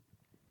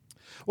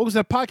Welcome to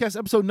that podcast,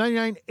 episode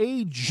 99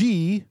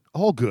 AG.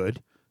 All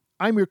good.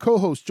 I'm your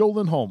co-host, Joe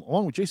Lindholm,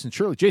 along with Jason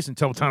Shirley. Jason,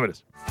 tell me what time it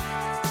is.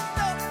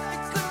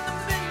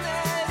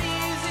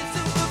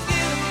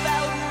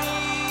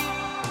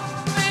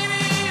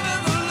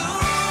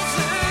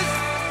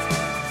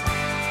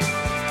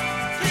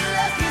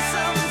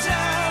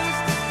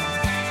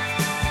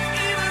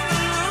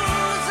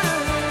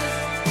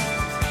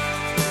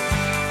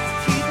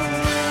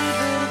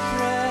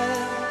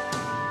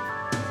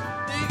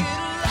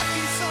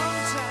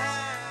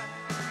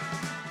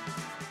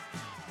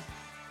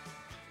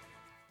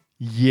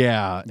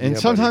 Yeah, and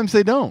sometimes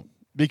they don't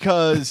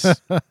because,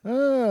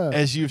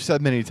 as you've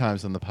said many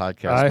times on the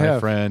podcast, my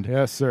friend.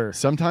 Yes, sir.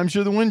 Sometimes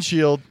you're the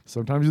windshield.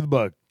 Sometimes you're the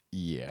bug.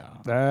 Yeah.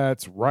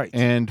 That's right.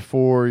 And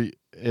for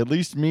at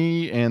least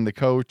me and the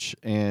coach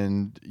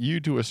and you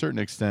to a certain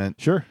extent,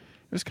 Sure.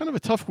 it was kind of a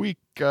tough week.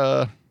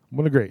 What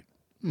a great.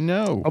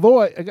 No.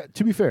 Although, I got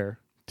to be fair,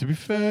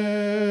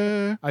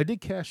 I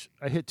did cash.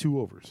 I hit 2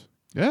 overs.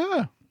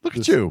 Yeah. Look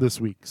at you.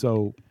 This week.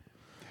 So,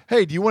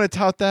 hey, do you want to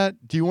tout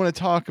that? Do you want to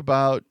talk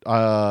about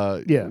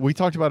Yeah. We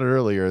talked about it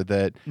earlier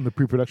that in the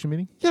pre-production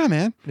meeting? yeah,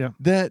 man. Yeah.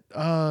 That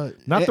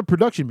Not the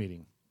production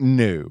meeting.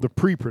 no. The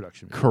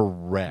pre-production meeting.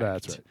 Correct.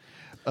 That's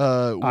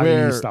right.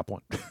 Where stop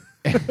one.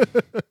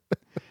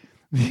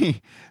 the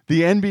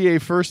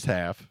NBA first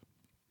half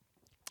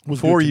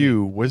for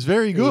you was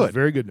very It was good.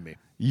 very good to me.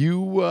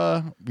 You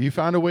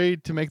found a way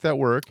to make that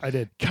work. I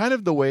did. Kind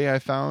of the way I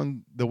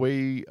found the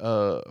way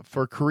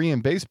for Korean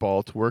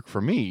baseball to work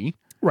for me,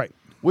 Right.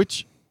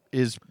 which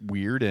is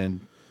weird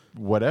and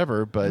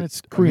whatever, but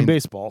It's Korean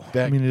baseball.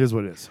 that- it is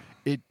what it is.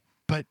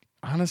 But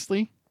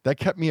honestly, that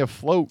kept me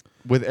afloat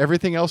with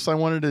everything else I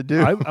wanted to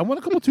do. I won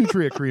a couple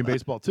 2-3 at Korean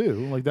baseball too.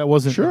 Like that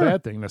wasn't Sure. a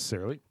bad thing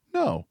necessarily.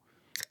 No.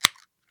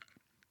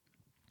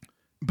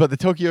 But the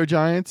Tokyo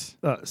Giants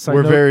Side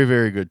were note, very,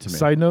 very good to me.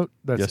 Side note,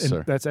 Yes,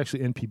 sir. that's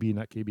actually NPB,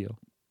 not KBO.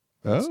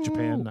 That's Oh.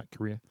 Japan, not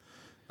Korea.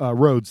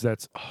 Rhodes,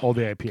 that's all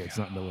day IPA. It's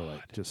not Miller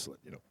Lite. Just to let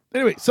you know.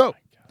 Anyway, so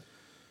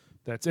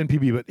that's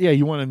NPB. But yeah,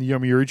 you won in the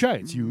Yomiuri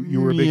Giants.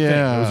 You were a big thing.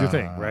 That was your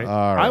thing, right?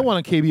 All right. I won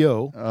on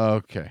KBO.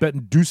 Okay.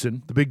 Betting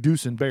Deucin, the big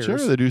Deucin Bears. Sure,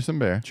 the Deuce and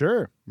Bear.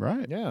 Sure.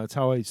 Right. Yeah, that's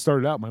how I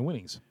started out my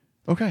winnings.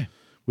 Okay.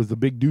 Was the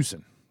big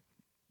Deucin.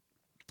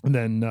 And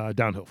then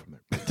downhill from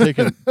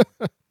there.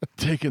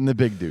 Taking the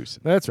big Deuce.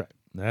 That's right.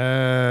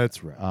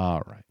 That's right.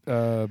 All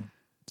right.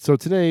 So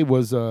today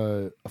was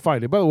a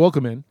fine day. By the way,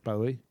 welcome in, by the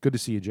way. Good to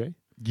see you, Jay.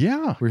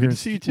 Yeah. We're good here to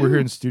see you too. We're here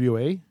in Studio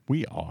A,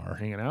 We are.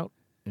 hanging out,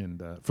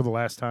 and for the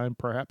last time,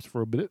 perhaps,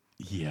 for a bit,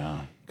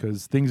 Yeah.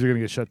 because things are going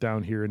to get shut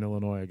down here in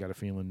Illinois. I got a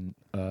feeling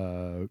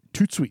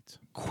toot sweet.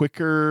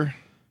 Quicker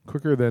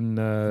Quicker than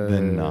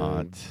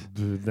not.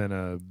 than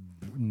a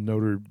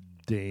Notre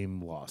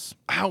Dame loss.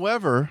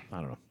 However,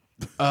 I don't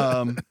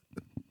know.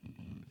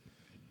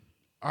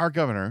 our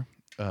governor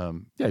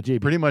Yeah, JB.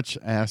 pretty much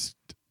asked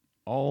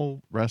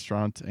all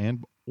restaurants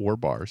and or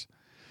bars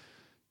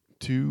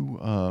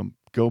to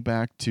go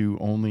back to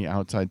only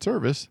outside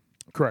service,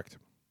 Correct.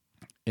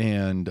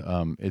 and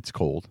it's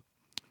cold.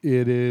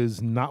 It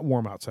is not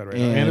warm outside right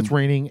now, and it's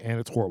raining, and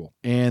it's horrible.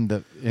 And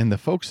the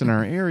folks in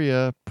our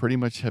area pretty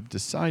much have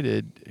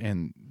decided,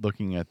 and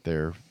looking at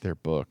their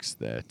books,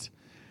 that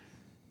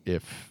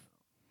if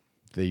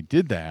they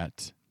did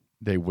that,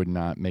 they would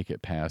not make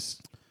it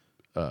past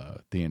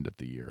the end of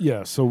the year.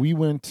 Yeah, so we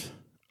went.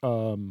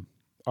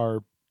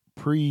 Our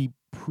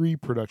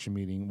pre-production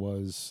meeting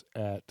was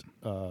at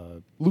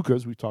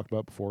Luca's. We talked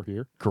about before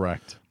here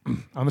Correct.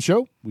 on the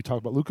show. We talked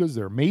about Luca's.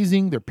 They're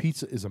amazing. Their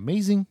pizza is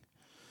amazing.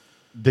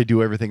 They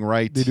do everything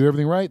right. They do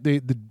everything right.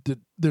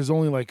 There's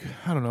only like,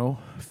 I don't know,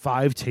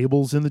 5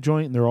 tables in the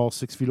joint, and they're all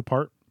 6 feet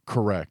apart.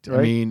 Correct. Right?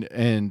 I mean,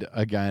 and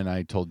again,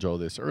 I told Joe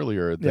this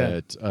earlier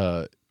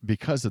that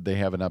because they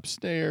have an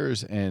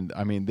upstairs, and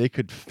I mean, they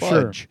could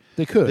fudge. Sure,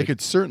 they could. They could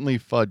certainly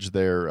fudge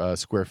their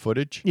square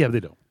footage. Yeah,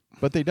 they don't.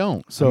 But they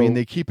don't. So- I mean,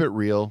 they keep it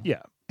real.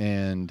 Yeah.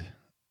 And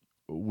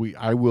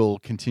I will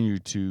continue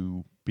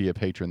to be a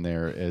patron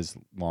there as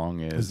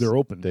long as they're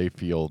open. They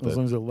feel As that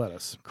long as they'll let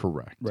us.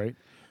 correct. Right?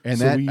 And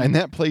So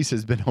that place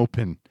has been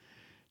open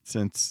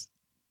since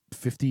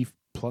 50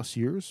 plus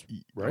years,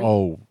 right?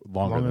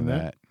 longer than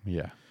that.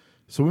 Yeah.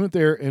 So we went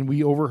there, and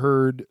we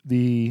overheard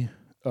the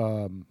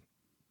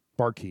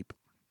barkeep,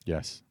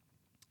 Yes.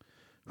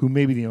 who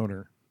may be the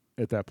owner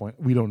at that point.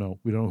 We don't know.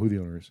 We don't know who the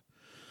owner is.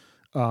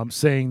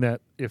 Saying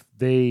that if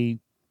they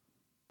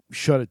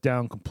shut it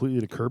down completely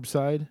to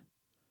curbside,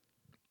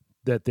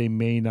 that they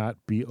may not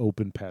be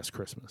open past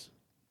Christmas.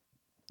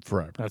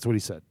 Forever. That's what he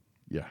said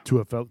Yeah.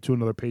 to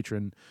another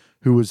patron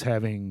who was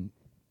having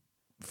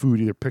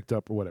food either picked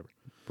up or whatever.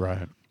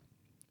 Right.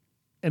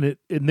 And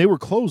they were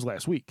closed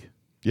last week.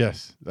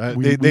 Yes.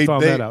 We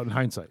found that out in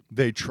hindsight.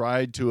 They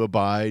tried to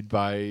abide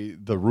by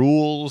the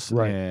rules,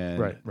 Right, and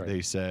right.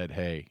 they said,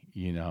 "Hey,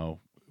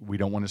 we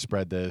don't want to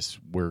spread this.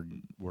 We're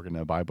going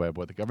to abide by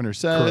what the governor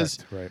says."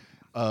 Correct.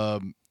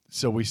 Right.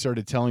 So we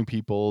started telling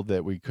people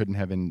that we couldn't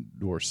have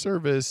indoor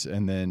service,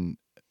 and then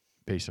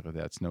basically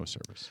that's no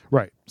service.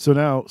 Right. So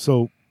now,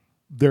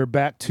 they're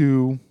back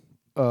to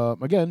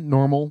again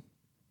normal.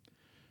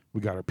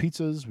 We got our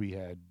pizzas. We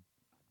had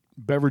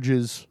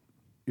beverages.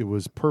 It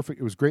was perfect.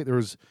 It was great. There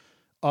was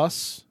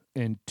us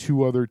and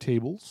 2 other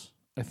tables,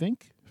 I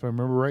think, if I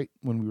remember right.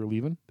 When we were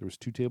leaving, there was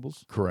 2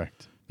 tables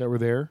Correct. that were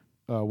there.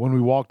 When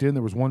we walked in,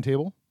 there was 1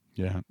 table,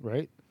 Yeah.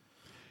 right?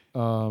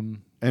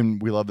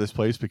 And we love this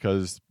place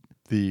because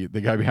the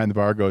guy behind the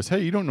bar goes,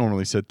 "Hey, you don't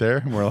normally sit there,"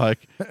 and we're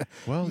like,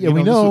 "Well, Yeah,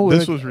 we know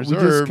this like, was we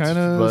reserved, just kind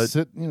of but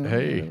sit. You know,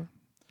 hey."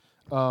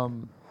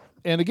 whatever.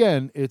 And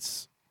again,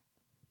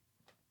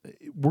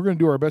 we're going to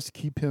do our best to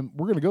keep him.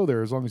 We're going to go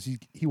there as long as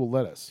he will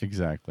let us.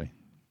 Exactly.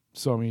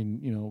 So I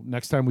mean,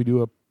 next time we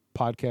do a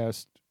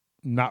podcast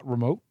not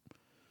remote,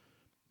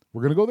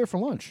 we're going to go there for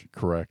lunch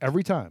Correct.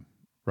 every time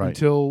Right.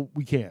 until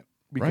we can't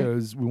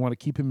because we want to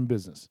keep him in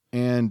business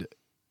And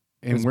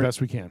as we're, best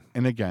we can.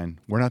 and again,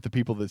 we're not the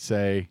people that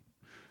say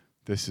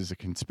this is a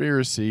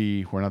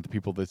conspiracy. We're not the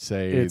people that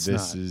say It's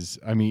this not. is.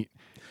 I mean,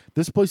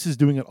 This place is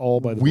doing it all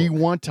by the we book.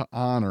 want to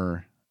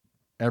honor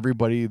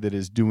everybody that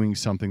is doing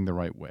something the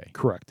right way.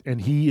 Correct.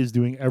 And he is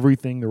doing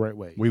everything the right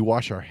way. We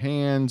wash our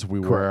hands. We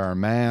wear Correct. our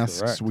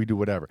masks. Correct. We do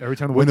whatever. Every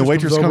time When the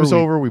waitress comes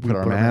over, we put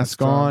our put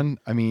mask on.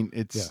 I mean,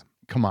 it's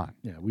come on.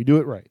 Yeah, we do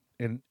it right.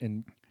 And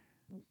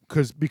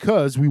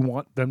because we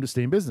want them to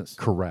stay in business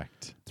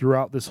Correct.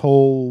 throughout this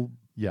whole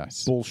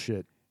Yes.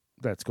 bullshit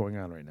that's going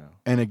on right now.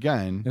 And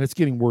again, And it's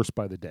getting worse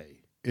by the day.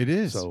 it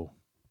is. So,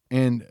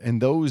 And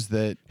those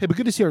that hey, but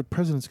good to see our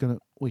president's going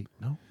to wait,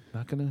 no,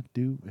 not going to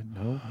do it.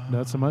 No,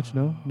 not so much.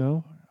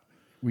 No.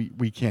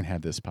 we can't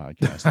have this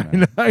podcast.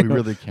 Man. I We know.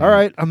 really can't. All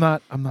right, I'm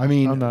not. I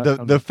mean, I'm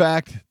not, the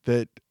fact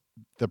that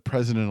the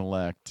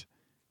president-elect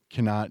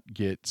cannot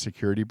get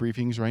security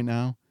briefings right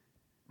now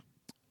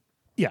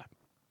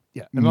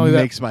yeah. And not only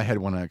makes my head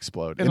want to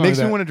explode. And It not makes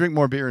only me that- want to drink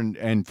more beer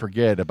and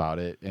forget about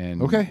it and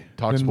Okay.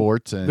 talk Then-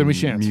 sports and then we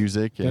shan't.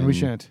 music. then and, we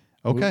shan't.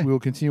 Okay. We'll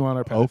continue on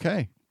our path.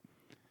 Okay.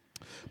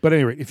 But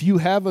anyway, if you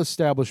have an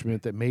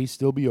establishment that may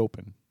still be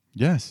open,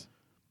 Yes.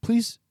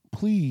 please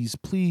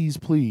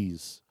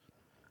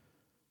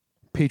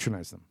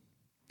patronize them.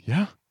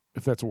 Yeah.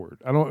 If that's a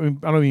word. I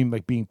don't mean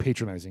like being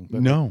patronizing,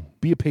 but No.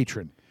 be a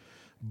patron.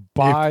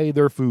 Buy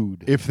their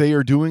food. If they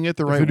are doing it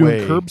the If right they're way,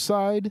 doing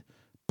curbside,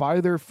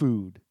 buy their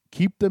food.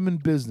 Keep them in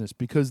business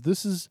because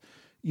this is,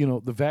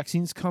 the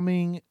vaccine's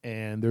coming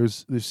and there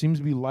seems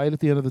to be light at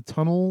the end of the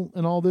tunnel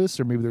in all this,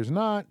 or maybe there's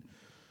not,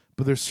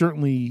 but there's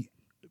certainly,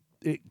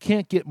 it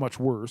can't get much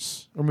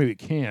worse, or maybe it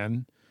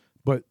can,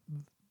 but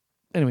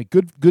anyway,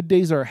 good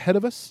days are ahead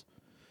of us,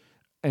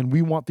 and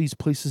we want these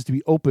places to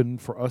be open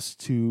for us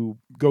to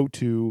go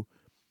to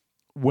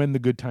when the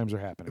good times are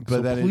happening. But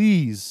so that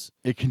please,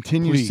 it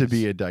continues to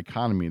Please. be a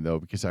dichotomy, though,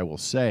 because I will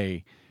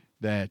say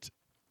that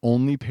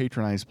only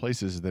patronize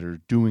places that are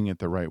doing it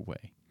the right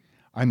way.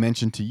 I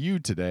mentioned to you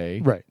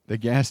today right, the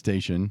gas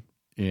station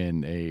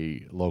in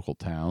a local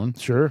town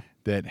sure,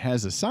 that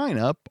has a sign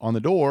up on the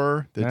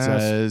door that Mask.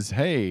 says,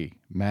 "Hey,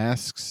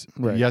 masks.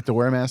 Right. You have to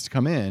wear a mask to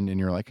come in." And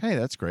you're like, "Hey,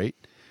 that's great."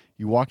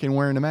 You walk in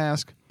wearing a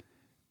mask.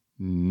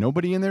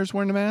 Nobody in there is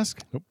wearing a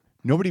mask. Nope.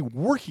 Nobody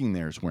working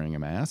there is wearing a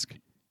mask.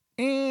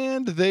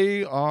 And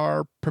they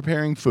are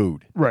preparing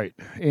food. right,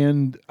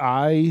 and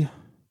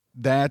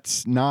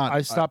That's not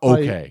I stopped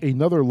okay. by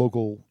another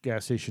local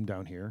gas station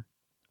down here,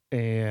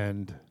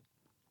 and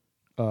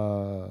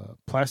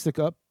plastic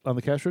up on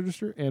the cash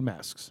register and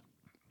masks.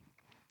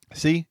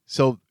 See?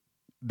 So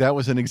that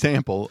was an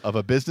example of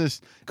a business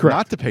Correct.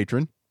 not to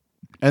patron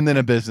and then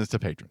a business to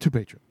patron. To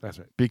patron. That's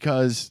right.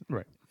 Because,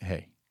 Right.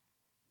 hey,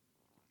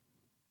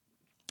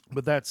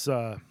 But that's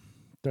our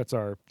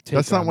take.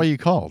 that's not on, why you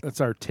called.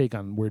 That's our take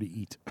on where to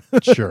eat.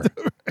 Sure.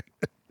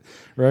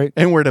 Right.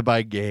 And where to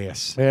buy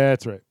gas.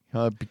 That's right.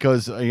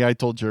 Because I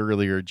told you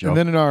earlier, Joe, And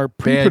then in our bad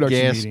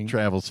pre-production gas meeting,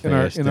 travels in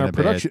our fast. and a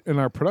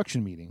bad-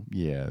 production meeting,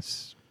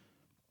 Yes.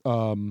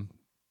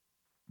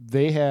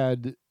 they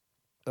had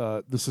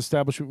this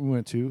establishment we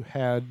went to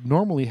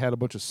normally had a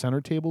bunch of center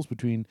tables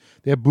between.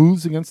 They had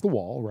booths against the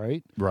wall,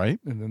 right, Right?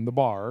 and then the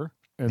bar,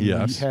 and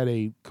Yes. we had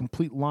a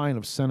complete line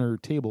of center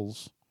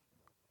tables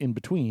in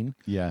between.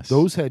 Yes.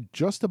 Those had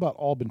just about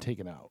all been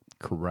taken out,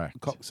 Correct.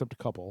 except a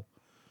couple.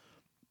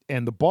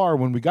 And the bar,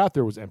 when we got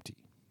there, was empty.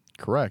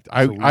 Correct.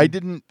 So I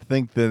didn't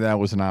think that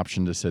was an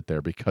option to sit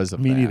there because of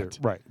Me that. neither.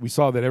 Right. We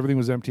saw that everything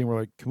was empty, and we're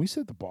like, "Can we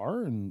sit at the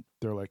bar?" And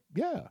they're like,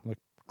 "Yeah." I'm like,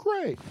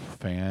 great.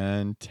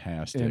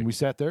 Fantastic. And we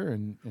sat there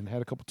and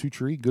had a couple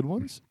 2-tree good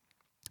ones,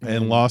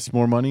 and lost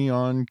more money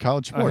on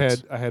college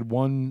sports. I had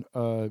one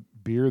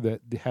beer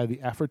that had the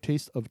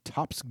aftertaste of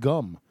Topps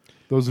gum.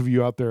 Those of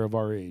you out there of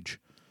our age,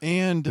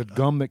 and the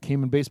gum that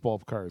came in baseball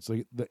cards,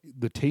 like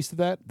the taste of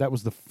that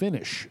was the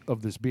finish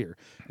of this beer.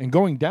 And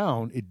going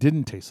down, it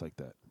didn't taste like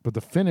that, but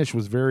the finish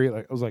was very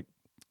like I was like,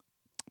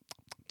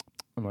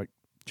 I'm like,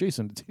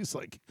 Jason, it tastes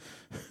like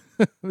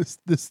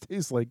this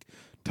tastes like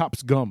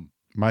Topps gum,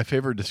 my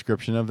favorite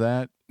description of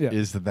that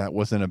is Yeah. that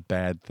wasn't a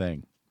bad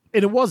thing.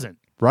 and it wasn't.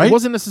 Right? It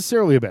wasn't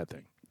necessarily a bad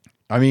thing.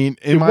 I mean,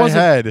 in It my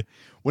wasn't- head,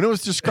 when it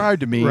was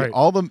described to me, Right.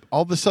 all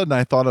of a sudden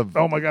I thought of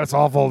Oh my god, it's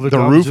awful. the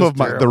gum's roof just of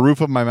my terrible. the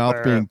roof of my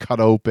mouth being cut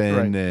open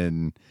Right.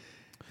 and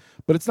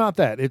But it's not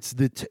that. It's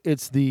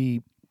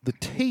the the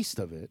taste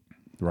of it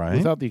Right.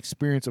 without the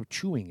experience of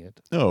chewing it,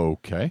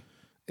 Okay.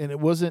 and it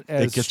wasn't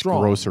as It gets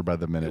strong. grosser by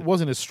the minute. It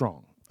wasn't as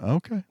strong.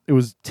 Okay. It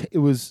was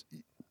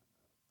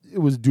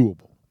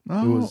doable.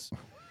 Oh. It was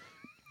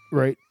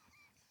right,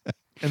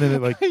 and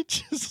then I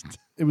just.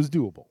 it was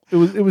doable.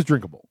 It was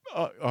drinkable.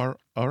 All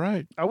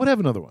right. I would have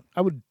another one.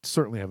 I would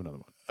certainly have another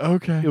one.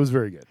 Okay. It was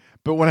very good.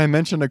 But when I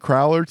mentioned a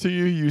crowler to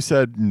you, you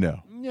said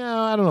no. Yeah,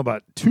 I don't know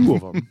about two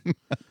of them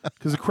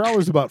because the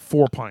crowler's about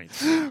 4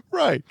 pints.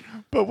 Right.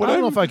 But what I don't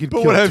I'm, know if I could But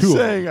kill what I'm two of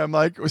saying, I'm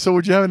like, so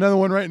would you have another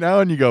one right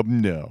now? And you go,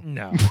 no.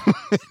 No,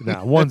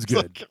 no, one's It's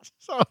good. like,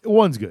 so-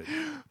 One's good.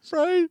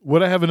 right.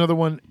 Would I have another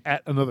one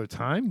at another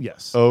time?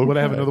 Yes. Would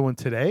I have Okay. another one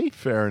today?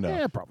 Fair enough.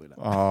 Yeah, probably not.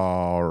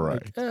 All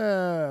right.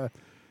 Like,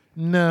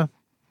 no.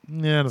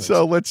 Yeah, I don't think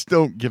So let's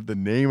don't give the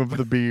name of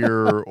the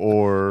beer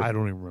or. I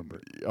don't even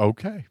remember.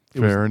 Okay. It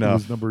was, Fair enough. It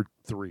was number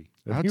 3.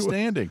 I think it was-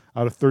 Outstanding.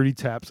 out of 30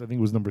 taps, I think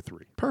it was number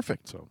 3.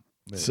 Perfect. So,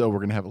 there. So we're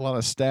going to have a lot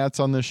of stats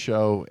on this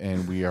show,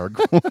 and we are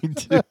going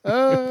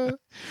to.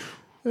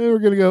 We're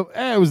gonna go.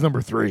 It was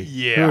number 3.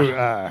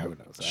 Yeah. Who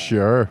knows?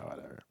 Sure.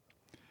 Whatever.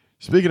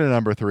 Speaking of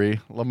number 3,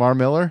 Lamar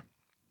Miller.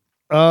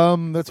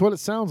 That's what it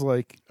sounds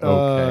like.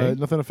 Okay.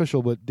 Nothing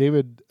official, but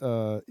David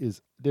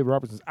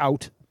Robertson's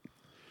out.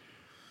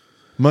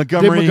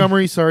 Montgomery. David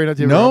Montgomery, sorry, not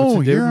David No, Robertson.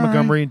 David you're all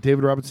Montgomery and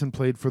David Robinson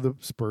played for the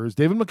Spurs.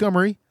 David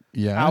Montgomery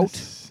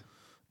Yes.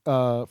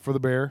 for the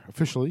Bear,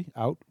 officially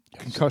out.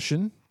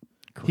 Concussion.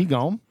 He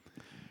gone.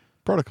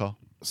 Protocol.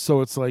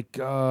 So it's like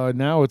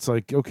now it's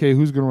like, okay,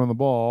 who's going to run the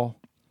ball?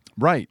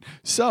 Right.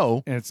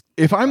 So And it's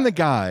if I'm the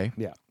guy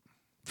yeah.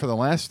 for the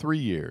last 3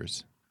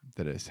 years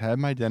that has had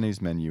my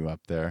Denny's menu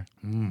up there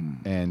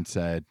and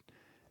said,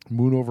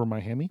 Moon over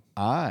Miami.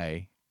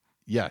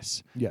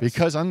 yes, Yes.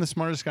 because I'm the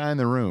smartest guy in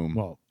the room,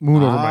 Well,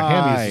 Moon over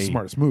Miami is I- the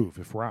smartest move,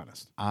 if we're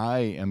honest. I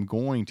am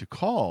going to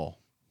call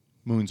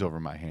Moons over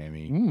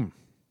Miami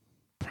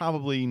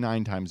probably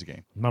 9 times a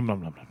game. Nom, nom,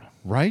 nom, nom, nom.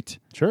 Right?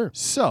 Sure.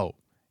 So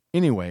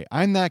anyway,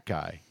 I'm that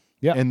guy.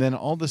 Yeah. And then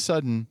all of a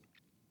sudden,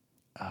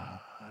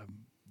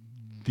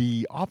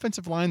 the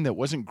offensive line that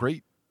wasn't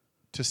great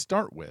to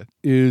start with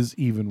Is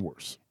even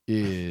worse.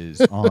 is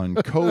on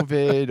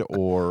COVID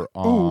or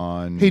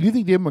on. Hey, do you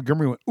think David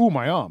Montgomery went, ooh,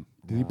 my arm?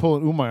 Did he pull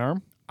an ooh, my arm?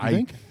 You I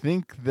think?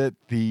 think that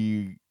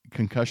the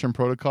concussion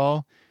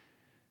protocol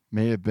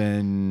may have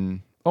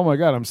been Oh, my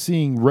God. I'm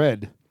seeing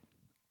red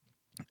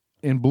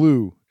and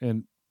blue.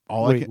 And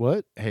all. wait,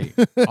 what? Hey,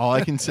 all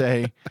I can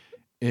say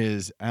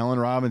is Allen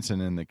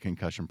Robinson in the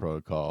concussion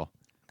protocol,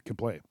 Can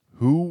play.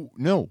 who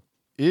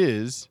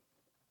is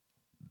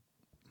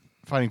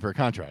fighting for a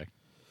contract,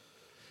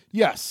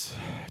 Yes.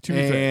 To be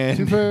fair. and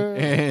To be fair.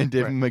 and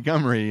David Right.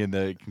 Montgomery in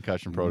the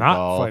concussion Not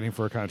protocol fighting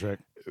for a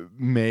contract.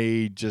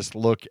 may just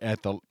look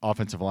at the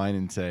offensive line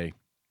and say,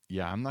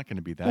 "Yeah, I'm not going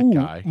to be that Ooh,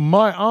 guy.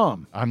 my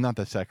arm. I'm not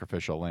the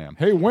sacrificial lamb."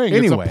 Hey, Wayne,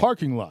 Anyway. it's a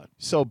parking lot.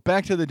 So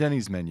back to the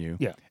Denny's menu.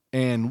 Yeah.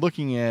 And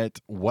looking at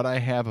what I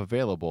have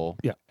available.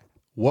 Yeah.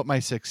 What my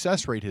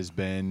success rate has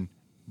been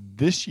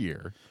this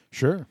year,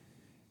 Sure.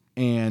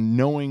 and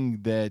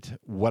knowing that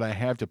what I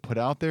have to put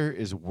out there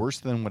is worse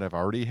than what I've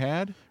already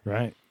had.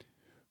 Right.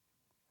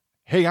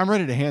 Hey, I'm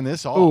ready to hand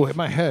this off. Oh, hit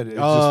my head. It's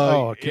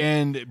I can't.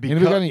 and Anybody got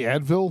because any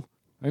Advil?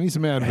 I need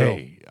some Advil.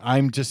 hey,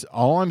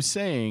 all I'm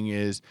saying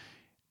is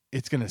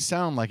it's going to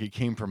sound like it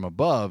came from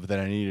above that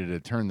I needed to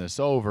turn this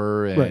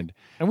over, and Right.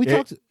 And we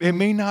talked. it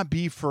may not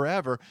be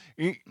forever.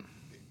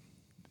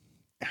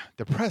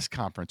 The press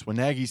conference when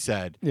Nagy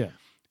said Yeah.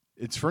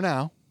 it's for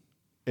now,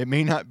 it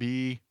may not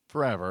be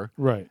forever,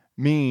 Right.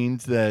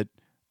 means that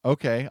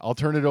okay, I'll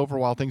turn it over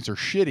while things are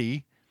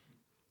shitty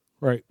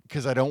Right.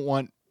 because I don't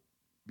want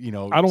I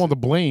don't want the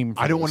blame.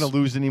 I don't want to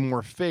lose any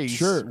more face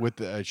Sure. with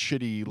a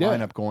shitty Yeah,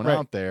 lineup going right,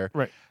 out there.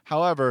 right.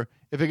 However,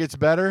 if it gets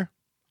better,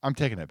 I'm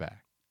taking it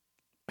back.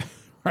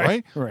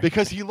 Right? Right.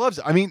 Because he loves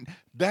it. I mean,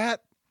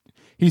 that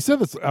He said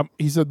this.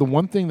 He said the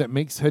one thing that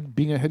makes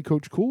being a head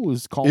coach cool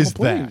is calling is the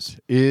plays.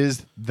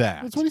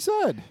 that. That's what he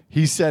said.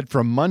 He said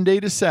from Monday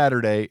to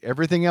Saturday,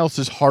 everything else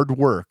is hard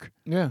work,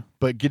 Yeah.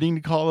 but getting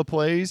to call the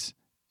plays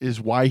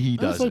is why he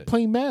does It's like it.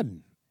 playing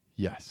Madden,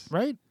 Yes.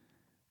 right?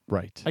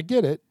 Right. I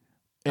get it.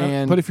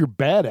 And but if you're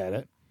bad at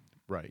it,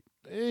 right.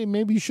 hey,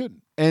 maybe you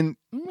shouldn't. And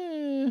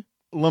Meh.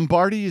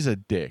 Lombardi is a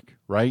dick,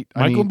 right?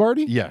 Mike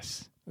Lombardi?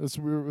 Yes. That's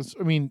weird.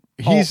 I mean,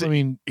 He's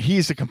I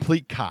he's a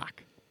complete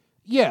cock.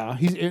 yeah,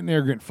 he's an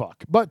arrogant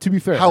fuck. But to be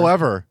fair,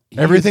 However, he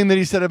everything that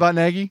he said about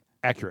Nagy,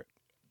 accurate.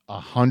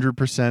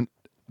 100%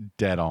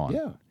 dead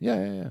on.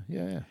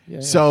 Yeah.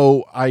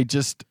 So I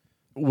just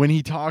when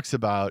he talks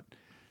about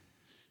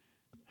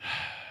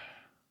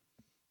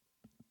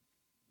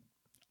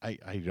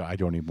I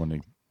don't even want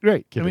to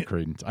Right. give I mean, it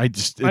credence.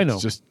 It's I know.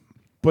 just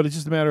but it's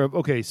just a matter of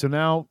okay. So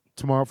now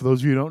tomorrow, for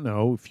those of you who don't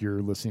know, if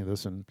you're listening to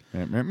this and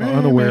unaware.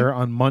 unaware,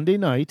 on Monday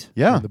night,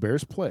 Yeah. when the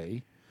Bears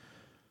play,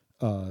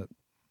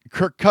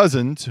 Kirk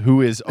Cousins,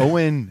 who is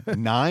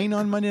 0-9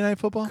 on Monday Night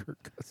Football.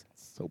 Kirk Cousins,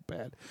 so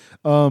bad.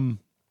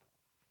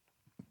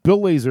 Bill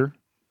Lazor,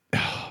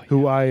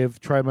 who I have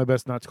tried my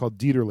best not to call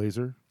Dieter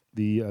Lazor,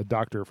 the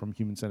doctor from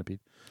Human Centipede.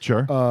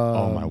 Sure.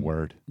 Oh my Um,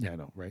 word! Yeah, I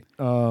know, right?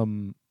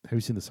 Have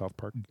you seen the South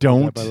Park?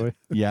 Don't. By the way,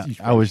 Yeah, You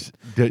should I was.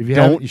 if you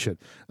haven't, you Don't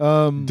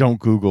should. don't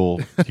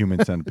Google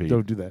human centipede.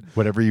 Don't do that.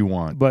 Whatever you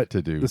want But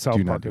to do. the South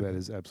do not Park do of that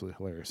is absolutely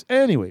hilarious.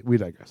 Anyway, we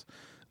digress.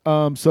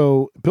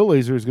 So Bill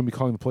Lazor is going to be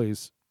calling the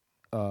plays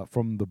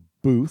from the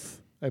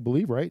booth, I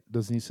believe. Right?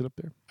 Doesn't he sit up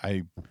there?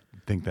 I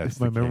think that's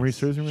If my the memory case.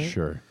 serves me right.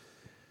 Sure.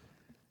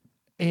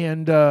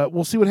 And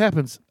we'll see what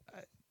happens.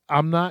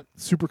 I'm not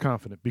super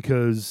confident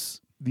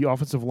because the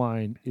offensive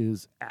line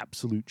is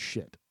absolute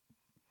shit.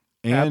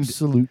 And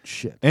Absolute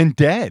shit. and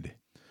dead.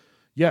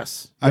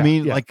 Yes. I Yeah,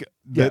 mean, yeah. like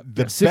the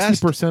best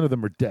 60% of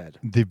them are dead.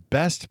 the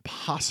best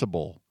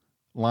possible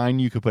line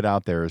you could put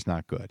out there is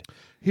not good.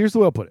 Here's the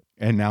way I'll put it.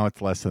 And now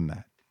it's less than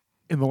that.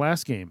 In the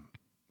last game,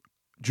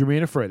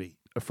 Jermaine Ifedi,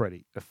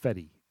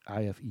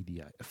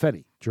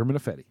 German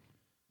Ifedi,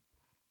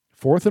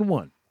 4th and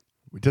 1.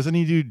 Doesn't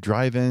he do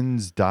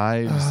drive-ins,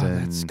 dives,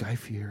 and That's Guy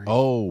Fieri.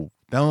 oh,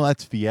 no,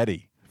 that's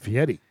Fietti.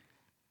 Fieri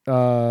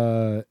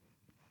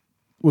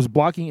was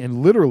blocking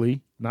and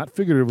literally, not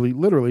figuratively,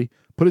 literally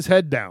put his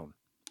head down,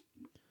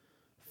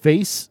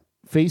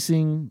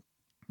 facing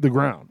the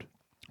ground.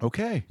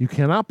 Okay, You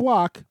cannot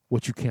block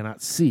what you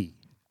cannot see.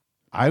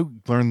 I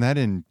learned that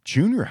in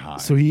junior high.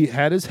 So he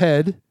had his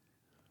head.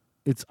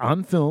 It's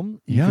on film.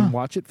 You Yeah. can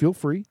watch it. Feel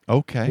free.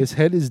 Okay, His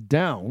head is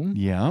down,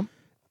 yeah,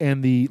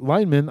 and the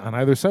linemen on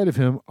either side of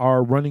him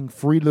are running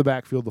free to the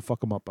backfield to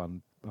fuck him up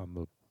on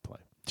the play.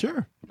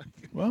 sure.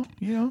 Well,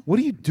 you know, What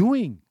are you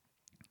doing?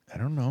 I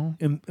don't know.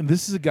 And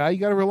this is a guy you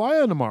got to rely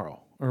on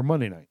tomorrow or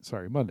Monday night.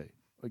 Sorry, Monday.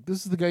 Like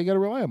this is the guy you got to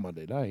rely on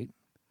Monday night.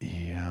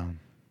 Yeah,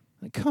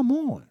 Like, come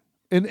on.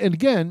 And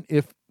again,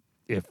 if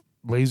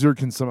Lazor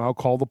can somehow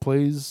call the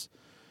plays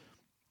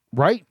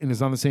right and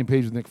is on the same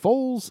page with Nick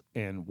Foles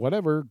and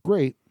whatever,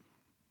 great.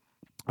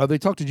 They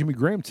talked to Jimmy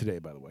Graham today,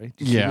 by the way.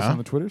 Did you see this Yeah. on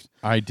the Twitters?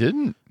 I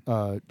didn't.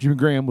 Jimmy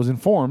Graham was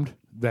informed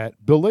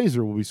that Bill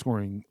Lazor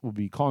will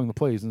be calling the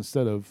plays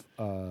instead of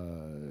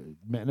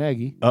Matt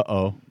Nagy.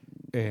 Uh-oh.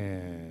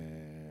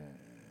 And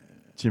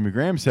Jimmy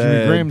Graham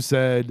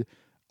said,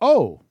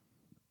 "Oh,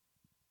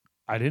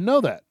 I didn't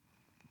know that.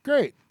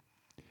 Great.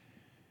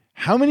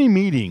 how many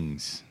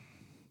meetings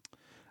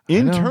I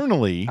know.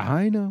 internally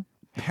I know.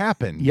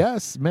 happened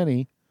Yes,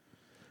 many.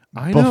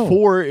 I know.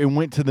 before it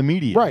went to the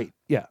media? Right.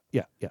 Yeah.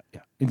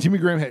 And Jimmy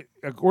Graham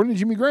according to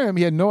Jimmy Graham,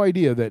 he had no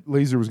idea that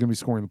Lazor was going to be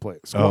scoring the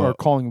plays or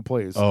calling the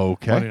plays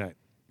Okay. Monday night.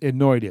 He had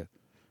no idea.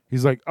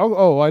 He's like,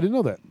 oh, I didn't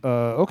know that.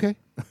 Okay.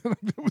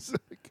 It was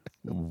like,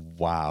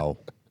 Wow.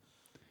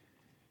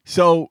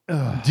 So,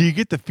 do you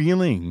get the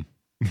feeling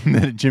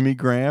that Jimmy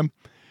Graham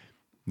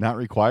not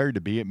required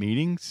to be at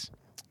meetings?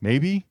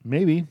 Maybe.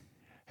 maybe.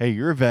 Hey,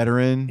 you're a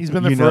veteran. He's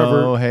been there you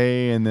forever. know,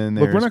 hey, and then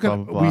there's Look, we're not blah,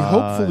 going to. blah, We blah.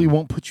 hopefully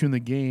won't put you in the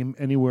game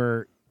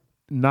anywhere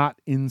not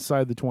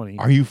inside the 20.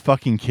 Are you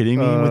fucking kidding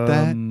me with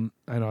that? I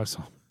know. I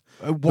saw.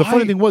 Why? The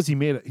funny thing was he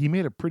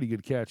made a pretty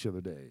good catch the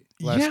other day.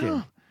 Last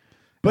game.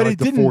 But Like it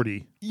the didn't.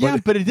 40. Yeah,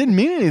 but it didn't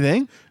mean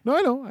anything. No,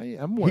 I know.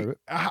 I'm aware of it.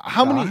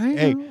 How many? I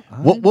Hey, know, I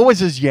what was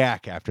his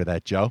yak after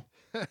that, Joe?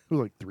 It was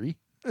like 3.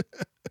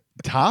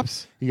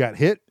 Tops? He got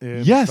hit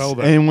and Yes, fell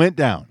down. and went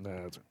down. Nah,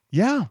 that's right.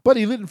 Yeah, But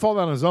he didn't fall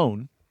down on his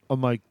own,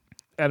 unlike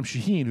Adam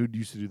Shaheen, who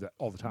used to do that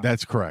all the time.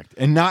 that's correct.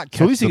 And not catch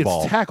so at least he the gets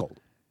ball. tackled.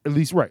 At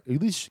least right.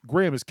 At least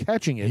Graham is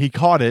catching it He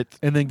caught it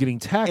and then getting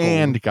tackled.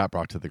 and got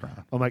brought to the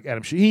ground. unlike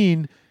Adam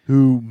Shaheen,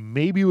 who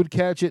maybe would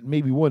catch it,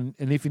 maybe wouldn't,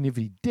 and even if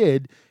he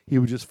did, he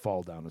would just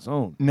fall down his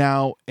own.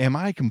 Now, am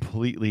I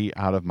completely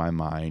out of my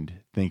mind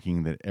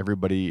thinking that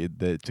everybody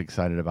that's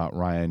excited about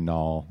Ryan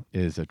Nall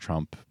is a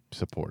Trump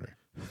supporter?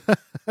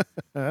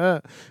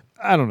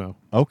 I don't know.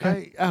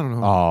 Okay. I don't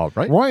know. All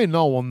right. Ryan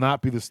Nall will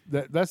not be this.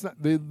 That's not.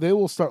 They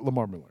will start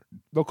Lamar Miller.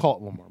 They'll call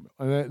it Lamar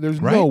Miller. There's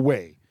Right. no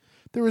way.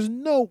 There is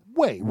no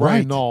way Right.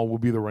 Ryan Nall will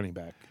be the running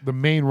back, the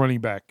main running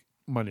back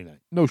Monday night.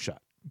 No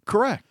shot.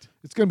 Correct.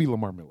 It's going to be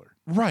Lamar Miller.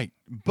 Right.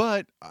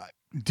 But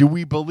do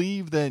we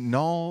believe that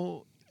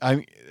Nall,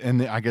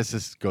 and I guess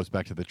this goes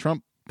back to the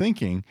Trump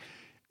thinking,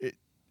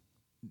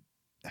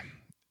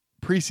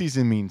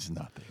 preseason means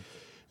nothing.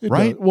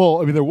 Right?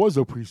 Well, I mean, there was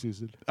no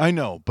preseason. I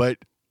know, but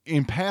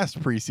in past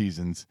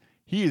preseasons,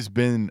 he has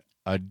been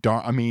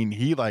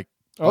he like,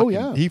 Oh, fucking-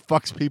 yeah. he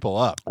fucks people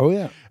up. Oh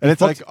yeah, And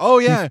it's like, oh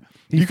yeah,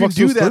 he you can fucks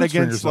do those that third against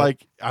stringers up.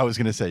 like I was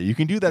gonna say, you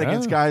can do that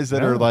against Yeah, guys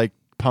that are yeah. like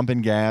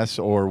pumping gas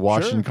or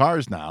washing Sure.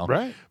 cars now.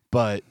 right.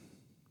 But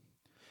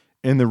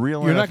in the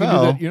real You're NFL, not going to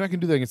do that. You're not going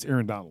to do that against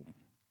Aaron Donald,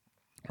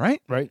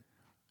 right? right?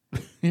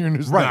 You're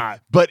just Right.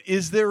 not. But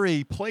is there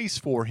a place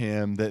for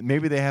him that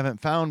maybe they haven't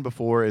found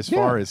before as Yeah.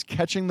 far as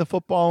catching the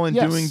football and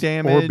Yes. doing Or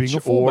damage being a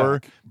or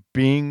fullback.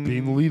 being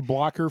Being the lead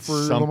blocker for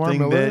Lamar something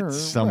Miller, that or-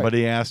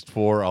 somebody asked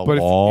for a But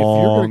if you're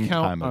long going to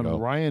count time on ago?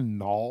 Ryan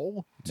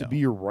Nall to No. be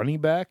your running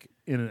back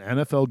in an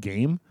NFL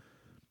game,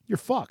 you're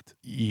fucked.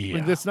 Yeah.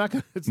 Like, that's not.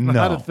 It's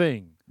not No. a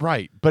thing.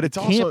 Right. But it's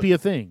Can't also be a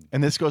thing.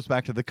 and this goes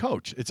back to the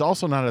coach. It's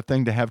also not a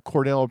thing to have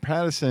Cordell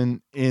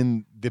Patterson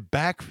in the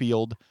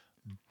backfield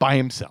by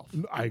himself.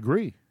 I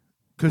agree.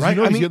 Because Right? you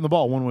know I he's mean- getting the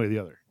ball one way or the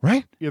other.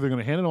 Right? Either going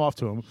to hand it off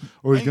to him,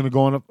 or he's going to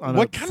go on a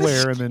What kind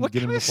flare of and then what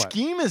get him kind the of flat.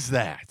 scheme is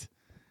that?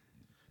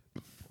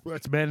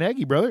 That's Matt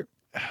Nagy, brother.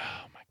 Oh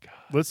my god!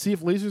 Let's see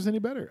if Laser's any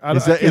better. I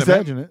Is can't that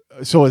imagine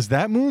it. so? Is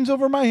that Moons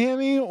over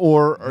Miami,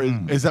 or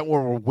is that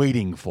what we're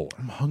waiting for?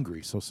 I'm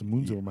hungry, so some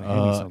moons over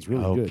Miami sounds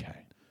really good,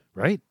 Okay.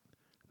 right?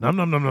 Nom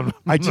nom nom nom. nom,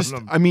 I nom, just,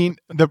 nom. I mean,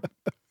 the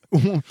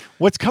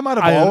what's come out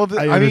of I, all of it.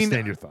 I I understand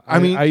mean, your thought. I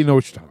mean, I know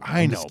what you're talking about. I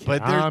I'm know, just kidding.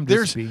 but I'm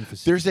just being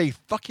facetious. there's a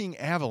fucking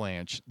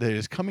avalanche that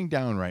is coming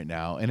down right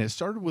now, and it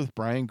started with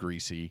Brian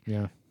Greasy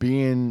yeah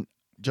being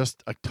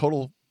just a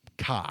total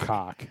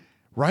cock.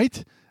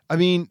 right? I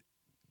mean,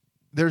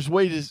 there's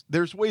ways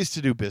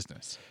to do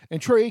business.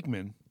 And Troy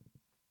Aikman,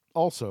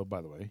 also,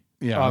 by the way,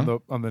 Yeah.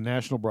 on the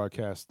national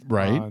broadcast,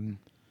 Right. on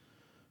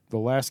the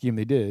last game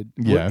they did,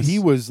 Yes. he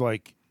was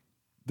like,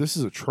 "This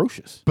is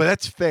atrocious." But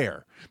that's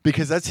fair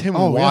because that's him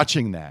Oh, yeah.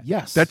 watching that.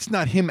 Yes. That's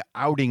not him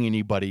outing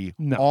anybody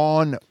No.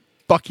 on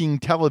fucking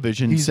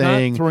television He's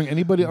saying not throwing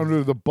anybody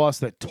under the bus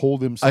that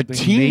told him a something.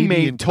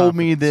 maybe in teammate told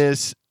me confidence.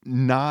 this,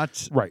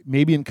 not Right,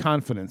 maybe in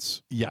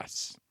confidence.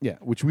 yes. Yeah,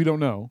 which we don't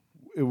know.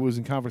 It was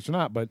in confidence or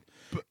not, but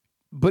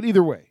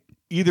either way,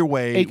 Either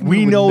way, Aikman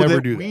we would know never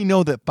that do that. we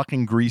know that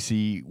fucking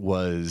Greasy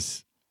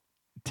was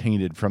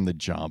tainted from the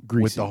jump.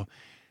 With Greasy.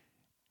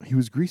 He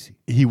was greasy.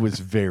 he was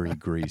very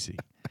greasy.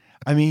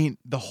 I mean,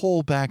 the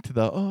whole back to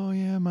the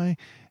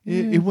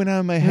it went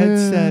on my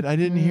headset. I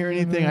didn't hear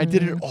anything. I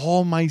did it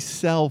all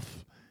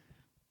myself.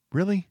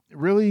 Really?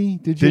 Really?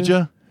 Did you? Did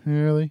you?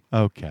 Really?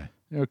 Okay.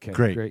 Okay.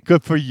 Great.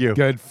 Good for you.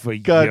 Good for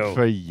you. Good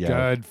for you.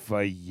 Good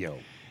for you.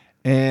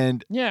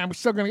 And Yeah, I'm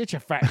still gonna get you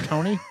fat,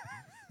 Tony.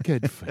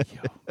 Good for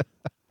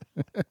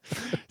you.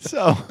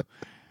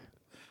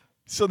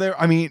 so there.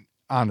 I mean,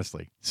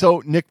 honestly.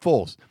 So Nick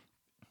Foles,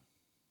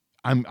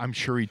 I'm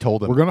sure he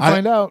told him. We're gonna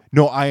find out.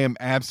 No, I am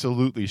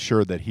absolutely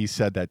sure that he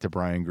said that to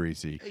Brian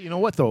Greasy. You know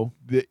what though?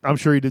 The- I'm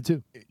sure he did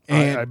too.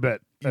 And- I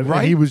bet. And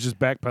right? he was just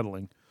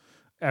backpedaling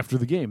after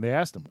the game. They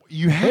asked him.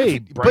 You have, Hey,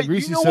 to, Brian but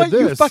Greasy you know said what?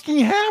 You this. fucking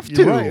have to.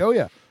 You're right. Oh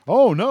yeah.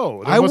 Oh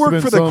no. There I must have work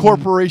been for the some-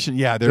 corporation.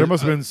 Yeah, There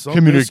must have been some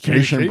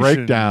communication miscommunication.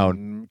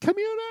 breakdown.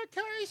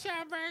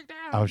 Communication breakdown.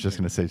 I was just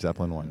going to say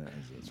Zeppelin one.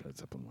 That's right,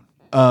 Zeppelin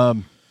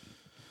one.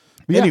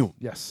 But Yeah. anyway,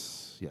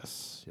 Yes,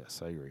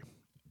 I agree.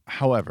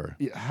 however,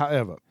 Yeah,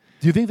 however,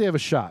 do you think they have a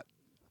shot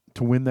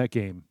to win that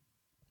game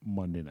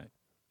Monday night?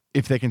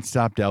 if they can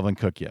stop Dalvin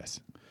Cook, yes.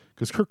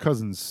 Because Kirk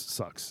Cousins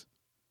sucks.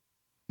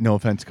 No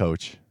offense,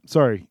 coach.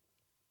 Sorry,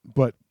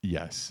 but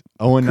Yes.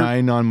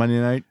 0-9 on Monday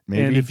night,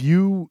 maybe. and if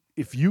you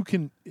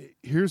can,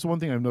 here's one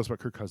thing I've noticed about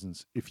Kirk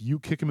Cousins: if you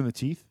kick him in the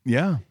teeth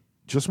yeah.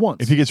 just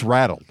once, If he gets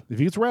rattled, if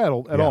he gets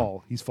rattled at Yeah.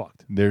 all, he's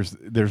fucked.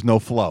 there's no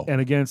flow.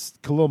 And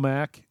against Khalil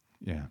Mack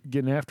Yeah.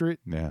 getting after it,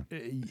 Yeah.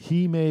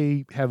 he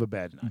may have a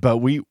bad night. But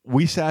we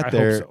sat I hope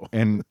there so.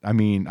 and I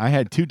mean, I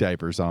had 2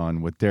 diapers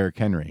on with Derrick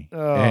Henry.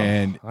 Oh,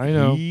 and I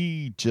know.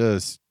 he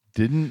just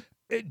didn't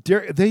They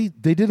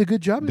did a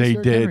good job. They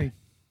against Derrick did. Henry.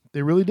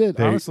 They really did.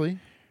 They- Honestly,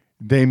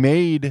 they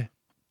made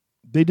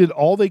they did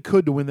all they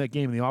could to win that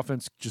game. And the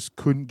offense just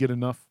couldn't get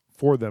enough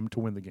for them to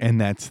win the game.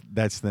 and that's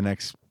the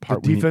next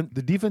part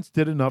the defense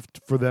did enough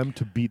for them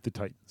to beat the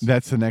Titans.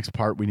 that's the next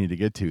part we need to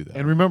get to though.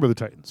 And remember the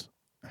Titans.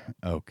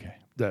 Okay.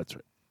 That's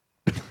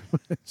right.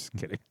 Just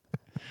kidding.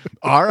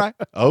 All right.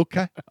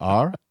 Okay.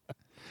 All right.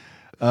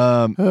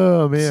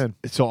 Oh man.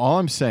 So all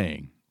I'm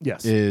saying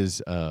Yes.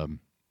 is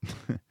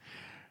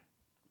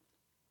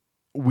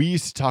we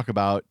used to talk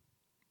about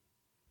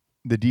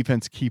the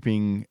defense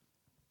keeping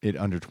it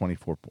under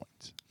 24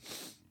 points.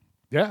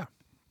 Yeah.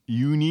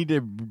 You need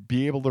to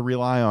be able to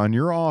rely on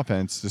your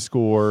offense to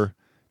score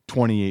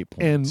 28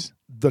 points. And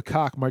the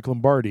cock, Mike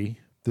Lombardi,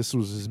 this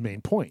was his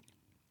main point,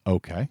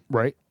 okay.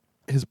 right?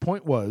 His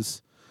point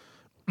was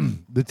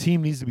the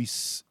team needs to be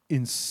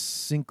in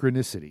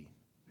synchronicity,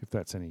 if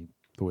that's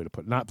the way to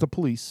put it. Not the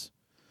police,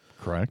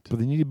 Correct. but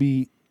they need to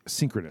be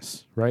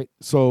synchronous, right?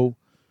 So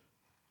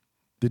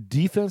the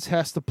defense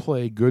has to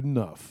play good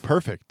enough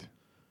Perfect.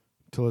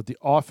 to let the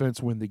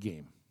offense win the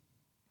game.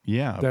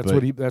 Yeah.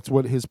 That's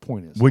what his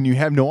point is. when you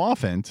have no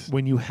offense,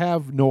 When you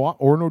have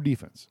no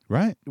defense,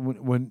 right?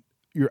 when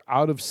you're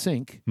out of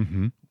sync,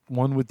 Mm-hmm.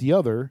 one with the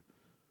other,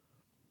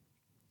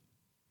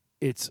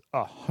 it's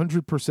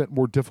 100%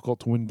 more difficult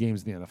to win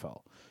games in the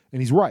NFL.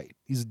 And he's right.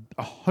 He's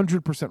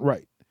 100%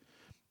 right.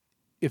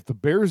 If the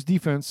Bears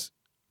defense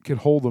can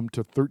hold them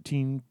to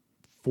 13,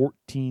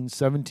 14,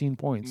 17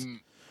 points,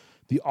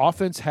 the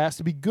offense has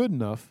to be good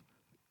enough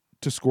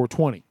to score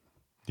 20,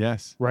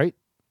 Yes. right?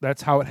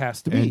 That's how it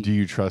has to be. And do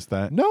you trust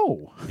that?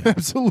 No,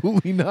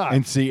 absolutely not.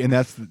 And see, and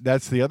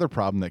that's the other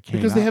problem that came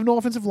because they out. have no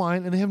offensive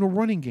line and they have no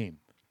running game.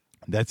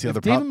 That's the If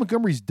other David problem.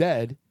 Montgomery's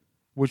dead,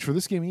 which for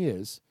this game he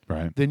is,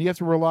 Right. then you have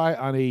to rely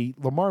on a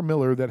Lamar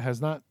Miller that has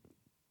not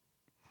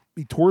 –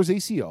 he tore his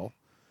ACL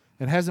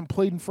and hasn't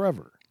played in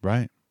forever.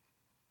 Right.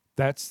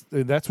 That's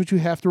what you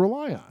have to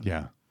rely on.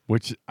 Yeah.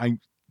 Which I'm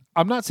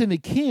not saying they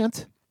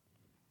can't.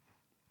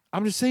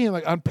 I'm just saying,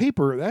 like, on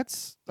paper,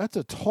 that's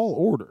a tall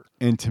order.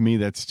 and to me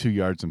that's 2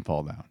 yards and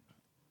fall down.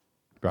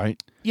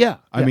 right? Yeah.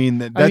 I yeah.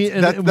 mean, and that's we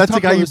the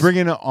talked guy about you this- bring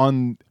in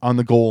on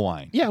the goal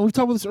line. Yeah, we've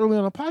talked about this earlier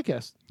on a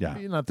podcast. Yeah.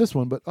 Not this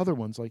one, but other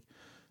ones. Like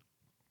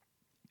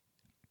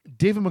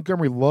David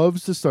Montgomery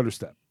loves to stutter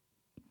step.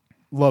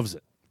 Loves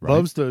it. Right.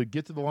 Loves to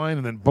get to the line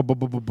and then boop, boop,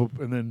 boop, boop, boop,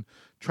 and then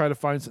try to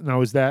find.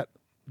 Now, is that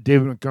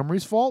David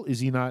Montgomery's fault? Is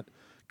he not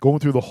going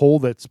through the hole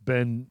that's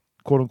been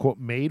quote unquote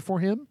made for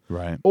him?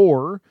 Right.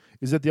 Or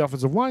is it the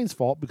offensive line's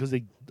fault because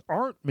they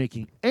aren't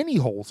making any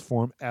holes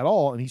for him at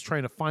all, and he's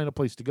trying to find a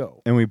place to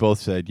go? And we both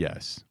said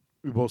yes.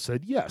 We both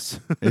said yes.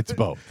 It's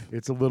both.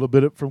 It's a little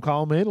bit from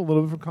column A and a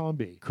little bit from column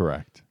B.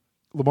 Correct.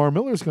 Lamar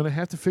Miller is going to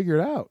have to figure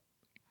it out.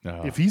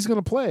 If he's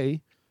going to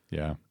play,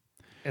 yeah.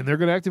 and they're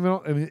going to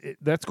activate, I mean,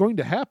 that's going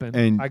to happen.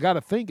 And I got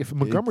to think if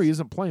Montgomery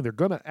isn't playing, they're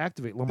going to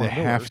activate Lamar They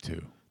Miller. have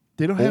to.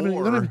 They don't have any.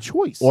 They don't have a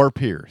choice. Or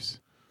Pierce,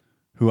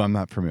 who I'm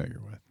not familiar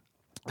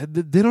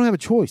with. They don't have a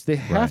choice. They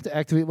have Right. to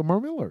activate Lamar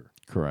Miller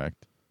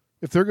Correct.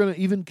 if they're going to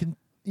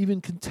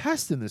even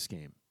contest in this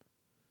game,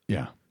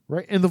 Yeah.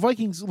 right? And the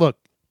Vikings look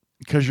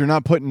Because you're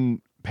not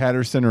putting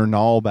Patterson or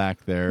Nall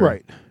back there.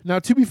 right now.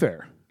 To be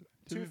fair,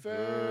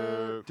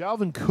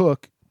 Dalvin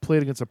Cook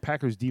played against a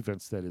Packers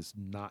defense that is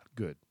not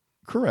good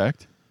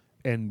Correct.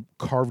 and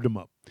carved him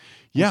up.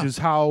 Yeah.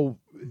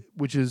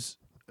 which is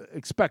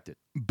expected.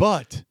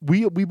 But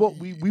We both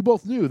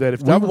knew that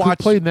if We Dalvin Cook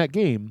watched- played in that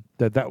game,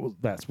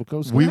 that's what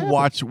goes. we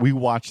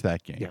watched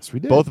that game. Yes, we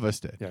did. Both of us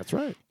did. Yeah, that's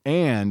right.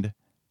 And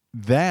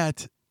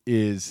that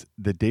is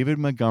the David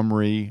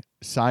Montgomery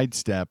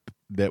sidestep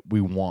that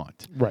we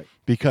want. Right.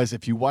 Because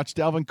if you watch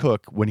Dalvin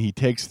Cook, when he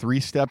takes 3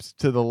 steps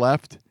to the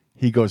left,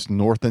 he goes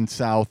north and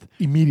south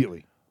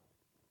Immediately.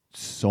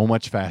 so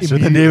much faster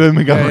than David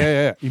Montgomery.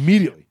 Yeah.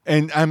 Immediately.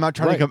 And I'm not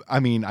trying Right. to I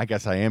mean, I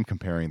guess I am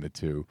comparing the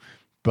two,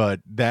 but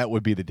that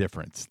would be the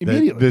difference.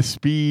 Immediately. The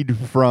speed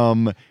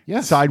from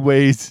Yes.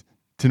 sideways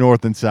to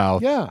north and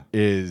south Yeah.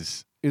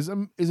 is Is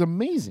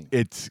amazing.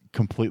 it's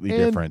completely And-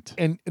 different.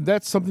 And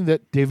that's something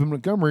that David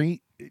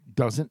Montgomery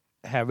doesn't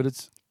have at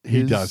his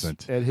He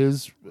doesn't. at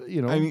his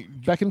I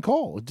mean, beck and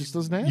call. It just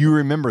doesn't happen. You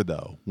remember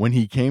though, when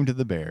he came to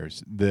the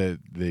Bears, the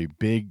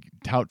big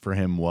tout for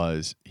him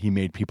was he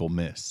made people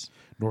miss.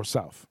 North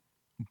south.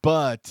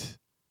 But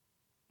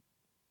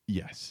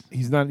yes.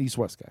 He's not an east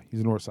west guy. He's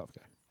a north south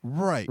guy.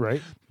 Right.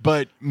 Right.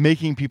 But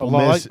making people A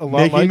lot miss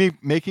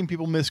like- making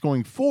people miss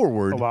going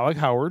forward. A lot like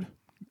Howard.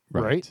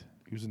 Right. Right.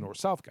 He was a north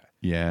south guy.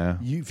 Yeah.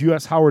 If you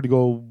ask Howard to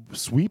go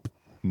sweep,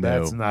 No.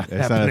 that's not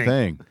That's not a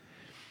happening. thing.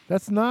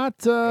 That's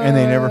not. And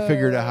they never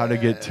figured out how to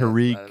get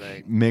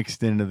Tariq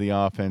mixed into the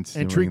offense.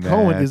 And doing Tariq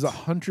Cohen that. is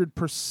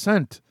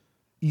 100%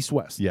 east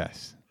west.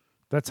 Yes.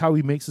 That's how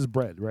he makes his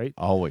bread, right?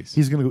 Always.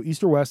 He's going to go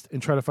east or west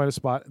and try to find a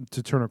spot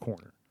to turn a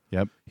corner.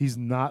 Yep. He's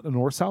not a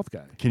north south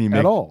guy. Can you make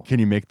at all? Can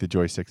you make the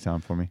joystick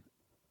sound for me?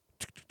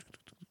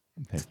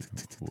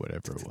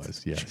 Whatever it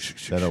was. Yeah.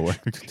 That'll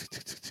work.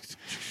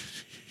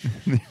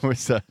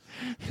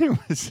 There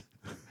was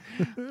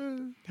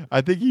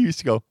I think he used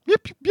to go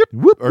yip yip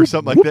Whoop, or whoop,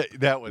 something whoop, like that.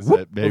 That was whoop.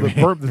 it, maybe.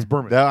 That's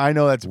Berman. That, I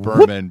know that's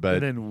Whoop, Berman, but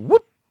and then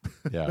whoop.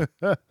 yeah.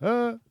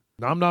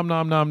 Nom nom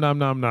nom nom nom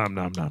nom nom nom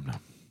nom nom.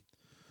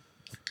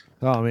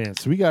 Oh man,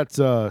 so we got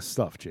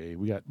stuff, Jay.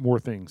 We got more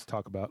things to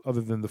talk about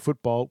other than the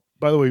football.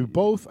 By the way, we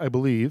both, I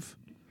believe,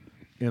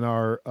 in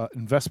our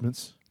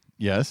investments,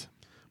 Yes.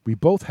 we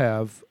both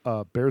have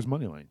Bears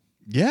money line.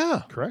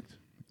 Yeah, Correct?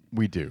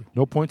 we do.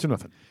 No points or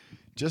nothing.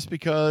 Just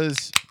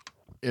because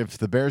if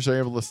the Bears are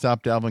able to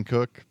stop Dalvin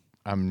Cook,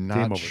 I'm Game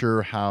not over.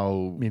 sure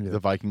how Me neither. the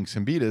Vikings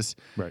can beat us.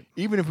 Right.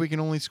 Even if we can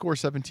only score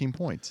 17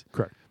 points.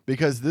 Correct.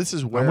 Because this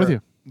is where with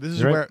you. This is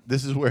You're right. where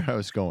this is where I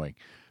was going.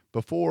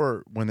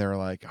 Before, when they were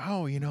like,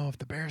 "Oh, if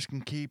the Bears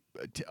can keep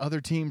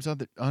other teams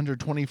under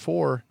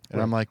 24," and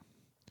Right. I'm like,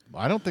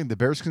 "I don't think the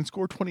Bears can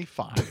score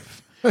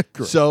 25."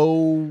 Correct.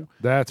 So,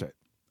 That's it.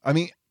 I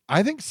mean,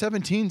 I think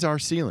 17's our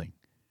ceiling.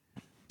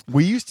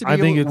 We used to be. I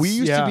think able, we it's-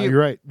 used yeah, to be. you're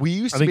right. We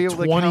used I to be think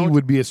able 20 to count.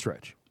 would be a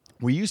stretch.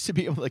 We used to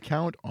be able to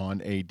count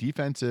on a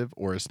defensive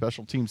or a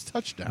special teams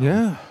touchdown.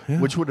 Yeah.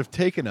 Which would have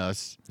taken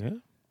us Yeah.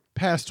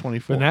 past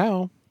 24. But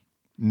now,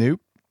 Nope.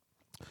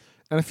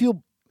 and I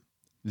feel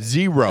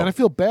Zero. and I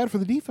feel bad for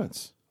the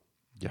defense.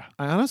 Yeah.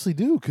 I honestly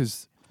do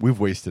because We've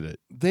wasted it.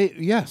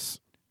 yeah.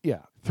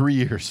 3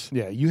 years.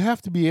 Yeah, you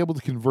have to be able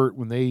to convert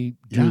when they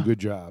do Yeah. a good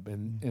job,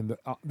 and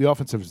the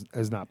offense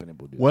has not been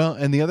able to do that. Well,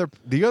 and the other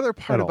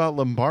part At all. about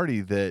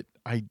Lombardi that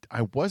I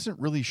wasn't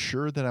really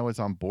sure that I was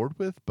on board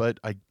with, but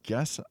I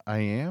guess I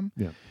am,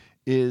 Yeah.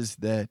 is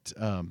that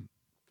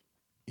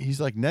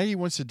he's like, Nagy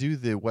wants to do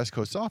the West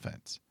Coast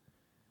offense,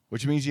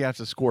 which means you have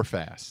to score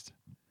fast.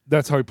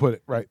 That's how he put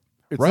it, right?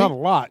 It's Right. not a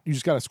lot. You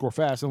just got to score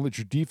fast and let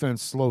your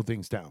defense slow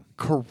things down.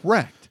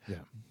 Correct. Yeah.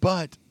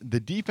 But the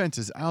defense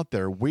is out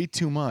there way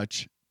too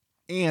much,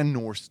 and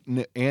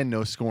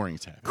no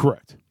scoring's happening.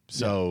 Correct.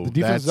 So The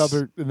defense is out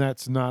that's- there, and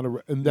that's not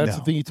and that's the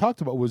No. thing he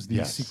talked about was the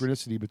Yes.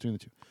 synchronicity between the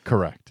two,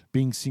 Correct.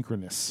 being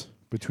synchronous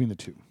between the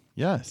two.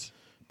 Yes.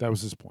 That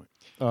was his point.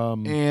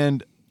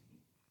 And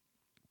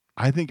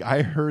I think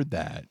I heard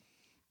that,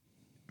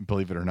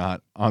 believe it or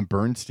not, on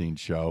Bernstein's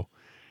show.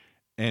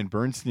 And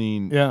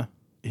Bernstein, Yeah,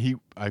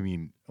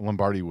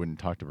 Lombardi wouldn't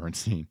talk to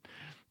Bernstein.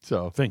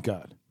 So Thank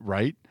God.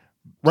 right,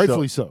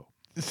 Rightfully so.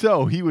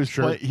 So he was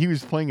Sure. he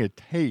was playing a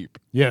tape.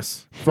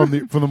 Yes, from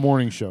the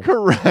morning show.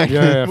 Correct.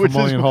 Yeah, from which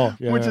Mulligan is Hall.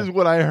 Yeah, which yeah. is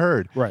what I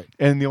heard. Right.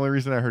 And the only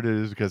reason I heard it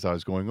is because I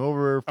was going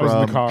over I was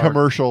in the from car,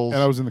 commercials.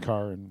 And I was in the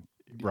car, and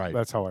Right.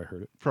 that's how I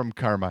heard it. From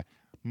Karma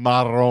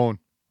Marron.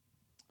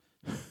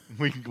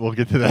 We'll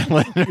get to that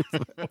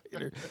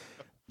later.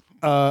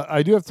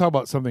 I do have to talk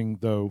about something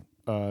though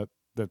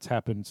that's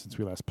happened since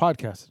we last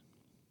podcasted.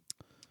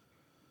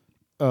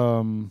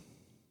 The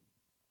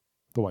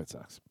White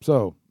Sox.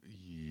 So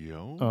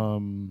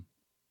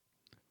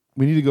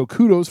we need to go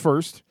kudos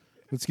first.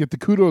 Let's get the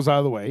kudos out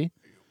of the way.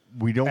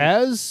 We don't.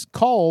 As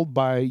called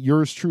by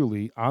yours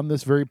truly on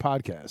this very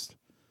podcast,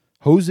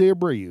 Jose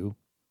Abreu,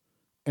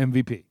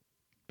 MVP.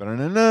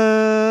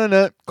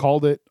 Ba-da-na-na-na.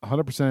 Called it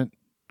 100%.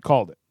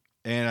 Called it.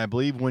 And I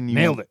believe when you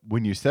Nailed it.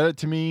 when you said it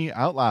to me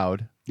out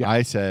loud, Yeah.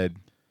 I said,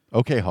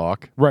 "Okay,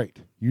 Hawk." Right.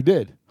 You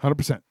did.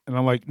 100%. And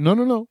I'm like,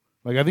 no.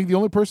 Like, I think the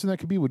only person that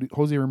could be would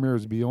Jose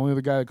Ramirez would be the only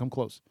other guy that come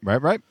close.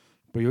 Right.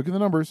 But you look at the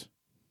numbers,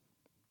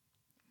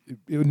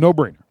 it was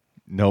no-brainer.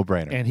 No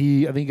brainer. And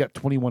I think he got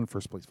 21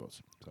 first place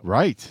votes. So,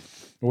 Right.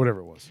 or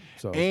whatever it was.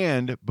 So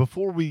And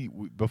before we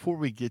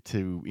get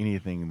to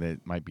anything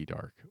that might be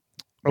dark,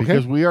 Okay.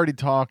 because we already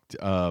talked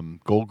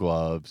Gold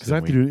Gloves. because I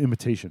have to do an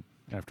imitation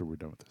after we're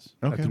done with this.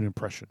 I have Okay. to do an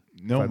impression.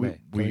 No, if I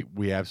may.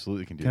 we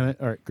absolutely can do Can that.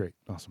 I? All right, great.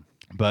 Awesome.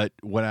 But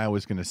what I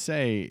was going to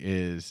say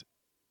is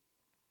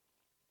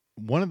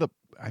one of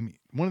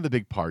the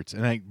big parts,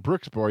 and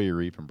Brooks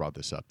Boyer even brought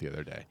this up the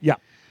other day. Yeah.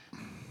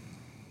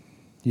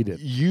 He did.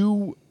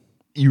 You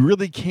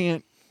really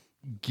can't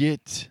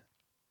get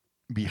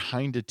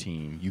behind a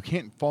team. You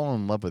can't fall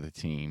in love with a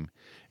team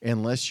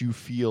unless you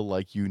feel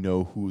like you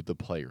know who the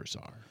players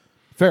are.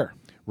 Fair.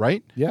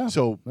 Right? Yeah.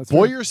 So that's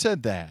Boyer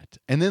said that,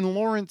 and then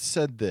Lawrence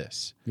said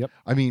this. Yep.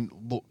 I mean,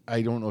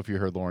 I don't know if you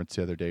heard Lawrence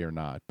the other day or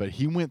not, but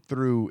he went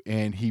through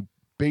and he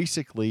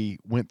basically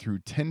went through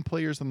 10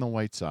 players on the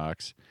White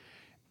Sox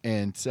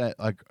and said,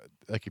 like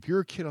if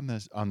you're a kid on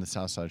the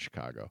south side of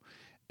Chicago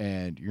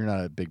and you're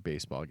not a big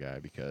baseball guy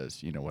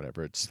because,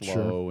 whatever, it's slow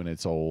Sure. and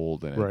it's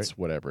old and Right. it's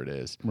whatever it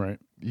is, Right.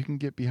 you can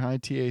get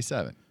behind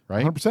TA7,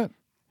 right? 100%.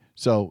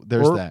 So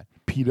there's Or that.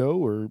 Pedo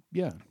or,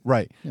 yeah.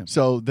 Right. Yeah.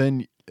 So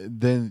then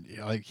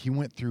like he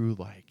went through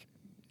like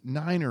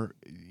 9 or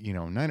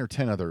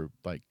 10 other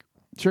like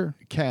Sure.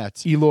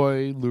 cats.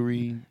 Eloy,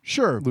 Louis.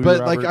 Sure. Louis But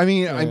Robert. like, I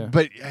mean, Yeah.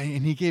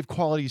 and he gave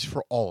qualities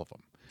for all of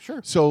them.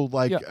 Sure. So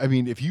like, Yeah. I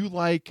mean, if you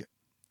like,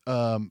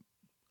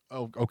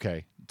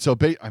 okay. So,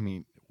 I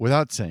mean,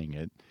 without saying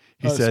it,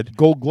 he said,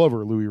 Gold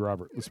Glover, Louis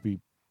Robert. Let's be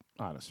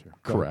honest here.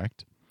 Go ahead.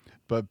 correct.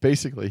 But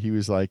basically he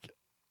was like,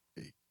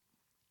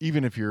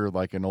 even if you're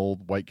like an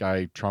old white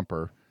guy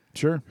trumper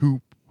Sure.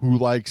 who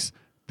likes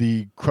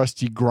the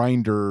crusty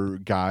grinder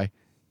guy,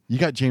 you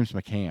got James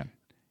McCann.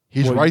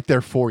 He's Well, right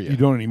there for you. You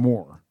don't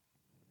anymore.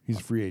 He's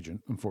a free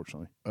agent,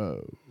 unfortunately.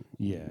 Oh.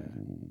 Yeah.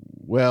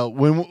 Well,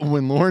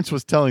 when Lawrence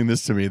was telling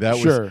this to me,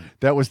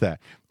 that was that.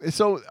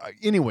 So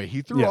anyway,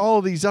 he threw Yeah. all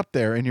of these up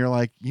there, and you're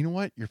like, you know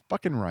what? You're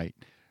fucking right.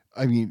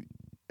 I mean,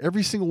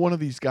 every single one of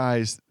these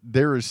guys,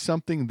 there is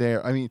something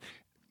there. I mean,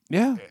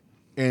 Yeah.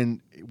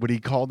 and what he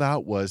called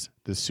out was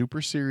the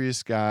super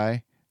serious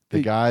guy,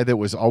 the guy that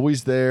was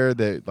always there,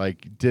 that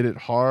like did it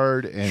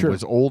hard and Sure.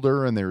 was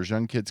older, and there was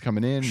young kids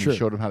coming in, and Sure. he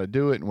showed them how to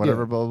do it, and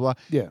whatever, Yeah. blah blah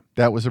blah. Yeah.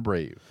 That was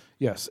Abreu.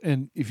 Yes.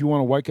 And if you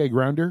want a white guy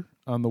grounder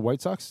on the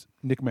White Sox,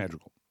 Nick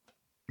Madrigal.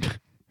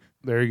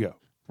 There you go.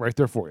 Right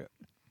there for you.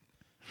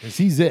 'Cause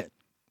he's it.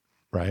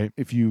 Right.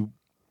 If you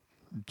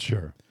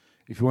Sure.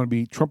 want to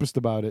be Trumpist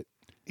about it,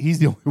 he's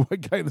the only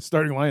white guy in the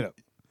starting lineup.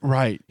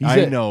 Right. He's I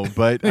it. know,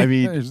 but I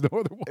mean, there's no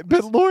other one.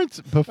 but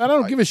Lawrence. I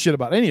don't give a shit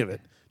about any of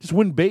it. Just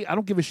win bait. I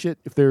don't give a shit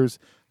if there's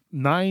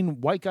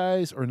 9 white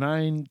guys or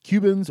 9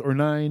 Cubans or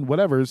 9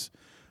 whatevers.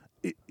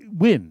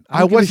 Win. I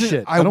don't give a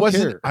shit. I don't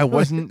care. I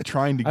wasn't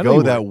trying to I know go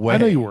you that weren't. way. I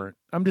know you weren't.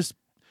 I'm just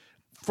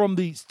from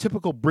the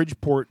typical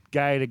Bridgeport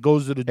guy that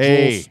goes to the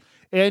Hey. Jules.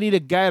 Hey, I need a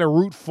guy to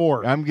root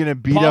for. I'm gonna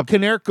beat Paul up.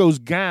 Konerko's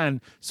gone,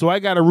 so I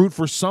got to root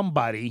for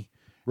somebody,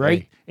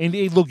 right? Hey. And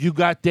hey, look, you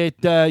got that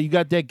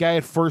guy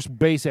at first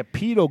base, that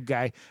Pedo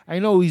guy. I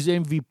know he's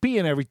MVP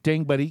and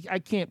everything, but I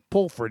can't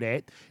pull for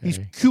that. He's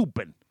Hey.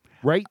 Cuban,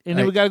 right? And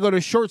then Hey. we got to go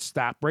to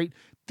shortstop, right?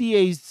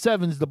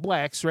 DA7's the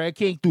blacks, right? I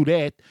can't do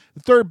that.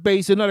 Third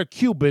base, another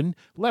Cuban.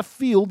 Left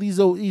field, he's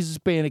a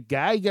Hispanic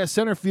guy. You got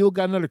center field,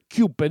 got another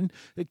Cuban.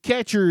 The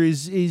catcher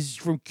is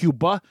from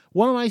Cuba.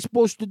 What am I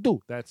supposed to do?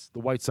 That's the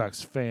White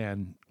Sox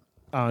fan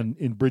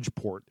in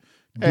Bridgeport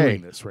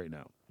doing this right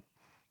now.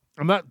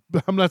 I'm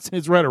not saying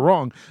it's right or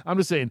wrong. I'm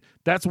just saying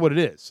that's what it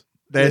is.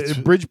 That's-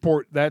 In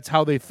Bridgeport, that's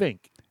how they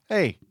think.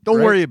 Hey, don't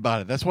Right? worry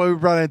about it. That's why we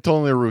brought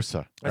Antonio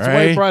Russa. That's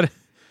why I brought it.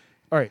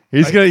 All right.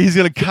 He's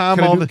gonna calm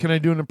all Can I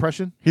do an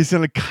impression? He's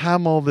gonna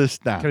calm all this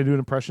down. Can I do an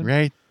impression?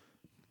 Right?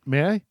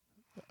 May I?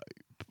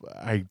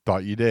 I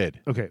thought you did.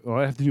 Okay. Well,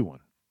 I have to do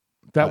one.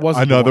 That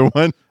wasn't the another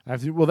one. I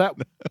have to. Well,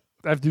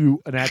 I have to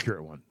do an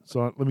accurate one.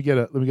 So let me get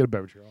a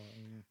beverage here.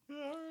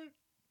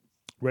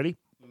 Ready?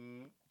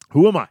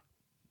 Who am I?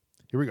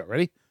 Here we go.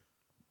 Ready?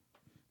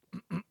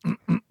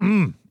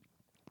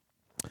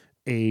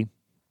 A,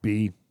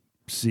 B,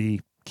 C,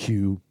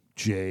 Q,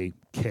 J,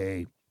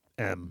 K,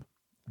 M,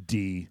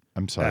 D,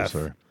 I'm sorry, F,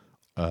 sir.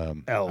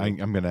 L, I'm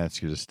going to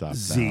ask you to stop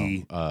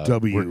Z, now.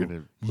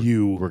 W,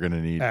 U, we're going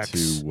to need X,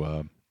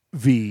 to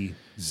V,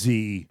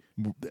 Z,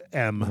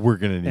 M. we're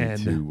going to need N.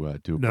 to do a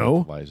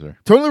No. breathalyzer.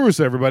 Tony La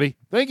Russa, everybody.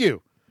 Thank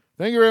you.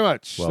 Thank you very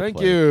much. Well Thank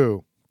played.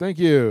 you. Thank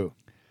you.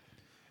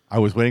 I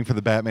was waiting for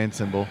the Batman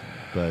symbol,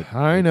 but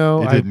I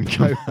know. it didn't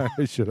come.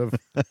 I should have.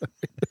 That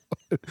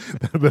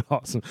would have been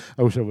awesome.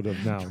 I wish I would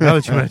have now. Now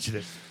that you mentioned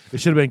it. It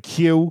should have been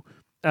Q,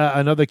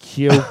 another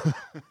Q,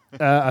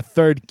 a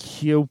third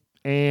Q,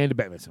 and a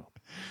Batman symbol.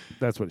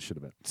 That's what it should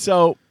have been.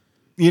 So,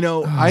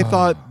 I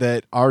thought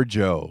that our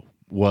Joe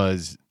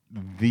was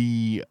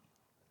the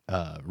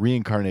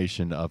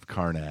reincarnation of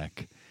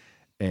Karnak,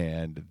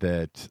 and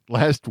that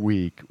last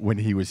week when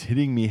he was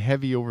hitting me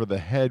heavy over the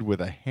head with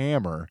a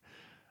hammer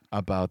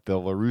about the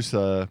La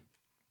Russa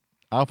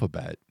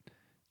alphabet,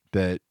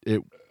 that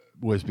it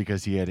was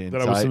because he had inside.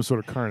 That I was some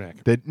sort of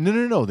Karnak. That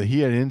no, that he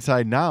had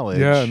inside knowledge.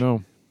 Yeah,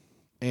 no.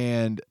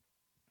 And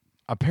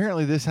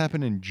apparently this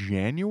happened in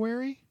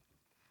January.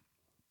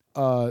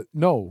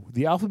 No,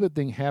 the alphabet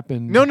thing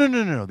happened. No.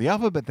 The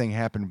alphabet thing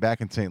happened back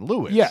in St.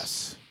 Louis.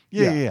 Yes.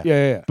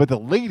 Yeah. But the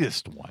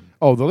latest one.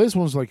 Oh, the latest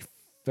one was like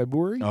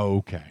February. Oh,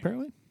 okay.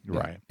 Apparently.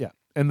 Right. Yeah.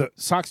 And the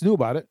Sox knew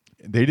about it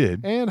They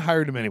did. and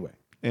hired him anyway.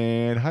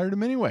 And hired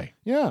him anyway.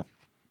 Yeah.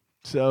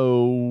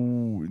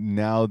 So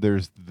now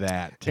there's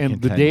that to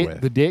And the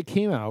contend with. day it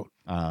came out,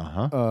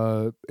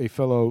 Uh-huh. a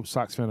fellow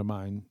Sox fan of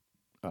mine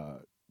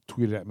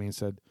tweeted at me and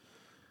said,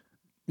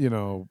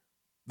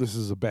 this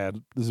is a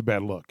bad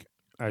look.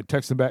 I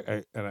texted him back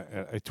I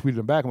tweeted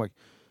him back. I'm like,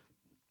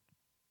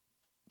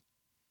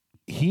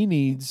 he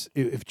needs,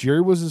 if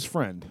Jerry was his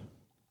friend,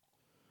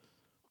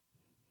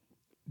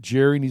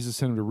 Jerry needs to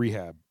send him to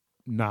rehab,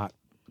 not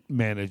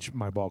manage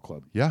my ball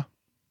club. Yeah.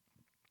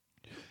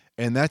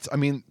 And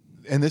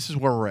and this is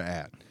where we're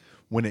at.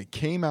 When it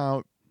came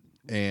out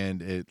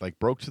and it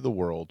broke to the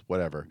world,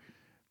 whatever,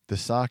 the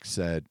Sox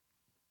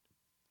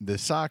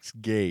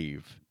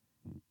gave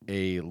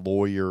a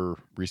lawyer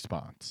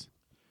response.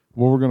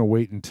 Well, we're going to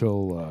wait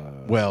until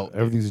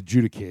everything's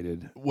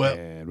adjudicated. Well,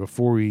 and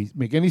before we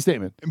make any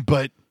statement,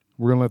 but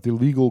we're going to let the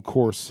legal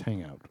course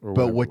hang out.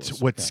 But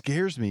what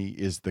scares me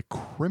is the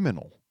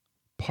criminal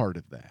part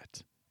of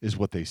that is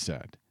what they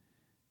said.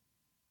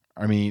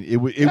 I mean, it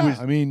was.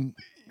 I mean,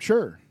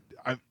 sure.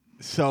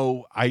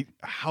 So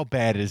how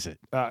bad is it?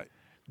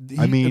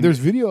 There's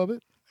video of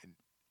it.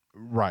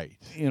 Right.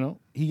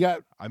 He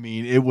got. I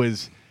mean, it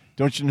was.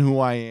 Don't you know who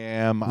I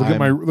am? Look at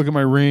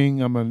my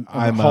ring. I'm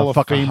a Hall of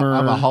Famer.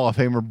 I'm a Hall of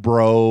Famer,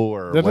 bro,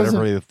 or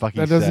whatever the fuck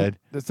he said.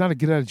 That's not a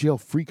get out of jail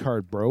free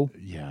card, bro.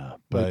 Yeah,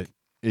 but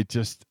it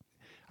just.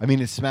 I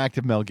mean, it smacked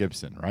of Mel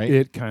Gibson, right?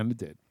 It kind of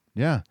did.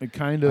 Yeah. It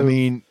kind of. I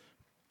mean,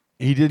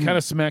 he didn't. Kind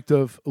of smacked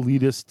of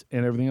elitist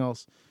and everything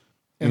else.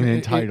 And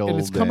entitled. And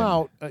it's come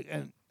out,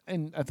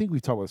 and I think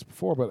we've talked about this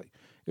before, but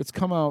it's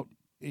come out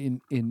in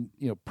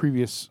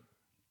previous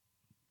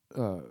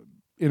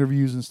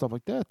interviews and stuff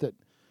like that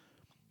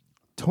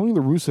Tony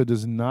La Russa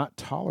does not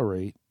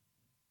tolerate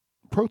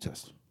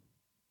protest.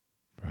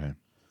 Right.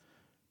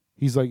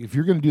 He's like, if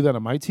you're going to do that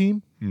on my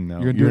team, no,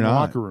 you're going to do it in the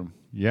locker room.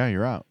 Yeah,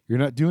 you're out. You're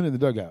not doing it in the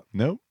dugout.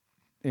 Nope.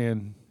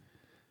 And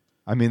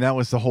I mean, that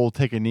was the whole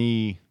take a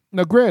knee.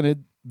 Now,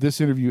 granted,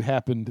 this interview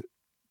happened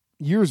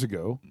years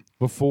ago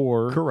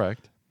before.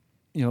 Correct.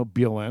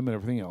 BLM and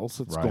everything else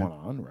that's Right. going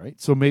on,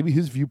 right? So maybe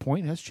his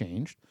viewpoint has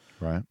changed.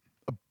 Right.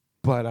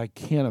 But I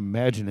can't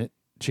imagine it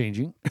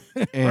changing.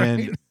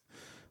 And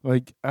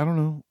right? I don't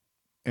know.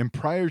 And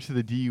prior to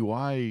the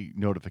DUI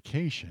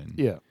notification,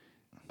 yeah,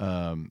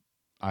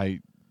 I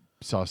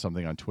saw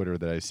something on Twitter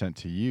that I sent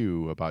to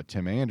you about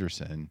Tim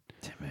Anderson,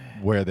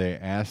 where they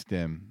asked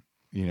him,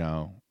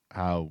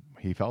 how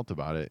he felt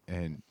about it,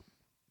 and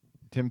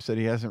Tim said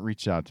he hasn't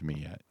reached out to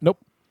me yet. Nope,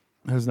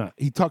 has not.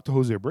 He talked to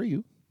Jose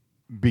Abreu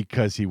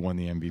because he won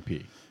the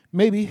MVP.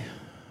 Maybe,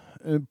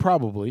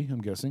 probably.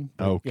 I'm guessing.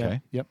 But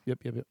okay. Yep.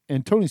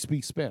 And Tony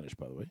speaks Spanish,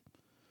 by the way.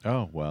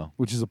 Oh well,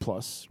 which is a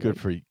plus. Good right?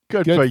 for you.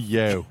 Good for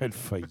you. Good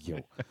for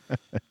you.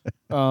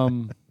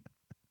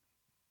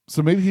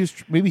 So maybe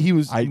he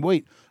was.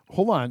 Wait,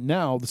 hold on.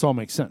 Now this all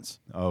makes sense.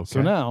 Okay.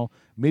 So now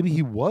maybe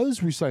he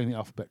was reciting the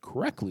alphabet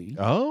correctly.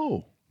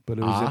 Oh, but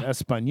it was in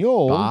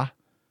Espanol.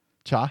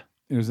 Cha.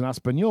 It was in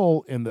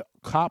Espanol, and the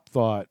cop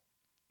thought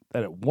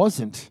that it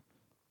wasn't.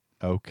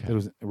 Okay. That it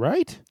was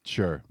right.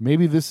 Sure.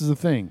 Maybe this is a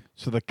thing.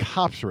 So the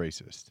cop's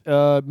racist.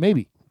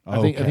 Maybe. Okay.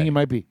 I think it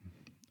might be.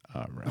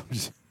 All right.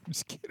 I'm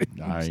just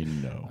kidding. I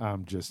know.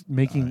 I'm just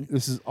making.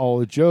 This is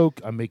all a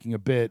joke. I'm making a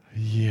bit.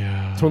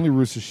 Yeah. Tony La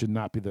Russa should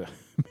not be the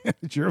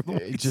manager of the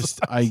White Just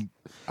Sox.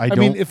 I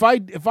mean, if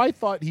I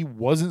thought he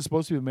wasn't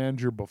supposed to be the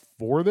manager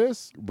before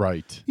this,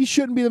 right, he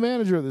shouldn't be the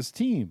manager of this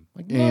team.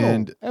 Like, no,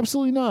 and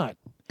absolutely not.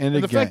 And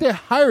the fact they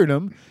hired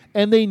him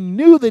and they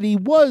knew that he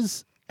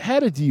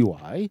had a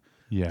DUI,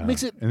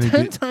 makes it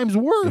 10 times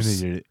worse. And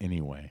they did it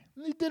anyway.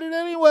 They did it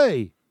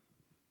anyway.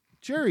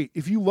 Jerry,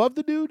 if you love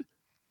the dude,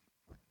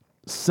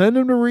 Send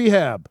him to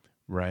rehab.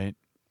 Right.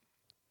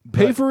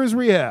 Pay But- for his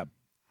rehab.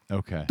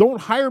 Okay. Don't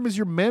hire him as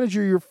your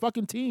manager of your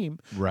fucking team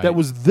Right. that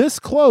was this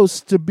close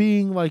to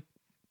being like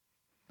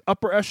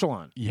upper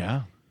echelon.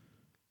 Yeah.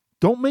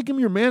 Don't make him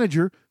your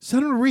manager.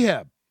 Send him to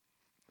rehab.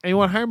 And you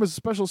want to hire him as a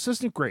special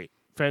assistant? Great.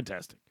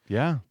 Fantastic.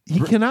 Yeah. He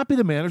cannot be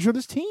the manager of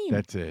this team.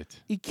 That's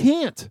it. He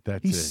can't.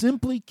 That's he it.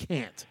 simply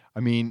can't. I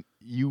mean,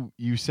 you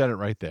said it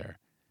right there.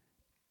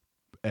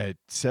 At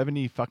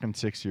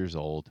 76 years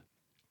old,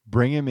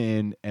 bring him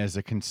in as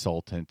a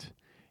consultant,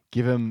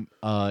 give him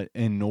an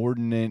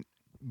inordinate,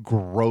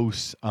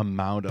 gross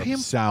amount of Pay him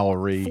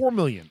salary, $4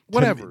 million,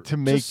 whatever, to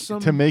make Just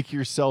some- to make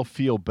yourself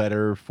feel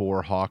better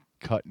for Hawk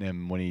cutting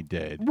him when he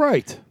did.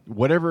 right.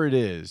 Whatever it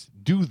is,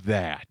 do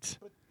that.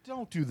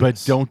 Don't do this.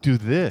 But don't do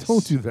this.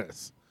 Don't do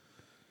this.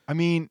 I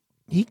mean,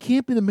 He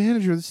can't be the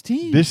manager of this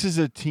team. this is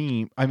a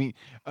team. I mean,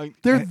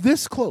 They're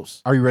this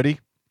close. are you ready?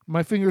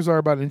 My fingers are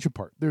about an inch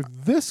apart. They're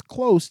this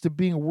close to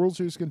being a World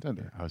Series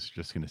contender. I was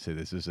just going to say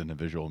this isn't a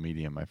visual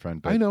medium, my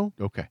friend. But I know,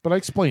 Okay. but I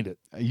explained it.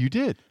 You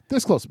did.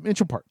 This close,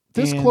 inch apart.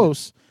 This And-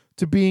 close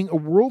to being a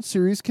World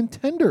Series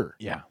contender.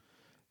 Yeah.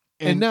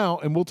 And now,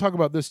 and we'll talk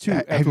about this too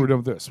Have after you- we're done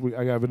with this.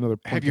 I have another.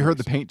 point Have you to heard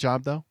the raise. paint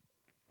job, though?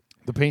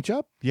 The paint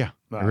job? Yeah.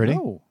 You I ready?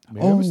 know.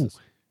 Maybe I missed Oh. this.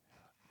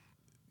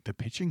 The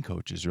pitching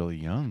coach is really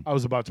young. I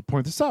was about to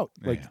point this out.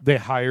 Like Yeah. they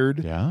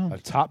hired Yeah. a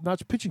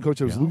top-notch pitching coach.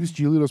 That was Yeah. Lucas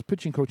Giolito's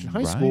pitching coach in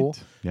high school.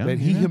 Right. Yeah, that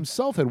he yeah.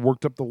 himself had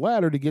worked up the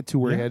ladder to get to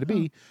where he had to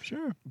be.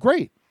 Sure.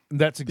 Great. And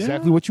that's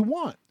exactly Yeah. what you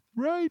want.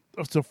 Right.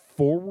 It's a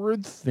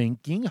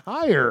forward-thinking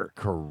hire.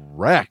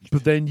 Correct.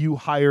 But then you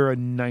hire a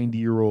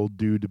 90-year-old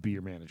dude to be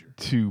your manager.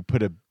 To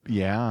put a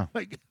yeah.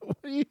 Like,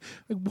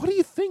 what are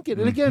you thinking?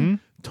 And again,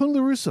 Tony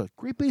La Russa,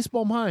 great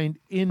baseball mind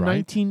in Mm-hmm. Right.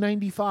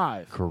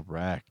 1995.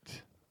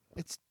 Correct.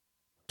 It's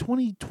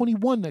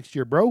 2021 next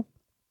year, bro.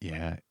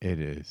 Yeah, it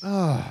is.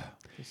 Ah,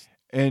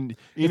 And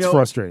you it's know,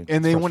 frustrating. and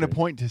It's they want to frustrating.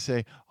 point to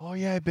say, "Oh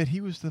yeah, I bet he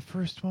was the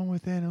first one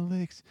with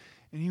analytics,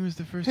 and he was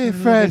the first Hey, one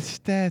with Fred.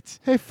 stats."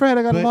 Hey, Fred,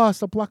 I got But-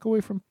 lost a block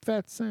away from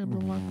Fat Sam.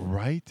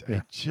 Right? Yeah.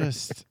 I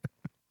just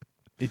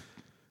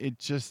it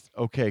just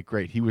okay,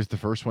 great. He was the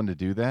first one to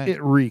do that.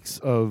 It reeks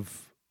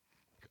of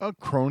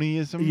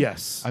Cronyism.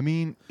 yes. I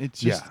mean,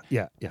 it's just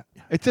yeah.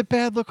 it's a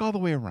bad look all the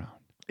way around.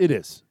 It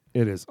is.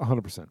 It is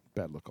 100%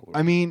 bad look. All the way.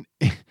 I mean,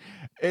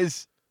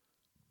 as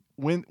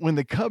when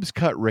the Cubs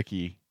cut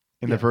Ricky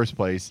in Yeah. the first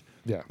place,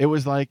 Yeah. it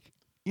was like,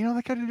 you know,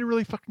 that guy did a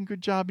really fucking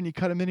good job, and you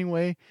cut him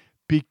anyway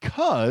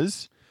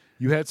because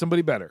You had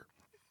somebody better.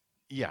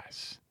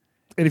 yes,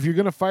 And if you're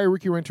going to fire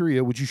Ricky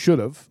Renteria, which you should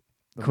have,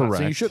 I'm not saying you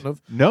correct. shouldn't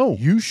have. No,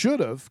 You should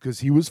have, because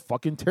he was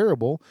fucking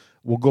terrible.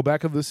 We'll go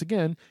back to this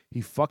again.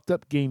 He fucked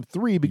up game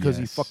 3 because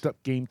he Yes. fucked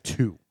up game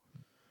 2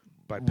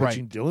 by Right.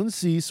 pitching Dylan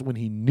Cease when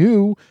he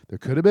knew there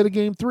could have been a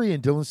game 3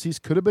 and Dylan Cease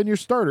could have been your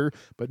starter.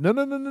 But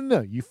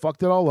no. You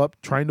fucked it all up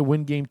trying to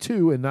win game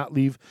 2 and not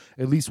leave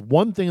at least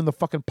one thing in the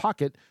fucking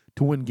pocket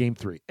to win game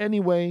 3.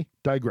 Anyway,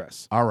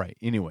 digress. all right.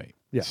 Anyway,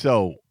 Yeah.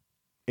 So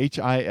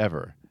H.I.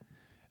 Ever,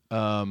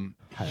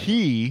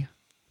 he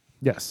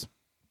Yes.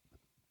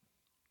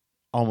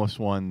 almost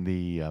won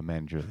the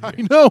manager of the I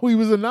year. know. He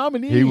was a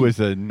nominee. He was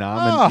a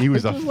he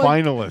was a it's just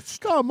like- finalist.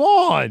 Come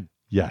on.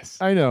 Yes,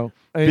 I know.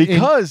 And-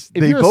 because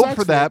if they you're a vote Sox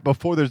for fan- that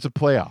before there's a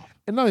playoff.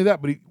 And not only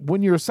that, but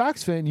when you're a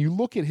Sox fan, you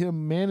look at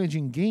him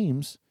managing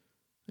games.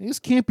 This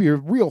can't be a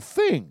real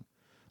thing.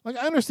 Like,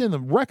 I understand the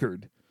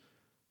record,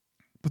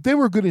 but they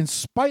were good in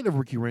spite of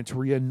Ricky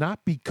Renteria,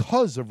 not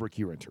because of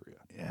Ricky Renteria.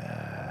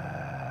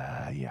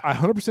 Yeah. I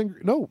 100%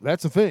 agree. No,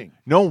 that's a thing.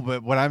 No,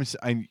 but what I'm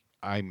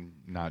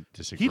not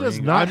disagreeing. does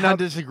not I'm not have-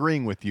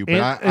 disagreeing with you, but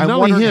And I'm not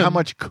only wondering him- how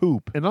much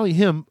Coop And not only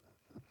him,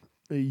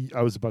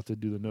 I was about to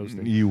do the nose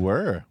thing. you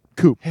were.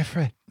 Coop. Hey,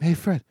 Fred. Hey,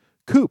 Fred.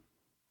 Coop.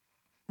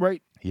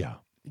 Right? Yeah.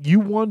 You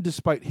won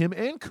despite him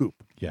and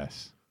Coop.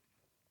 Yes.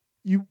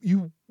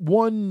 You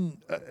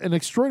won an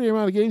extraordinary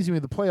amount of games. You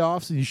made the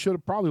playoffs, and you should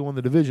have probably won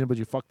the division, but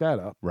you fucked that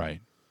up.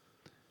 Right.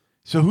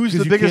 So who's 'Cause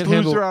the you biggest can't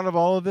handle- loser out of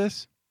all of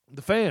this?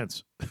 The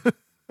fans.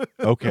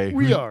 Okay.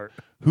 We who's, are.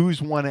 Who's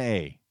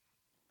 1A?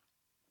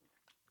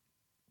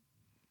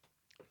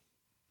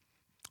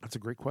 That's a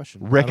great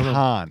question. Rick I don't know.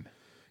 Hahn.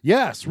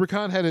 Yes, Rick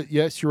Hahn had it.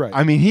 Yes, you're right.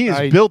 I mean, he has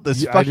I- built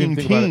this yeah, I fucking didn't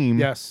think about it. team.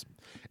 Yes.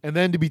 And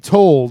then to be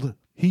told,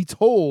 he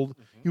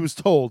was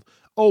told,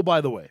 oh,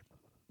 by the way,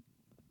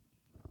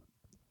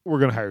 we're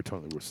going to hire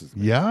Tony La Russa.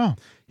 Yeah.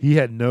 He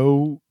had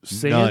no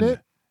say None. in it.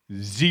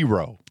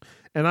 Zero.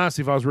 And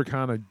honestly, if I was Rick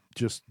Hahn, I'd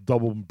just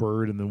double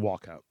bird and then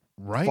walk out.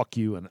 Right. Fuck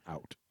you and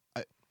out.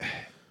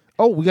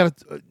 Oh, we got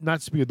to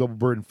not speak a double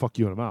bird and fuck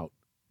you and I'm out.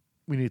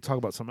 We need to talk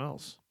about something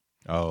else.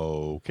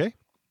 Okay.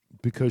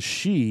 Because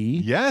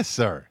she Yes,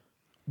 sir.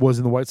 was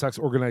in the White Sox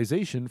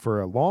organization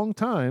for a long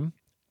time.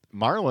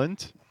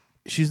 Marlins.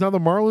 She's now the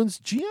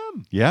Marlins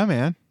GM. Yeah,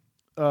 man.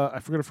 I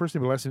forgot her first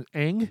name, but last name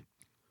Ang.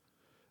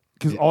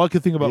 Because all I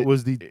could think about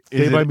was is it-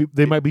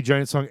 they might be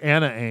giant song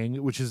Anna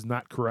Ang, which is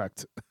not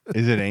correct.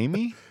 Is it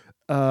Amy?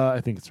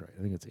 I think it's right.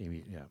 I think it's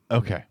Amy. Yeah.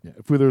 Okay. Yeah.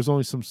 If there was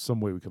only some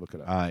way we could look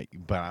it up.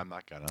 But I'm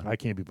not gonna. I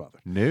can't be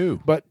bothered. No.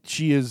 But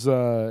she is.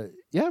 I've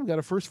got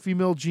a first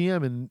female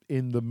GM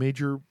in the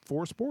major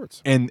 4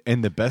 sports. And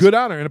the best. Good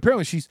honor, and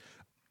apparently she's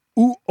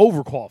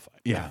overqualified.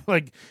 Yeah.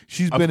 Like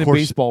she's Of been in course-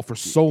 baseball for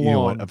so You know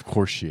long. what? Of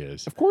course she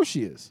is. Of course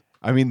she is.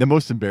 I mean, the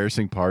most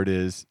embarrassing part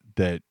is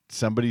that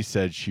somebody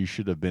said she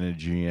should have been a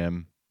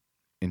GM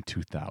in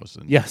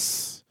 2000.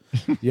 Yes.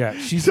 Yeah.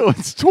 She's So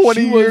it's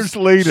 20 years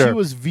later. She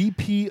was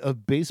VP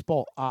of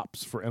baseball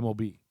ops for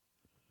MLB.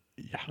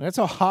 Yeah. That's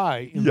how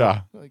high.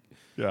 Yeah.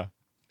 Yeah.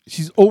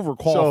 She's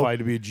overqualified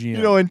to be a GM.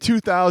 You know, in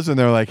 2000,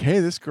 they're like, hey,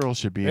 this girl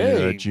should be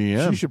a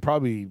GM. She should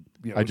probably.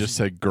 I just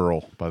said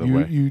girl, by the you,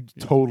 way. You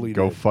totally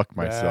Go did. fuck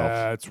myself.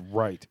 That's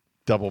right.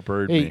 Double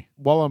bird Hey, me.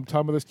 while I'm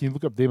talking about this, can you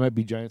look up They Might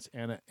Be Giants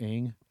Anna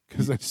Eng?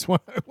 Because I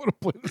want to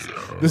play this.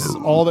 This is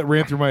all that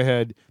ran through my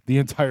head the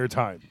entire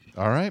time.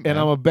 All right, man. And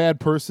I'm a bad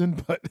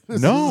person, but this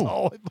is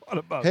all I thought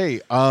about. Hey,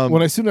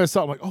 when as soon as I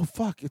saw it, I'm like, oh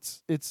fuck,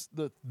 it's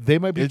the They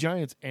Might Be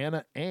Giants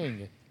Anna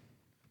Eng.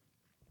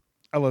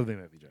 I love They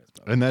Might Be Giants.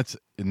 and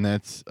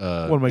that's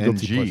one of my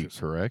guilty NG, pleasures.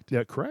 correct?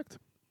 Yeah, correct.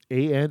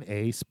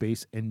 ANA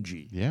space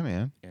NG. Yeah,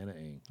 man. Anna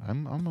Eng.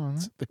 I'm on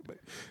it.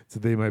 It's a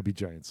They Might Be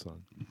Giants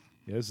song.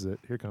 Yeah, this is it.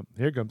 Here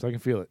it comes. I can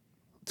feel it.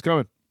 It's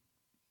coming.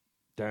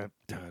 Dum,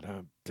 dum,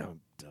 dum, dum,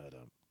 dum,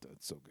 dum.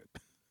 That's so good.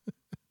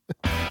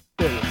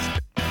 There it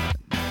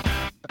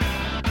is.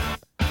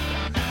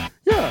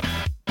 Yeah.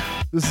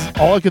 This is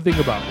all I could think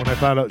about when I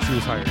found out she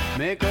was hired.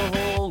 Make a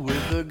hole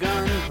with a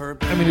gun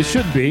I mean, it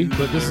shouldn't be,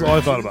 but this is all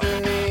I thought about.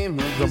 I'm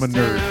a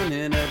nerd.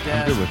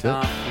 I'm good with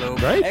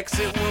it. Right?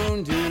 Exit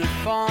wound in a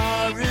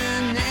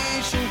foreign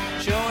nation,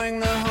 showing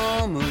the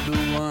home of the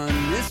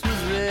one this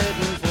was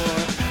written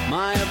for.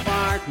 My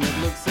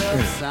apartment looks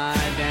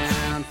upside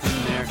down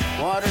from their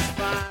water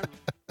spiral.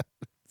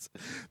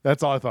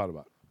 That's all I thought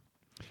about.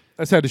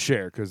 I just had to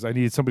share because I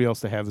needed somebody else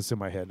to have this in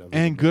my head.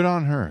 And good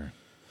on her.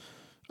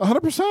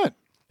 100%.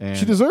 And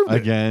She deserved it.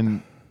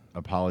 Again,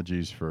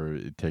 apologies for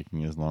it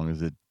taking as long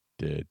as it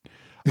did.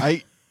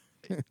 Right.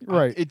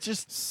 It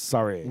just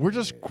Sorry. we're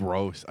just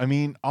gross. I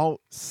mean,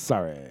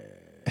 Sorry.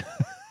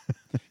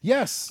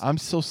 Yes. I'm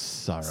so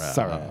sorry.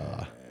 Sorry.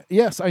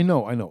 Yes, I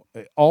know.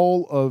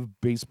 All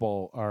of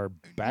baseball are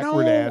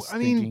backward ass I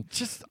mean, thinking.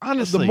 just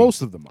honestly, The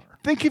most of them are.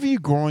 think of you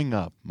growing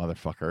up,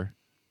 motherfucker.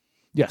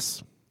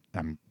 Yes.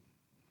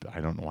 I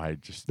don't know why I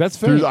just That's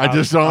fair. I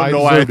just don't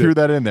know why I deserved threw it.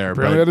 that in there.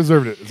 Apparently I But,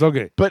 deserved it. It's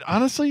okay. but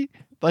honestly,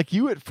 like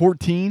you at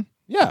 14,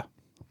 Yeah.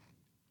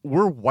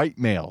 we're white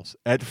males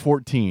at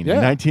 14 Yeah.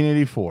 in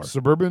 1984.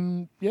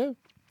 Suburban, yeah.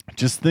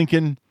 Just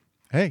thinking,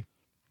 hey,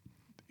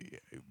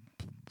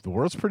 the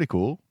world's pretty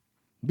cool.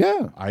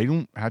 Yeah. I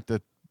don't have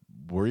to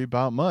worry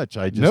about much.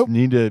 I just Nope.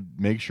 need to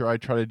make sure I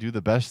try to do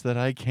the best that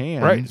I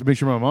can. Right. To make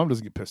sure my mom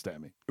doesn't get pissed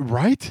at me.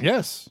 Right?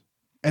 Yes.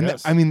 And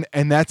Yes.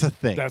 and that's a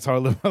thing. That's how I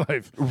live my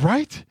life.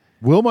 right?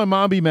 Will my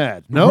mom be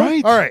mad? No?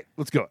 Right. All right.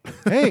 Let's go.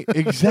 Hey,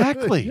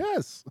 exactly.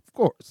 Yes, of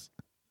course.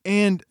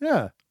 And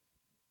Yeah.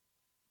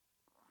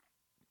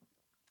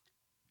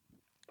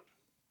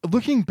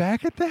 looking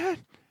back at that,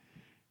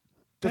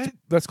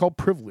 That's called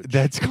privilege.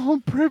 that's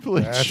called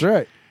privilege. That's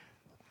right.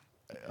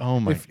 Oh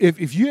my.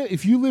 If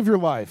you live your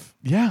life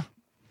yeah.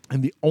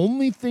 and the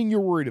only thing you're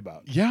worried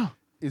about Yeah.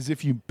 is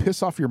if you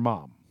piss off your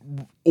mom.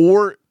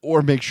 Or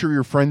make sure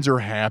your friends are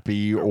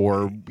happy,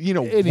 or Any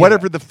of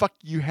whatever that. the fuck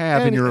you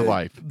have in And, your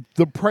life.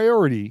 The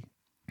priority,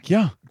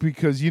 Yeah.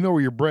 because you know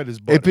where your bread is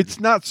buttered. If it's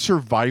not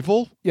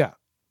survival, yeah,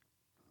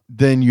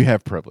 then you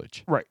have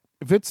privilege. right.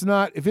 If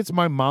it's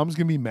my mom's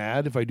gonna be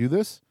mad if I do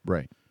this,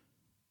 Right.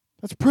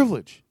 that's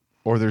privilege.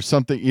 Or there's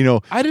something,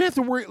 I didn't have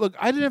to worry. Look,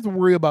 I didn't have to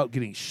worry about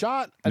getting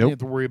shot. I Nope. didn't have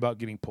to worry about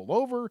getting pulled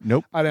over.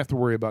 Nope. I didn't have to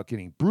worry about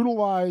getting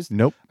brutalized.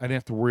 Nope. I didn't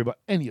have to worry about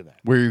any of that.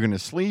 Where you're going to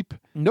sleep,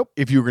 Nope.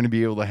 if you're going to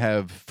be able to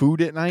have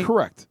food at night,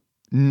 Correct.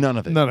 none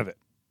of it. None of it.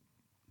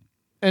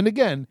 And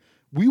again,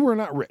 we were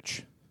not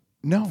rich.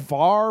 No,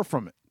 Far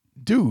from it.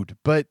 dude,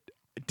 but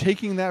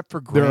taking that for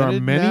There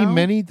granted are many, now,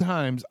 many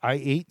times I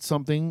ate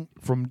something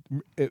from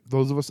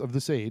those of us of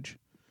this age,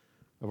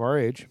 of our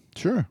age,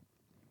 Sure.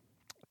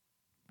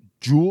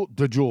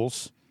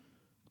 Jules,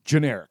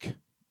 generic,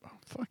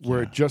 Fuck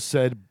where yeah. it just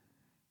said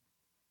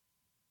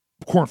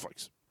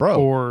cornflakes Bro,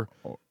 or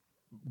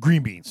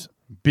green beans.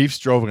 beef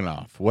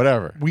stroganoff,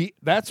 whatever.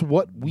 That's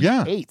what we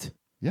Yeah. ate.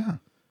 Yeah.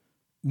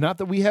 Not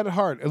that we had it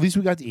hard. At least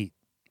we got to eat.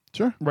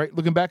 Sure. Right?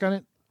 Looking back on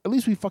it, at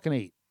least we fucking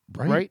ate.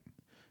 Right. Right?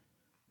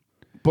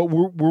 But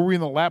were we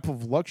in the lap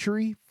of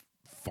luxury?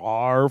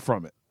 Far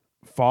from it.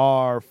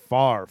 Far,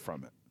 far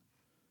from it.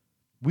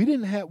 We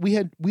didn't have we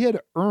had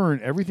to earn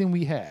everything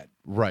we had.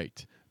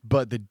 Right.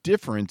 But the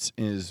difference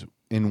is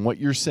in what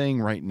you're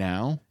saying right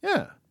now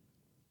Yeah.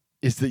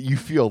 is that you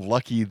feel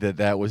lucky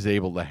that was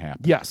able to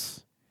happen.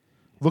 Yes.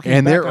 Looking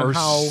And back there on are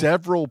how,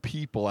 several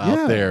people out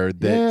Yeah, there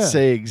that yeah.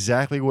 say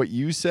exactly what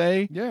you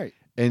say yeah.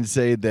 and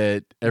say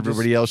that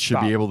everybody Just else should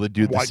stop. be able to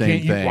do the Why same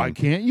can't you- thing. why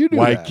can't you do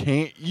Why that?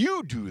 can't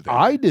you do that?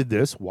 I did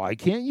this. Why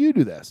can't you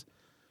do this?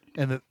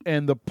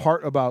 And the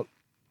part about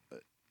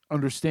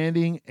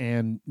understanding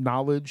and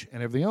knowledge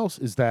and everything else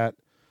is that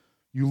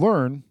you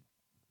learn.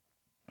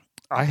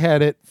 I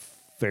had it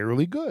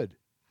fairly good,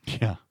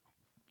 Yeah.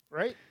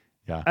 right?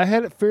 Yeah. I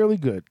had it fairly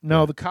good.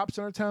 No, Yeah. the cops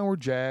in our town were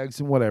Jags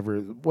and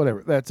whatever.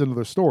 That's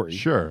another story.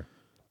 Sure.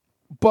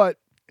 But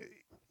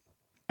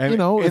And, You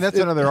know, and if that's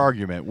it- another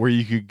argument where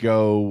you could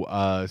go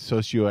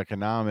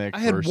socioeconomic I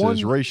had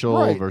versus racial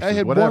right, versus I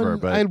had whatever. One,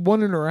 but I had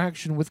one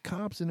interaction with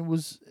cops, and it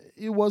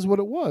was what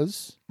it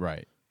was.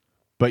 right.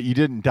 But you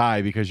didn't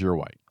die because you're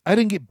white. I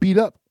didn't get beat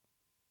up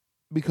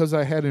because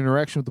I had an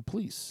interaction with the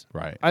police.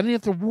 Right. I didn't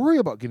have to worry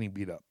about getting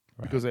beat up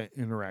Right. because I had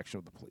an interaction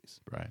with the police.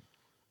 Right.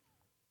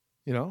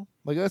 You know,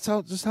 like that's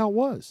just how it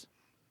was.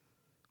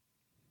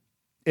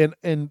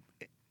 And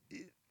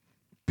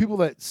people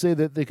that say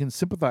that they can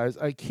sympathize,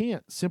 I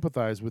can't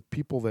sympathize with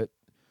people that,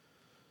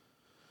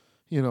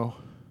 you know,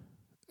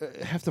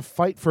 have to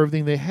fight for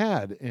everything they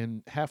had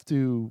and have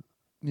to,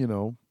 you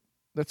know,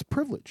 that's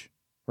privilege,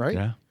 right?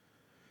 Yeah.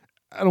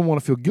 I don't want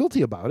to feel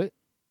guilty about it.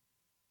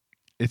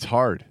 It's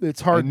hard.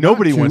 It's hard. And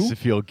nobody not wants to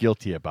feel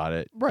guilty about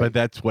it. Right. But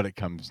that's what it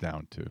comes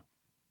down to.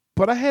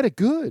 But I had it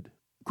good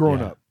growing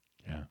Yeah. up,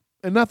 Yeah.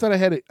 and not that I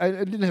had it. I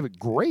didn't have it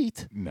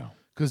great, No.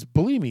 because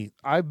believe me,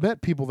 I've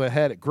met people that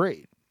had it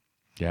great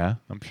Yeah.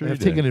 I'm sure and you have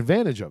taken did.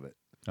 advantage of it.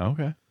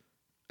 Okay.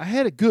 I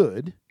had it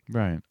good.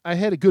 Right. I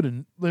had it good.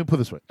 Let me put it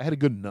this way: I had it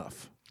good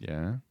enough,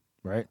 Yeah.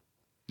 right?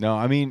 No,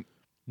 I mean,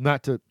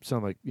 Not to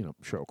sound like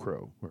Sheryl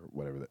Crow or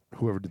whatever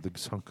whoever did the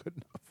song good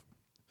enough.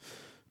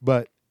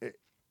 But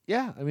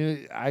yeah, I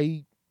mean,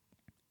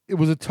 it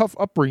was a tough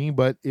upbringing,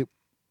 but it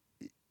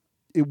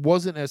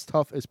wasn't as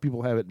tough as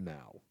people have it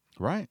now.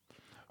 right.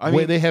 I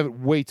mean, They have it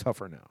way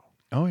tougher now.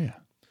 oh, yeah.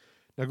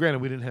 Now, granted,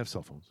 we didn't have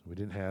cell phones. We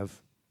didn't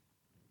have,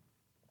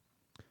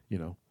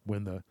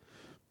 when the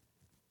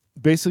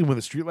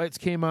streetlights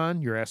came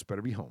on, your ass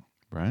better be home.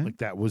 Right. Like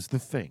that was the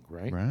thing,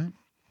 right? Right.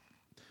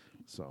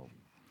 So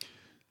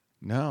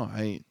No,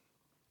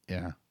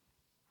 yeah.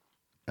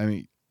 I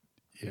mean,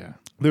 yeah.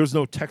 there was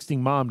no texting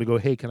mom to go,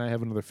 hey, can I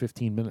have another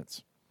 15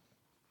 minutes?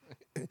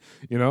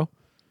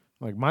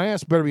 Like my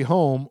ass better be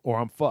home or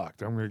I'm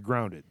fucked. I'm going to get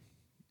grounded.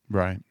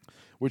 Right.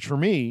 Which for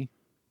me,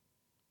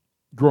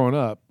 growing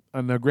up,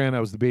 and now granted,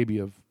 I was the baby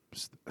of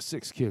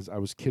 6 kids. I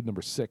was kid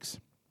number 6.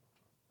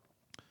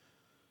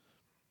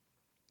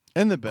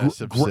 And the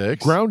best of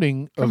 6.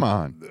 Grounding. Come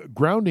on.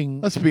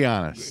 Grounding. Let's be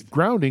honest.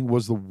 Grounding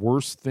was the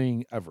worst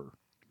thing ever.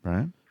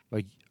 Right.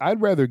 Like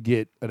I'd rather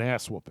get an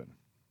ass whooping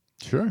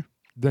Sure.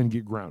 than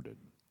get grounded.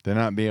 To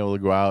not be able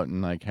to go out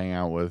and like hang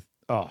out with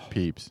Oh,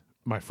 peeps.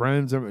 my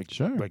friends,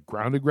 Sure. like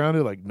grounded,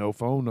 like no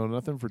phone, no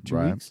nothing for 2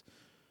 Right. weeks.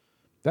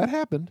 That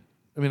happened.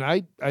 I mean, I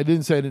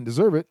didn't say I didn't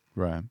deserve it,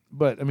 Right.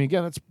 but I mean,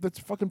 again, that's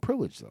fucking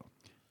privilege, though,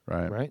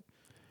 Right. right?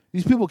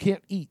 These people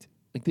can't eat.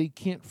 Like they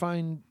can't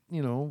find,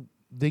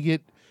 they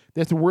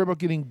have to worry about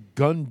getting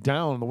gunned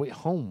down on the way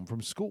home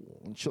from school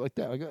and shit like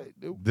that. Like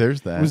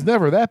There's that. it was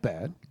never that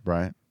bad,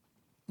 right.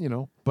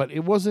 but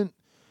it wasn't.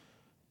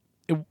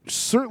 It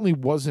certainly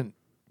wasn't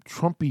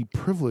Trumpy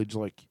privilege,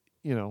 like.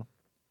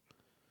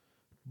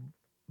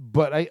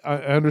 But I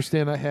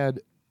understand I had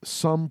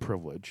some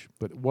privilege,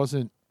 but it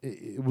wasn't.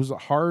 It was a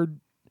hard.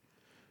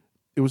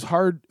 It was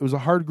hard. It was a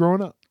hard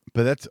growing up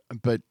But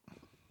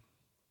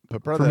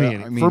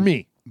brother, for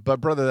me. But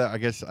brother, I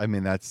guess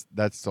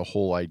that's the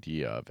whole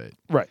idea of it.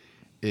 Right.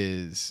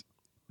 Is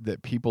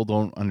that people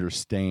don't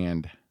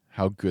understand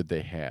how good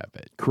they have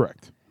it.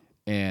 Correct.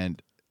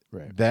 And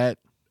Right. that,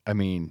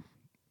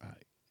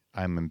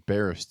 I'm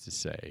embarrassed to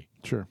say,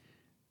 Sure.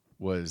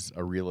 was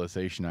a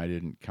realization I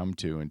didn't come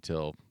to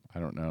until, I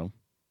don't know,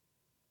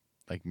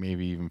 like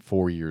maybe even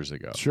 4 years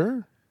ago.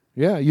 Sure.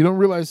 Yeah. You don't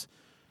realize.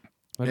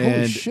 Like, holy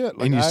And, shit!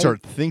 Like, and you I-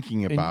 start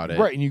thinking and- about it.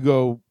 right? And you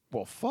go,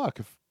 well, fuck.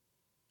 If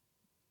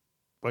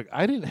like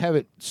I didn't have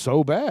it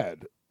so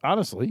bad,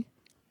 honestly.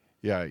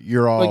 Yeah,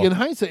 you're all Like in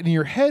hindsight, in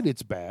your head,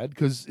 it's bad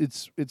because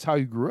it's how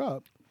you grew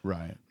up.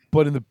 right.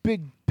 But in the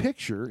big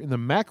picture, in the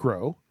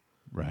macro,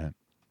 Right.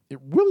 it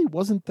really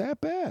wasn't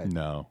that bad,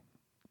 No.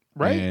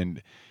 right?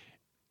 And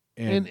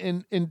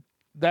And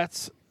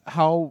that's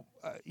how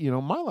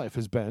my life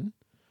has been.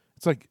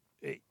 It's like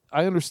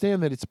I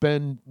understand that it's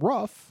been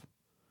rough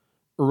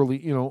early.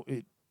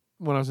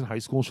 When I was in high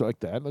school, and shit like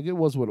that. Like it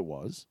was what it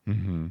was.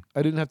 mm-hmm.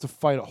 I didn't have to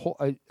fight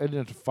I didn't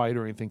have to fight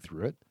or anything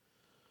through it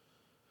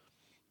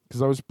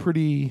because I was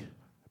pretty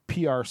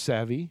PR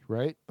savvy,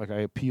 right? Like I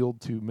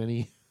appealed to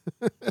many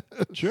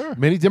Sure.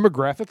 many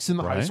demographics in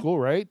the high Right. school,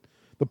 right?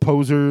 The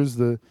posers,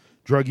 the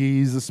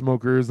druggies, the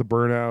smokers, the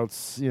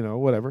burnouts,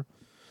 whatever.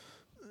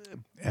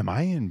 Am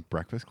I in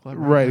Breakfast Club?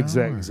 Right, now,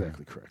 exactly, or-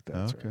 exactly correct.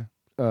 That's Okay.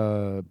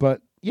 right.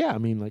 But yeah, I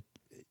mean,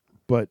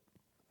 but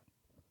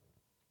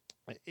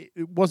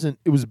it wasn't.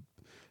 It was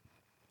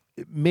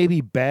maybe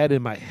bad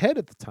in my head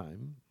at the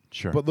time,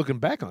 Sure. but looking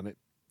back on it,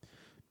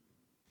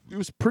 it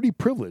was pretty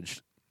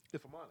privileged.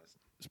 If I'm honest,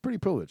 it's pretty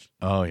privileged.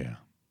 Oh yeah.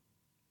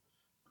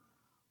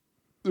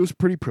 It was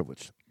pretty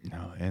privileged,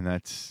 No, and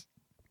that's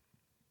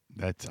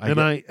and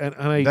get-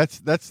 I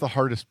that's the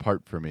hardest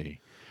part for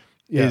me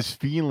yeah, is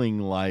feeling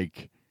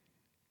like,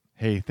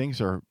 hey, things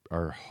are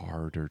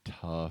hard or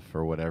tough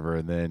or whatever,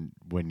 and then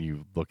when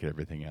you look at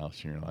everything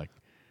else, you're like,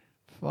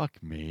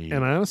 fuck me.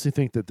 And I honestly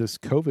think that this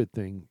COVID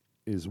thing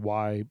is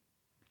why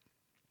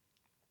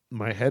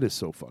my head is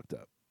so fucked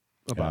up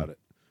about it.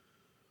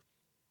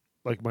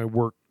 Like my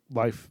work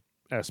life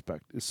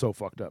aspect is so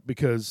fucked up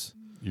because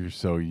you're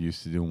so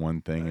used to doing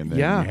one thing, and then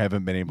yeah. you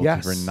haven't been able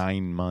to for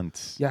 9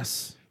 months.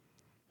 Yes.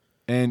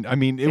 And I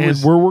mean,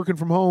 and we're working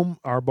from home.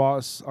 Our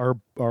boss, our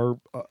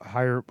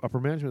higher upper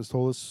management has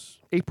told us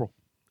April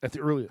at the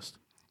earliest.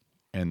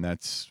 And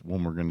that's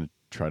when we're going to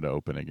try to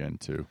open again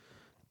too.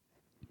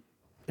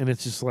 And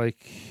it's just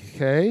like,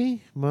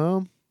 okay,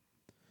 Mom.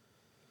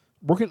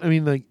 Working. I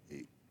mean, like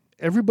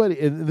everybody.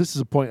 And this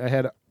is a point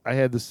I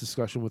had this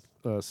discussion with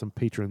some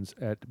patrons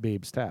at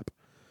Babe's Tap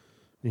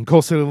in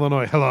Coal City,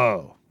 Illinois.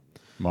 Hello,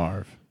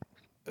 Marv.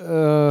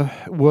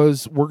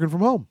 Was working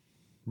from home,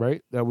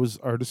 right? That was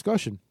our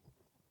discussion.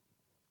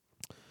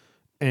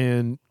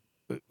 And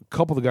a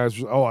couple of the guys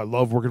were, I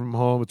love working from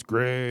home. It's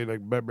great.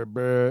 Like, blah, blah,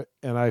 blah.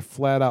 And I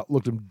flat out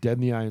looked him dead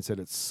in the eye and said,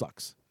 it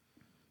sucks.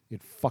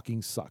 It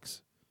fucking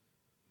sucks.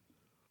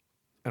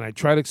 And I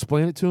tried to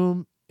explain it to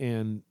him,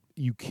 and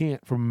you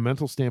can't, from a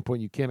mental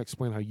standpoint, you can't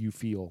explain how you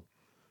feel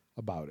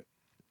about it.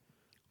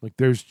 Like,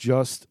 there's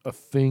just a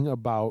thing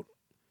about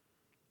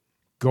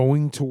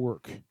going to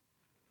work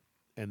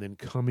and then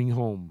coming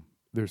home.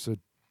 There's a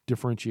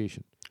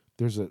differentiation.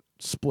 There's a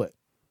split.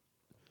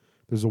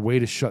 There's a way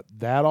to shut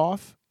that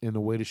off and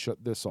a way to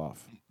shut this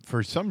off.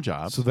 For some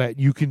jobs. So that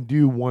you can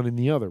do one and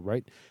the other,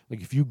 right?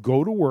 Like if you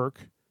go to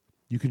work,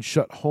 you can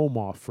shut home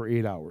off for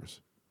 8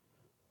 hours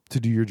to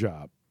do your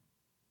job.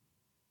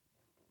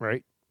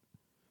 Right?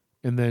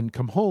 And then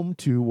come home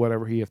to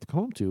whatever you have to come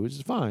home to, which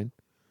is fine.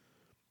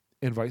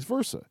 And vice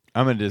versa.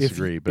 I'm going to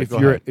disagree, but if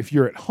you're if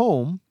you're at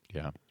home,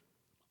 yeah,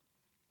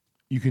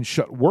 you can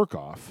shut work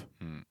off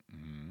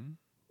mm-hmm.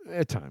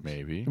 at times.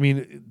 Maybe. I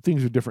mean,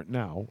 things are different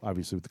now,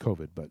 obviously, with the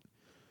COVID, but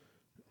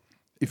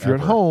if you're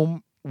at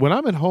home, when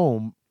I'm at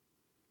home,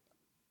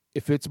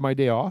 if it's my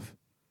day off,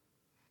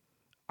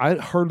 I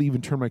hardly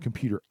even turn my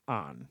computer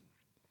on.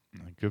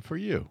 Good for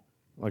you.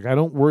 Like, I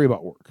don't worry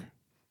about work.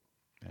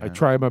 Yeah. I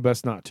try my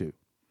best not to. I'm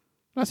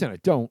not saying I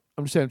don't.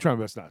 I'm just saying I try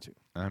my best not to.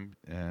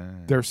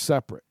 They're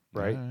separate,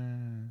 right?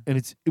 And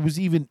it was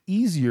even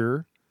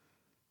easier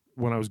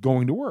when I was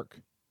going to work,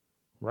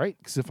 right?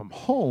 Because if I'm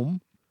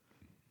home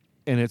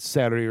and it's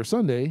Saturday or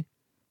Sunday,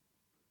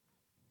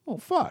 oh,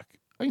 fuck.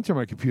 I can turn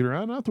my computer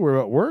on. I don't have to worry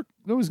about work.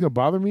 Nobody's going to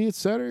bother me. It's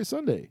Saturday or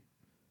Sunday.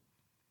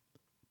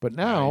 But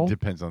now... it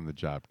depends on the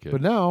job, kid.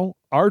 But now,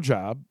 our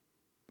job,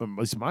 at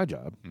least my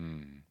job,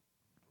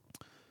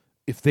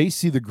 if they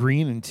see the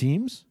green in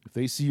Teams, if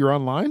they see you're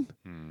online,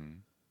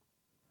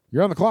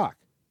 you're on the clock.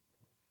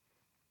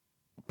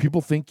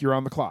 People think you're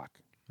on the clock.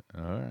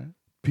 All right.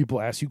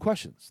 People ask you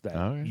questions that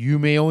right. you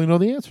may only know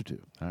the answer to.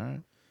 All right.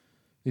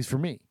 At least for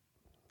me.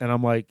 And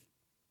I'm like,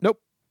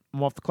 nope,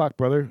 I'm off the clock,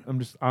 brother. I'm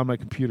just on my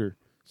computer.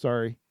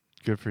 Sorry.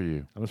 Good for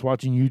you. I'm just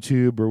watching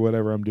YouTube or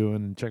whatever I'm doing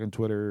and checking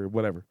Twitter or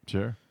whatever.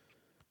 Sure.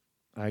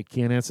 I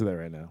can't answer that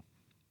right now.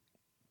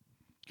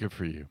 Good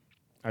for you.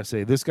 I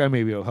say, this guy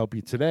maybe will help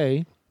you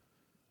today,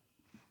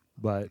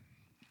 but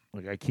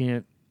like I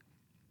can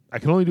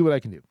only do what I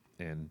can do.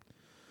 And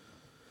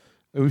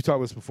we've talked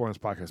about this before on this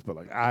podcast, but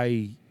like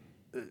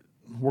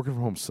working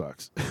from home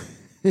sucks.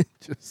 It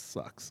just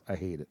sucks. I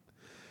hate it.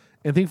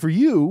 And the thing for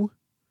you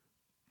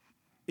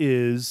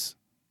is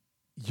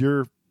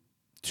you're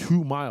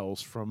 2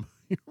 miles from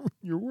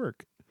your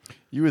work.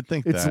 You would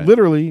think it's that.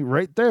 literally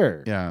right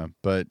there. Yeah,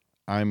 but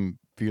I'm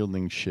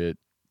fielding shit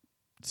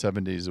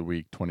 7 days a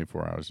week,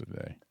 24 hours a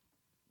day.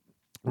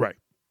 Right.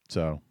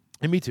 So.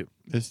 And me too.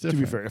 It's different.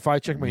 To be fair, if I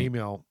check my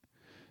email.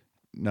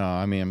 No,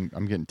 I mean,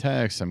 I'm getting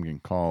texts, I'm getting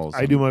calls.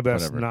 I do my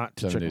best whatever, not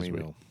to check my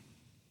email. Week.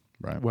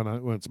 Right.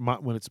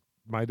 When it's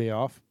my day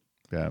off.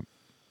 Yeah.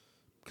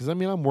 Because, I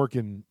mean, I'm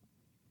working.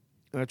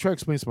 And I try to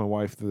explain this to my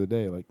wife the other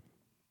day. Like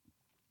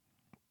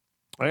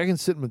I can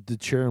sit in the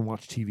chair and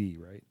watch TV,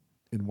 right?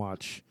 And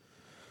watch.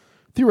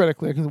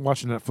 Theoretically, I can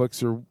watch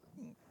Netflix or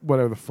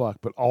whatever the fuck,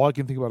 but all I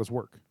can think about is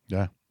work.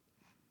 Yeah.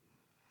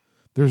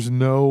 There's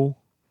no.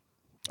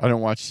 I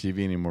don't watch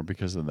TV anymore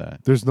because of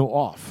that. There's no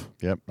off.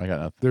 Yep, I got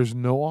nothing. There's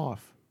no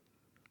off.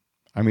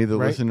 I'm either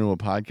listening to a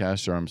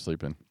podcast or I'm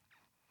sleeping.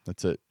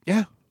 That's it.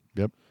 Yeah.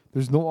 Yep.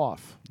 There's no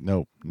off.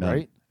 Nope. None.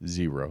 Right?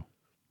 Zero.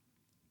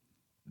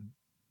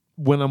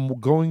 When I'm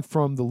going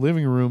from the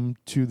living room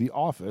to the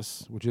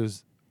office, which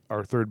is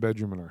our third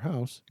bedroom in our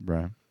house,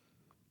 right?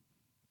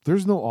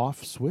 There's no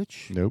off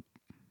switch. Nope.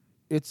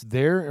 It's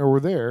there or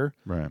there.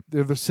 Right.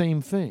 They're the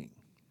same thing.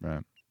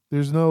 Right.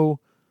 There's no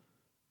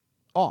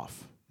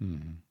off.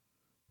 Mm-hmm.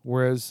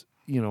 Whereas,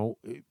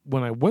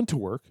 when I went to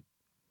work,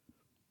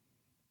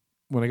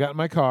 when I got in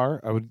my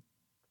car, I would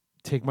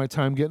take my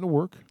time getting to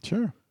work.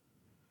 Sure.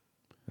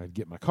 I'd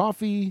get my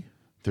coffee.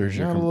 There's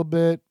your a little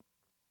bit.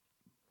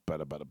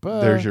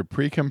 There's your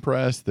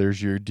pre-compressed.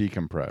 There's your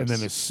decompressed. And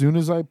then as soon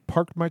as I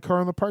parked my car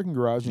in the parking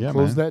garage and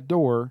closed that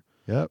door,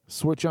 yep,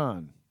 switch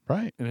on.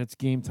 Right. And it's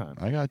game time.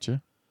 I got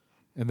you.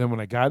 And then when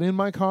I got in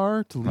my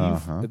car to leave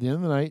Uh-huh. at the end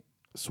of the night,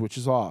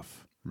 switches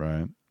off.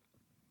 Right.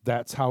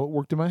 That's how it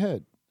worked in my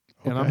head.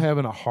 And I'm Okay.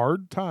 having a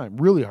hard time,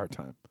 really hard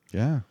time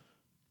Yeah.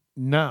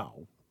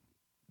 now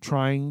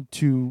trying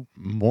to,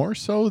 More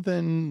so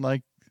than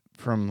like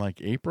from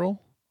like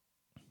April?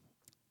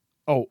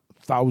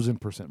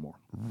 1,000% more.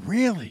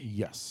 Really?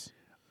 Yes.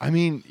 I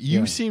mean, you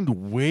Yeah. seemed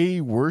way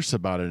worse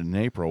about it in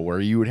April, where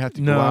you would have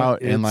to go No,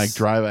 out and like it's-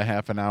 drive a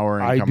half an hour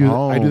and I come do th-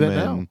 home. I do that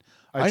now. and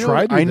I know,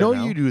 try to do I that know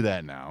now. you do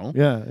that now,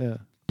 Yeah.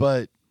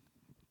 but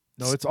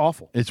No, it's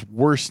awful. it's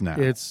worse now.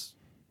 It's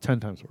 10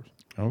 times worse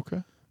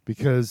okay.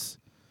 because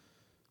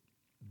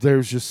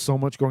there's just so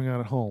much going on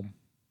at home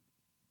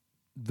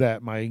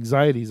that my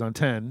anxiety's on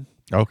 10,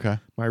 Okay.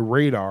 my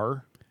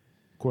radar,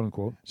 quote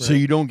unquote. So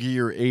you don't get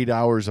your 8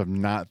 hours of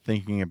not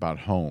thinking about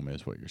home,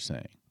 is what you're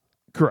saying.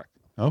 Correct.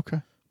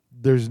 Okay.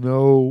 There's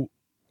no,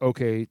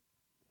 okay,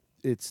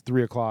 it's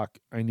 3:00.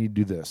 I need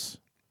to do this.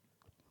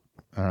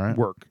 All right.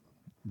 Work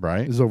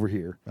Right. is over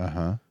here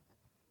Uh-huh.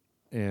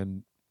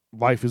 and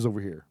life is over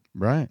here.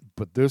 Right.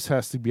 But this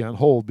has to be on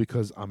hold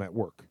because I'm at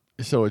work.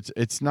 So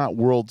it's not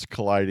worlds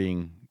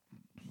colliding,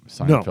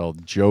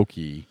 Seinfeld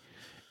jokey.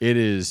 It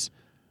is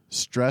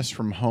stress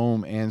from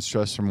home and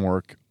stress from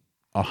work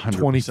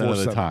 100% of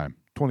the 24/7. time.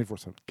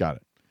 24/7. Got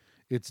it.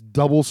 It's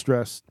double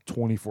stress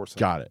 24/7.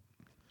 Got it.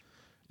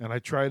 And I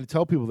try to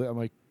tell people that I'm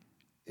like,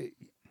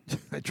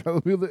 I try to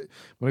tell people that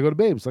when I go to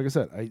Babes, like I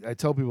said, I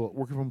tell people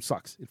working from home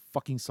sucks. It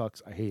fucking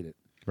sucks. I hate it.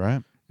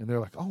 Right? And they're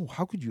like, oh,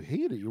 how could you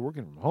hate it? You're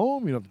working from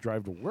home. You don't have to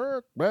drive to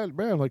work. Blah,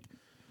 blah. I'm like,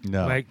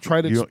 No. and I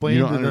try to You don't- explain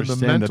you don't to them the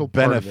understand mental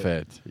part of it.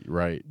 benefit.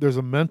 Right. There's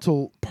a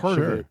mental part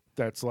Sure. of it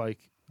that's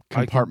like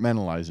I can-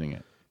 Compartmentalizing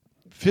it.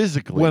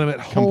 Physically. when I'm at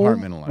home.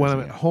 Compartmentalizing When I'm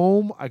it. at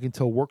home, I can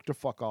tell work to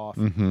fuck off.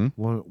 Mm-hmm.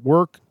 When I'm at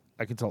work,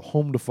 I can tell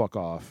home to fuck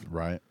off.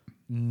 Right.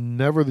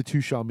 Never the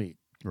two shall meet.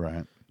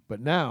 Right. But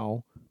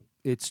now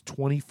it's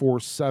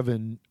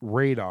 24/7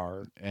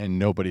 radar, And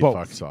nobody Both.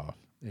 fucks off.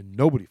 and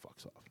nobody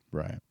fucks off.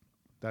 Right.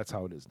 That's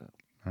how it is now.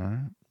 All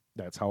right.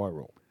 That's how I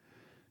roll.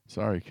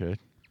 Sorry, kid.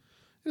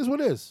 It is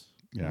what it is.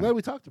 Yeah. I'm glad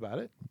we talked about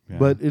it, Yeah.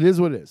 but it is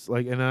what it is.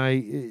 Like, and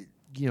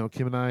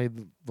Kim and I,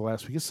 the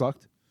last week it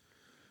sucked.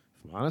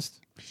 If I'm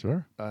honest,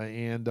 Sure.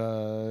 and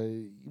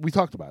we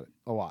talked about it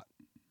a lot.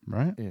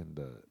 Right. And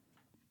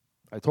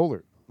I told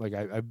her, like,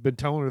 I've been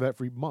telling her that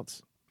for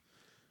months,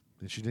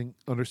 and she didn't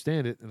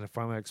understand it. And I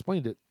finally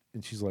explained it,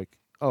 and she's like,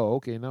 "Oh,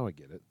 okay, now I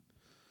get it."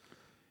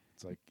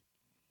 It's like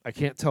I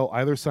can't tell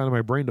either side of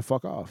my brain to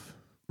fuck off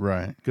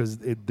Right. because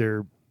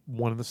they're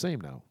one and the same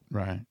now,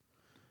 Right.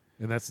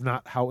 and that's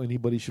not how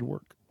anybody should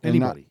work. And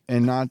Anybody.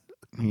 not,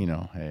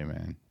 hey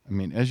man. I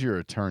mean, as your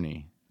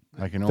attorney,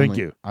 I can Thank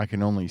only you. I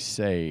can only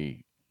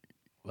say,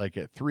 like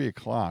at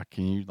 3:00,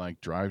 can you like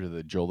drive to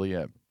the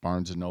Joliet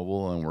Barnes and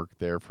Noble and work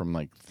there from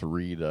like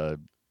 3 to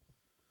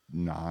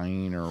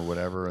 9 or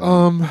whatever,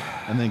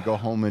 and then go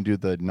home and do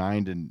the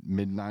 9 to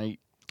midnight,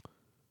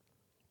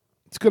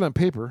 It's good on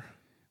paper,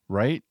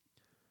 right?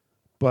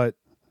 but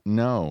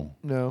No.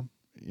 no,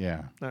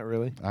 Yeah, not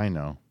really. I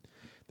know.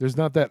 There's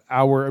not that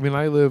hour. I mean,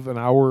 I live an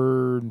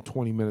hour and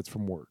 20 minutes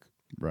from work,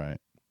 Right.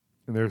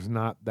 and there's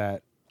not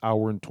that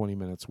hour and 20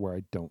 minutes where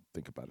I don't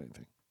think about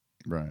anything.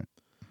 Right.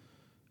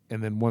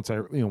 And then once I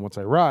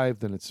arrive,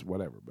 then it's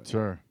whatever. But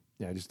Sure.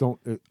 yeah, I just don't.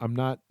 I'm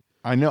not.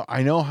 I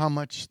know how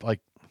much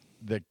like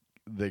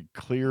the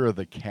clear of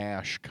the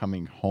cash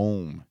coming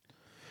home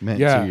meant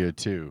Yeah. to you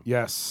too.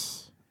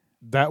 Yes,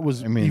 that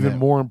was I mean, even that-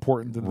 more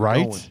important than the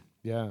Right? going.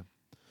 Yeah,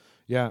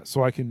 yeah.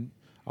 So I can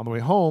on the way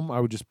home, I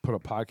would just put a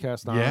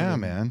podcast on. Yeah,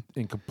 and, man.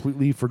 and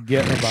completely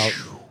forget about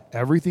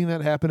everything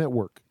that happened at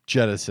work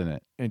Jettison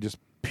it. and just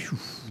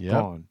Yep.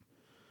 gone.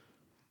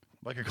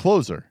 Like a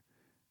closer.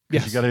 'Cause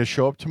Yes, you got to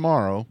show up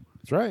tomorrow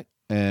that's right.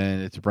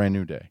 and it's a brand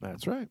new day.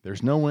 That's right.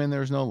 There's no win,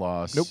 there's no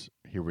loss. Nope.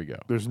 Here we go.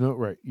 There's no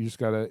right. You just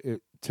gotta.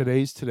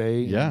 Today's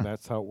today. Yeah. and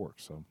that's how it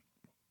works. So,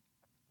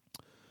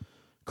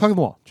 clock on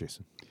the wall,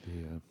 Jason.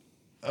 Yeah.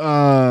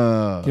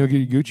 Can you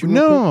get your Gucci? real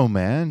No,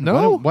 man.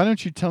 No? Why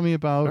don't you tell me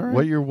about All right.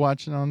 what you're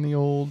watching on the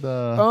old quick?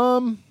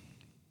 on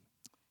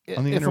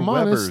the If I'm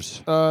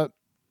honest, interwebers?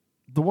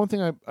 the one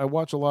thing I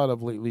watch a lot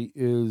of lately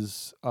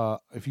is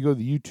if you go to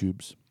the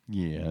YouTubes,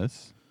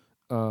 Yes.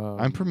 I'm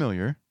I'm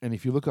familiar. and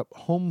if you look up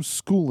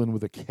homeschooling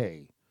with a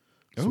K,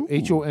 so Ooh.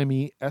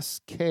 HOMESKOOLIN,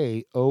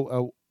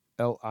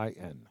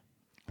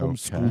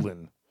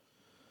 homeschooling.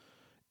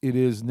 It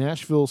is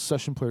Nashville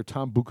session player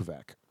Tom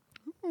Bukovac,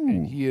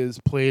 and he is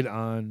played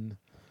on.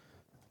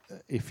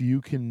 If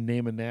you can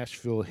name a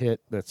Nashville hit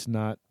that's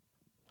not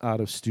out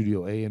of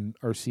Studio A and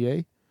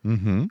RCA,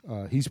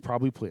 Mm-hmm. he's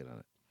probably played on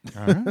it.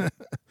 All right.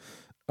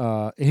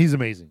 And he's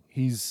amazing.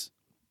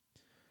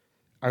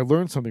 I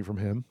learned something from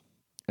him,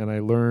 and I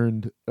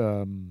learned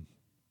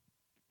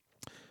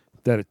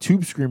that a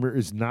tube screamer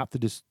is not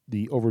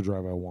the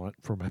overdrive I want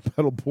for my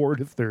pedal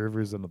board, if there ever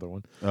is another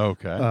one.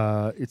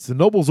 Okay. It's the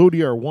Nobles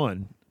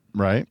ODR1,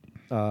 Right.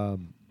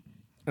 and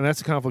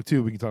that's a conflict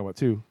too. We can talk about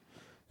too,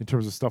 in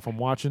terms of stuff I'm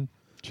watching.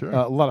 Sure.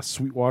 A lot of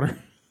Sweetwater.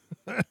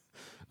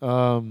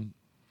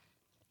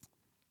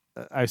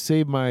 I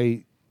saved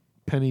my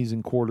pennies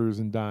and quarters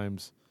and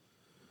dimes,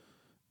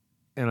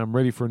 and I'm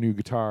ready for a new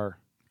guitar,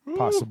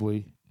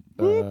 possibly.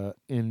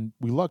 And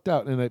we lucked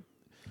out, and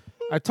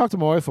I talked to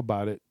my wife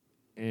about it,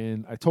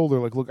 and I told her,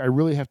 like, look, I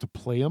really have to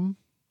play them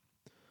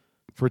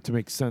for it to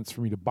make sense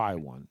for me to buy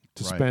one,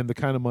 to Right. spend the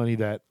kind of money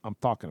that I'm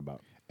talking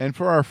about. And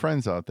for our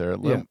friends out there,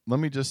 Yeah. let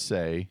me just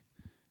say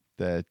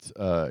that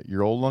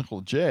your old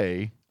Uncle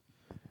Jay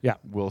Yeah.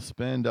 will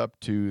spend up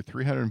to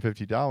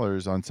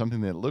 $350 on something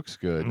that looks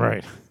good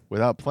Right.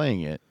 without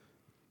playing it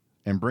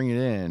and bring it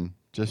in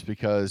just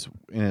because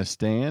in a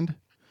stand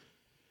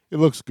It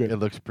looks good. it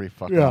looks pretty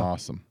fucking Yeah.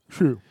 awesome.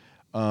 True.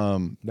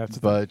 That's That's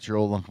the but your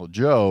old Uncle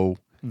Joe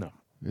No.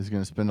 is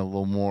going to spend a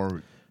little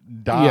more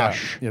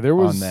dosh Yeah, there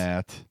was- on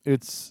that.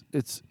 It's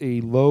a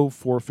low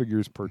 4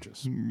 figures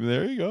purchase.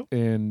 There you go.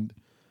 And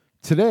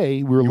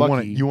today we were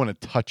lucky. You want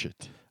to touch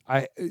it.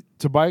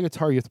 To buy a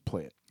guitar, you have to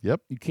play it.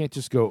 Yep. You can't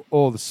just go,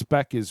 oh, the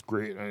spec is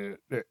great.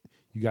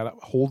 You got to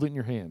hold it in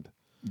your hand.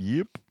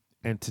 Yep.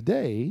 And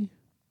today,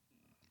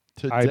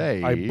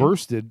 Today I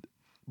bursted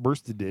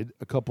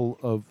a couple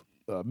of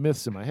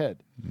myths in my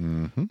head.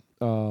 Mhm.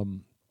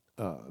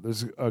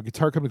 There's a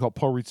guitar company called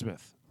Paul Reed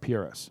Smith,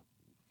 PRS.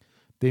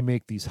 They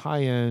make these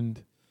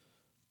high-end,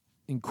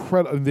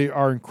 incredible. They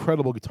are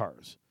incredible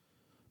guitars.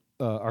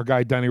 Our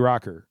guy Donnie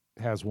Rocker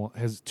has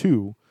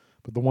two,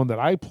 but the one that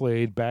I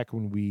played back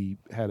when we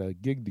had a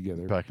gig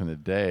together Back in the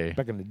day.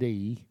 back in the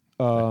day,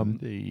 in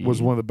the day.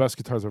 was one of the best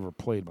guitars I've ever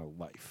played in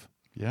my life.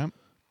 Yep.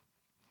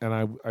 And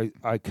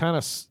I kind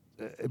of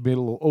made a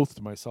little oath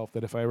to myself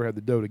that if I ever had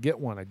the dough to get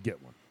one, I'd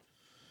get one.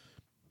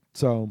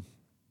 So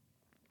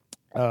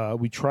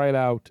we tried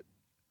out.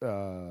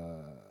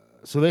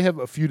 So they have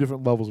a few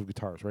different levels of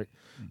guitars, right?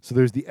 So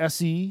there's the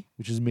SE,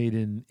 which is made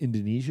in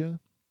Indonesia,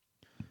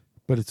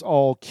 but it's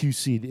all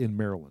QC'd in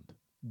Maryland.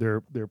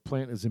 Their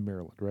plant is in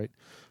Maryland, right?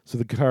 So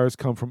the guitars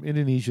come from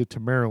Indonesia to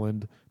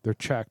Maryland. They're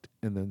checked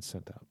and then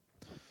sent out.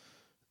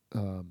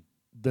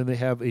 Then they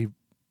have a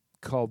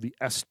called the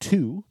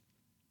S2,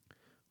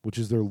 which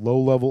is their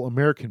low-level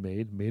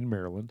American-made in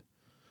Maryland,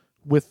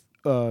 with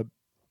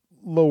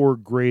lower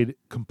grade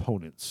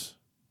components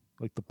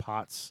like the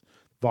pots,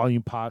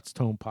 volume pots,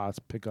 tone pots,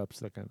 pickups,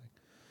 that kind of thing.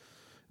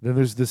 Then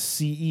there's the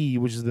CE,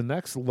 which is the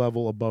next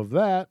level above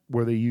that,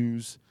 where they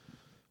use,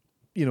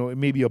 it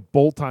may be a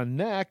bolt-on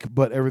neck,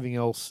 but everything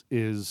else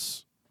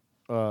is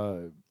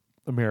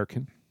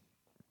American.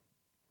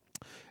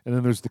 And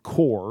then there's the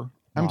core.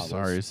 I'm models.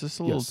 sorry. Is this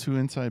a little Yes. too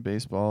inside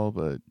baseball?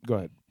 But Go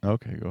ahead.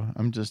 okay, go.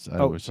 I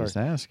was sorry. just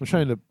asking. I'm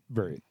trying to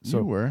vary it. You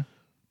So were.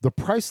 the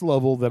price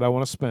level that I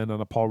want to spend on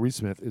a Paul Reed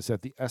Smith is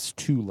at the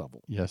S2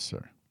 level. Yes,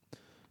 sir.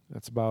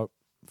 That's about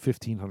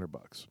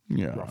 $1,500.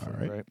 Yeah. Roughly, all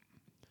right. right?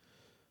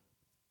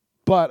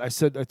 But I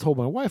told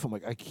my wife, I'm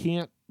like, I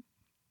can't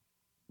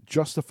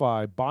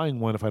justify buying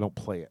one if I don't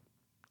play it.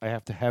 I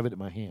have to have it in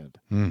my hand.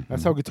 Mhm.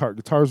 That's how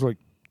guitars are like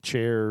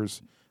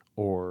chairs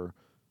or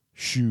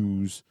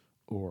shoes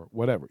or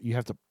whatever. You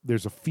have to.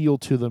 There's a feel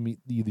to them.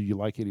 Either you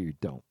like it or you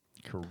don't.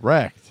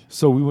 Correct.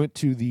 So we went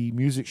to the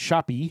music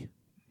shoppy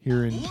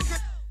here in.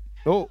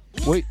 Oh,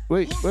 wait!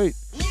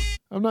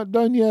 I'm not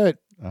done yet.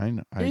 I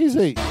know.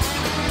 Easy.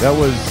 That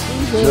was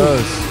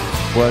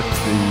just what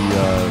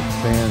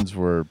the fans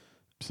were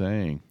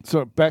saying.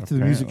 So back to the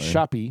music Apparently.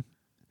 shoppy.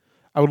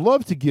 I would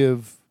love to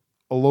give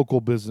a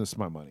local business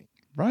my money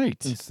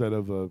Right. instead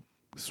of a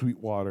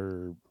Sweetwater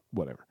or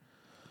whatever.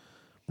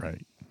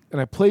 Right.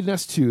 And I played an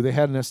S2. They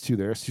had an S2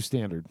 there, S2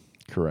 standard,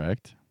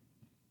 Correct.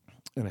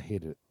 and I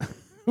hated it.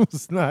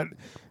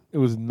 It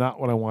was not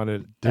what I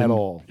wanted at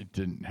all. It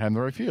didn't have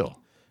the right feel.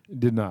 It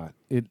did not.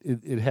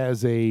 It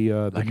has the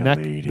Like a neck.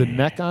 lady. The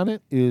neck on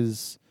it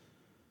is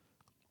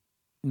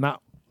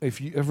not. If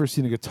you ever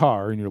seen a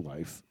guitar in your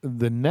life,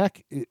 the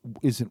neck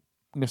isn't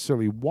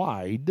necessarily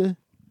wide,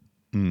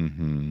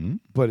 Mm-hmm.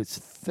 but it's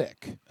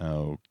thick.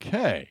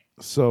 Okay.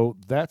 So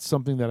that's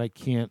something that I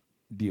can't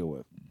deal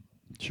with.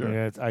 Sure.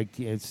 Yeah,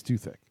 it's too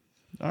thick.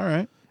 All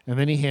right. And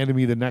then he handed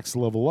me the next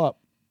level up,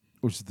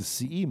 which is the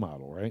CE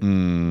model, right?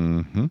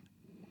 Mm-hmm.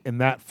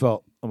 And that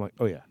I'm like,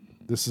 oh yeah,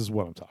 this is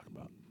what I'm talking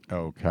about.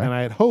 Okay. And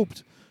I had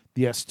hoped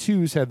the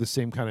S2s had the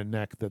same kind of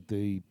neck that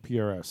the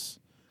PRS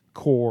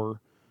Core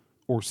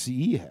or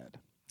CE had,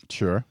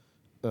 Sure.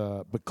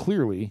 but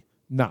clearly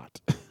not.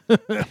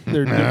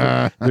 They're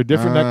different. They're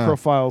different neck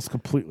profiles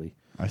completely.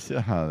 I see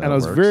how that And I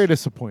was works. very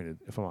disappointed,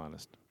 if I'm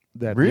honest,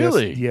 that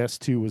Really? the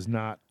S2 was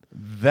not.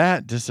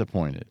 that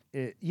disappointed.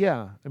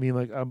 Yeah, I mean,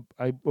 like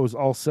I was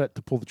all set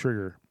to pull the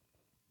trigger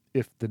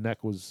if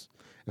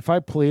I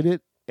played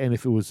it and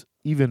if it was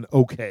even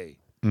okay,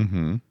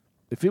 Mm-hmm.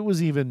 if it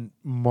was even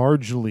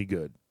marginally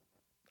good,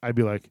 I'd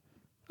be like,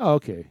 oh,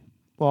 okay,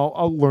 well,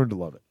 I'll learn to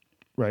love it,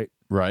 right?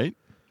 Right.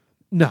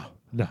 No,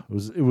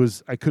 it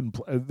was. I couldn't.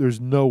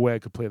 There's no way I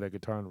could play that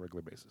guitar on a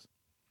regular basis.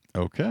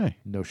 Okay.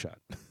 No shot.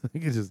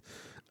 It's just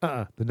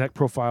the neck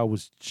profile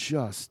was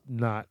just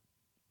not.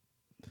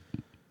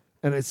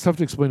 And it's tough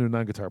to explain to a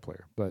non-guitar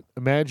player, but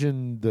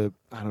imagine the.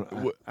 I don't.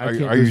 I Are can't,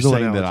 you there's no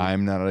saying that analogy.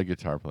 I'm not a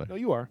guitar player? No,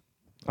 you are.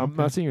 I'm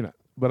Okay. not saying you're not,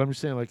 but I'm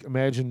just saying, like,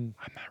 imagine.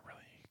 I'm not really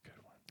a good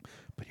one.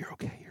 But you're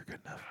okay. You're good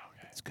enough.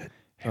 Okay.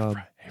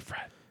 Hey,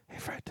 Fred. Hey,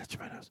 Fred, touch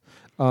my nose.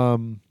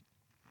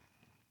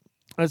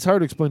 It's hard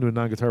to explain to a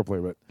non-guitar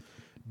player, but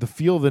the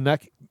feel of the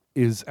neck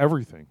is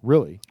everything,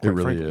 really. It quite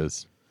really frankly.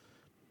 is.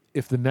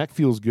 If the neck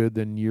feels good,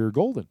 then you're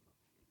golden.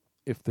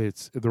 If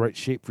it's the right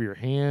shape for your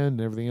hand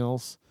and everything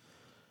else,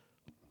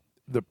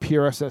 the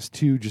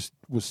PRSS2 just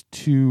was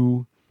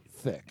too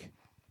thick.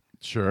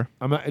 Sure.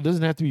 It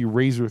doesn't have to be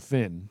razor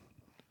thin.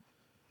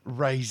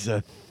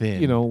 Razor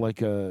thin. You know,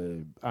 like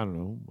a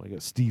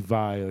Steve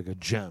Vai, like a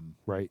Gem,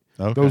 right?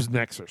 Okay. Those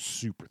necks are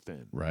super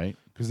thin, Right.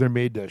 because they're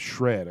made to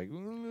shred, like,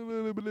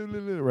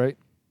 right?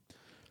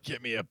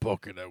 Get me a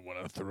bucket. I want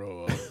to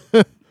throw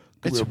up.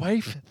 It's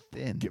way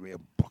thin. Give me a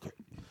bucket.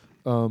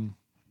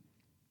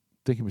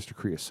 Thank you, Mr.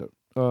 Creosote.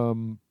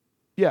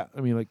 Yeah,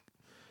 I mean, like,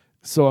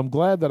 so I'm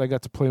glad that I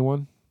got to play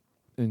one,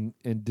 and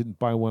didn't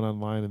buy one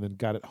online, and then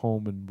got it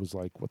home and was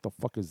like, "What the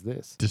fuck is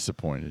this?"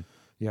 Disappointed.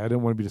 Yeah, I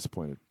didn't want to be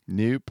disappointed,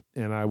 Nope.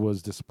 and I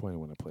was disappointed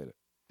when I played it.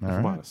 If All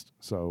I'm right. honest.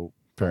 So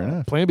Fair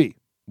enough. Plan B.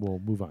 We'll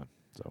move on.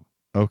 So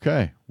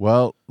Okay.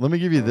 Well, let me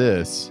give you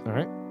this. all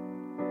right,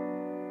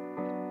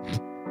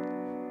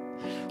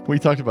 We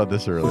talked about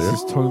this earlier.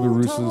 this is Tony La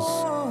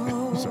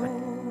Russa's. Sorry.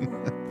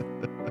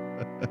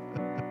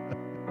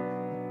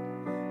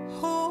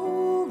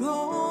 Hold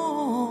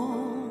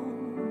on.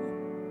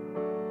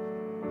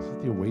 Is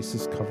it the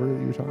Oasis cover that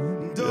you were talking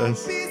about? Don't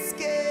Yes. be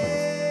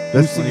scared.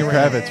 That's Lenny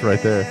Kravitz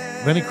right there.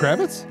 Lenny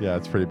Kravitz? Yeah,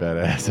 it's pretty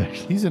badass,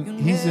 actually. He's in.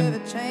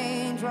 Never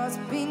change what's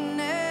been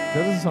That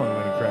doesn't sound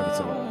like Lenny Kravitz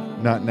at all.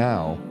 Not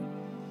now.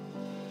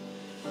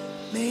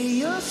 May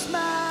your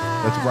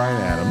smile. That's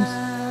Bryan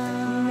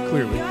Adams.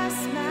 Clearly. Your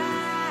smile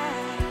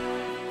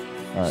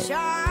All right.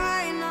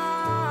 shine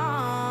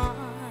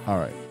on. All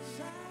right.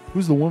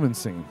 Who's the woman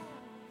singing?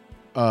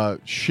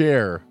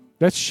 Cher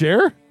That's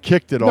Cher?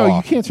 kicked it No, you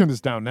off. can't turn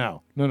this down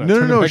now. No. No,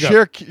 turn it back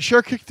up.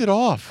 Cher kicked it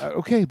off.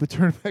 Okay, but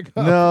turn it back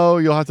up. No,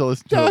 you'll have to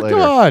listen to Oh, it later.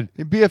 God.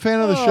 Be a fan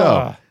of the Ah.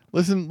 show.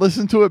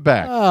 Listen to it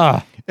back.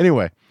 Ah,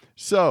 Anyway,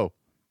 so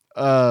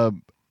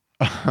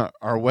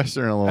our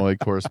Western Illinois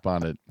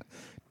correspondent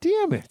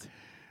damn it.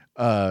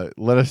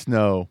 let us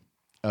know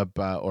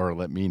about, or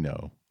let me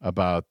know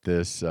about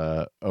this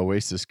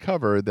Oasis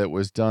cover that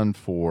was done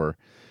for.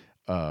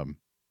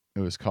 It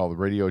was called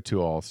Radio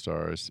 2 All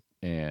Stars,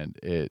 and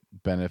it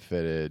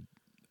benefited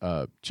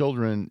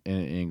children in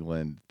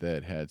England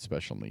that had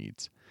special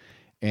needs,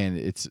 and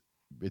it's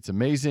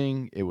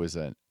amazing. It was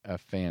a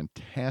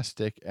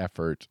fantastic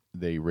effort.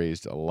 They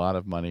raised a lot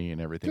of money, and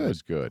everything Good.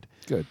 was good.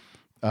 Good.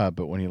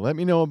 But when he let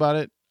me know about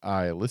it,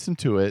 I listened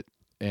to it,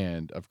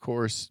 and of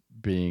course,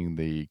 being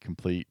the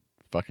complete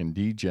fucking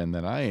degen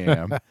that I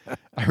am,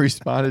 I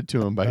responded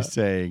to him by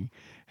saying,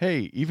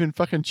 "Hey, even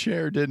fucking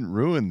Cher didn't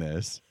ruin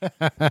this."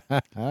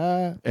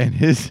 And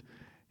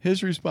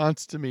his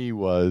response to me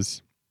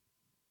was,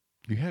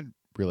 "You had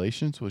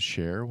relations with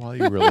Cher while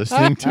you were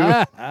listening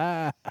to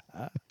it?"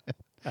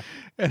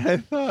 And I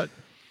thought,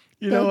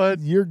 you know what?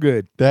 You're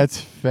good. That's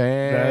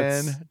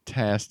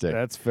fantastic.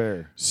 That's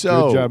fair.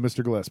 So- good job,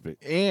 Mr. Gillespie.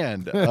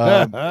 And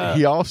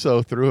he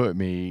also threw at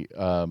me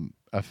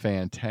a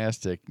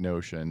fantastic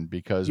notion,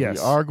 because Yes.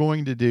 we are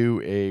going to do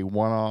a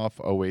one-off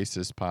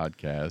Oasis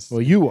podcast.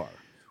 Well, you are.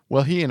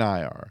 Well, he and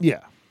I are.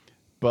 Yeah.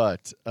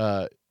 But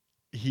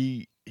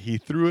he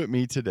threw at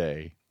me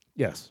today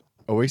Yes.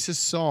 Oasis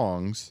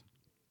songs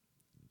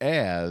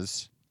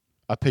as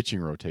a pitching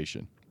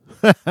rotation.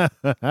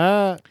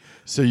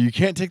 So you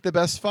can't take the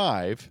best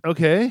 5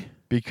 Okay.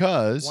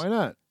 because Why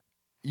not?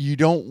 you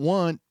don't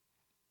want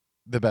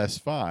the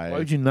best 5. Why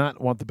would you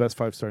not want the best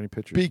 5 starting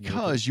pitchers?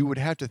 Because you would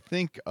have to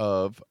think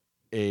of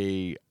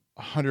a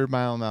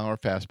 100-mile-an-hour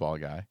fastball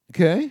guy.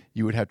 Okay.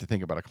 You would have to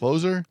think about a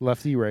closer.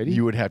 Lefty, righty.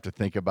 You would have to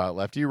think about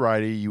lefty,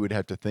 righty. You would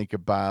have to think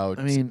about.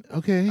 I mean,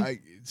 okay.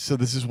 So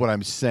this is what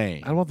I'm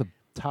saying. I want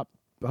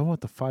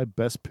the 5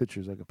 best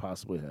pitchers I could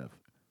possibly have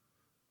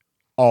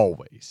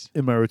Always.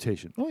 in my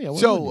rotation. Oh yeah. why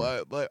So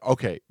wouldn't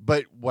okay,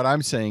 but what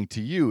I'm saying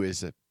to you is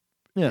that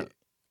you? Yeah.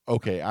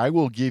 okay, I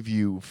will give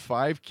you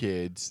 5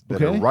 kids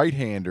that Okay. are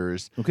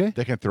right-handers Okay.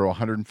 that can throw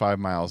 105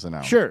 miles an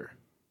hour. Sure.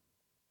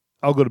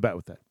 I'll go to bat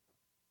with that.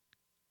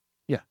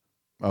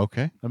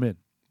 Okay. I'm in.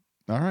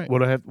 All right. What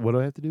do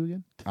I have to do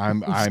again?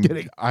 I'm just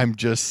kidding. I'm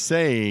just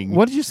saying.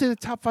 What did you say the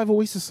top 5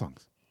 Oasis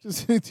songs?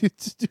 Just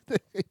do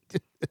that.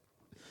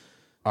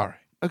 All right.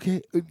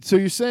 Okay. So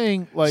you're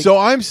saying like So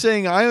I'm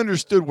saying I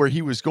understood where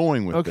he was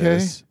going with Okay.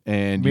 this,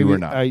 and you maybe were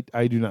not.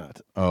 I do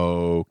not.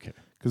 Okay.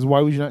 Because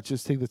why would you not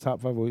just take the top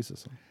 5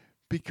 Oasis songs?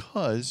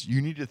 Because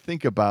you need to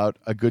think about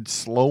a good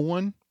slow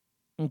one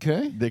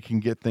Okay. that can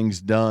get things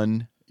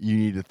done. You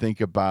need to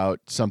think about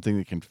something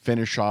that can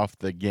finish off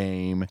the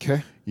game.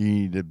 Okay. You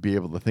need to be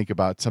able to think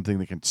about something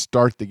that can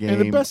start the game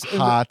And the best,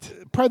 hot.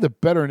 probably the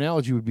better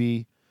analogy would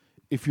be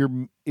if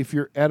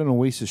you're at an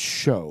Oasis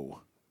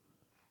show,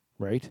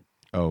 right?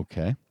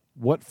 Okay.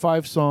 What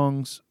 5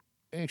 songs?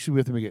 Actually, we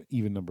have to make it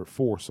even number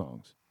 4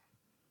 songs.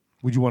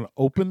 Would you want to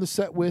open the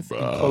set with and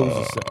close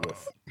the set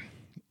with?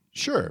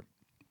 Sure.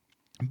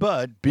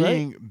 But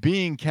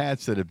being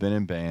cats that have been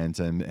in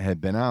bands and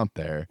have been out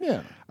there,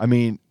 Yeah. I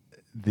mean,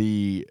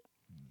 the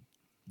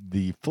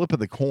the flip of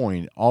the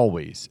coin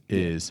always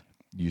is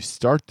you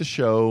start the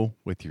show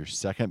with your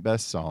second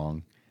best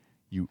song,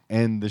 you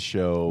end the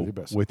show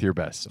with your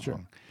best song.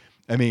 Sure.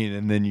 I mean,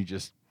 and then you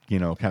just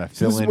kind of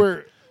So fill this in. is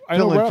where I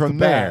know fill in right off from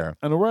the there. bat.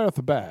 I know right off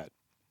the bat.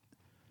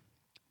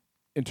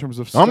 In terms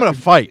of, I'm going to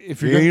fight.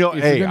 If you're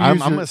gonna, hey, I'm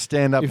going to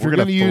stand up. If We're you're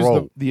going to use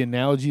throw. the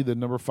analogy, the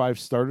number 5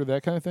 starter,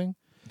 that kind of thing.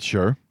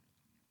 Sure.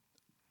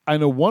 I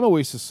know one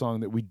Oasis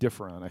song that we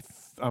differ on.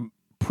 I'm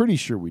pretty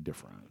sure we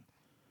differ on.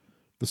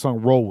 The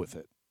song "Roll with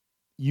It."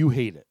 You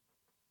hate it,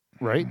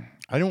 right?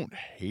 I don't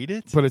hate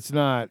it, But it's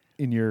not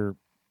in your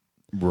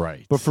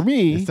right. But for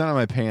me, it's not on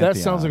my pantheon. that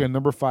sounds like a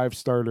number 5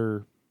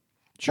 starter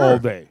Sure. all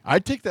day.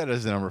 I'd take that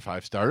as a number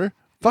 5 starter.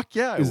 Fuck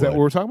yeah. Is that what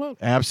we're talking about?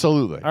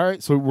 Absolutely. All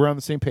right, so we're on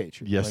the same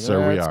page. Yes,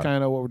 sir, we That's are.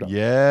 kind of what we're doing.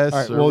 Yes. All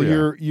right. sir, Well, we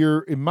are.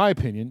 you're in my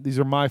opinion, these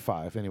are my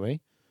 5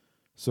 anyway.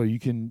 So you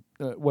can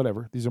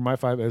whatever. These are my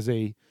 5 as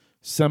a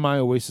semi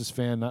Oasis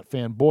fan, not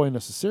fanboy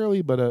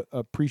necessarily, but a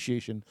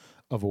appreciation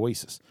of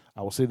Oasis.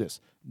 I will say this: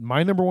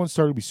 my number 1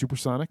 starter would be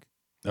Supersonic.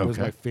 That was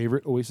Okay. my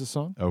favorite Oasis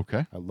song.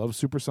 Okay. I love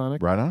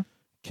Supersonic. Right on.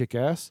 Kick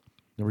ass.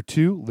 Number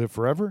 2, Live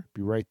Forever.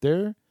 Be right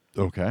there.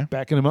 Okay.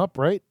 Backing him up,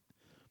 right?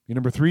 Your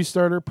number 3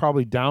 starter,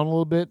 probably down a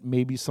little bit.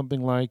 Maybe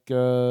something like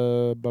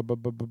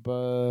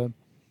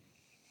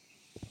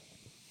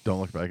Don't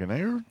look back in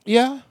anger.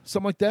 yeah,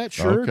 something like that.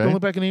 Sure. Okay. Don't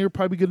Look Back in Anger,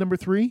 probably good number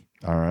 3.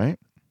 All right.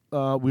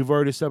 We've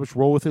already established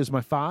Roll With It as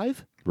my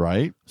 5.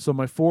 Right. So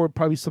my 4 would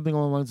probably something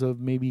along the lines of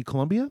maybe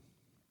Columbia.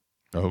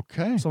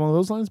 Okay. Something along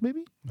those lines,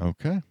 maybe.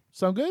 Okay.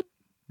 Sound good?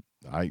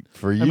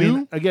 For you. I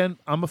mean, again,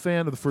 I'm a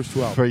fan of the first 2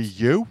 albums. for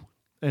you.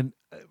 And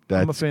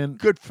That's I'm a fan.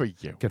 good for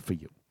you. Good for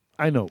you.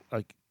 I know.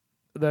 Like,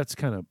 that's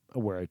kind of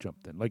where I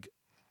jumped in. Like,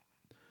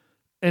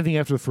 anything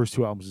after the first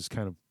 2 albums is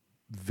kind of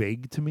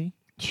vague to me.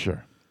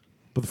 Sure.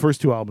 But the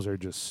first 2 albums are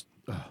just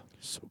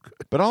so good.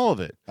 But all of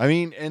it. I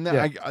mean, and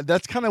Yeah.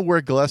 that's kind of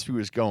where Gillespie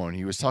was going.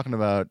 He was talking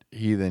about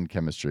Heathen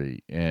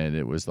Chemistry, and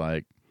it was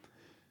like,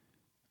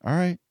 all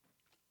right.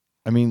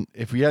 I mean,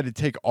 if we had to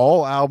take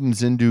all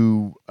albums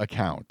into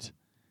account,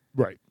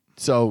 Right.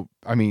 so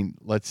I mean,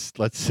 let's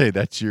say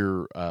that's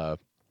your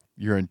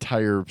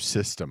entire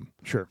system,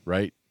 Sure.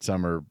 right?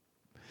 Some are,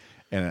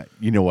 and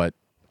you know what?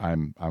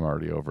 I'm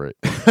already over it.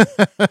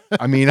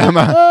 I mean, I'm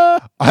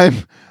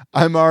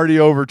already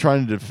over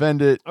trying to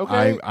defend it.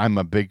 Okay. I'm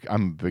a big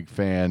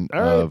fan All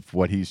right. of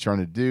what he's trying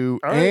to do,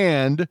 All right.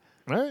 and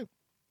All right.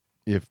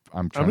 if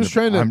I'm trying, just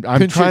trying to I'm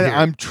pinch it trying, here.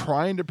 I'm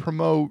trying to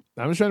promote.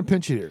 I'm just trying to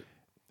pinch it here.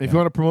 If you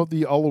want to promote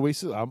the All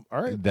Oasis, all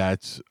right.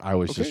 I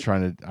was Okay. just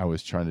trying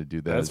to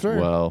do that That's as fair.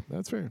 well.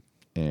 That's fair.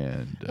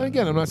 And And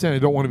again, I'm not saying I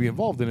don't want to be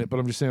involved in it, but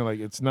I'm just saying like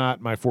it's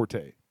not my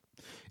forte.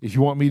 If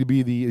you want me to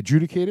be the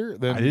adjudicator,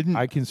 then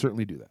I can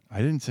certainly do that. I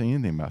didn't say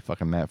anything about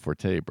fucking Matt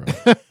Forte, bro.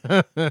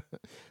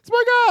 It's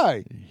my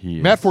guy.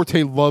 Matt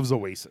Forte loves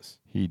Oasis.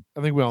 I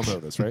think we all know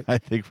this, right? I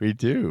think we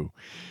do.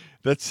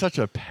 That's such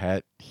a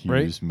Pat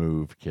Hughes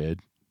move,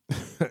 kid.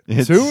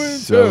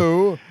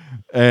 2-2.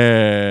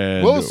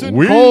 And Wilson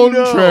we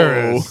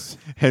Contreras.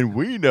 know, and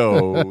we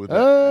know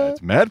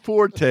that Matt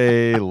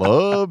Forte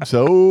loves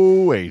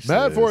Oasis.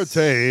 Matt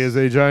Forte is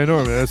a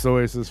ginormous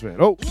Oasis fan.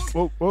 Oh.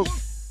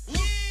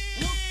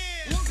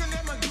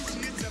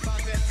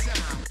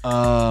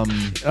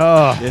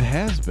 It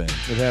has been.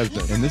 It has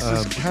been. And this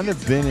has kind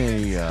of been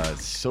a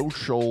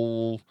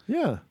social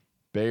Yeah.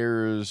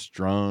 Bears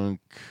drunk,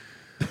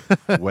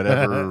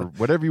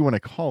 whatever you want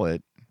to call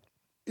it.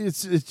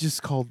 It's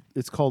called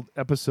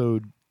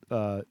episode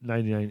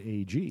 99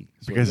 AG.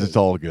 Because it's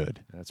all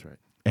good. That's right.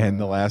 And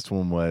the last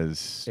one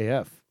was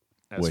AF.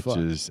 which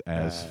is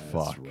as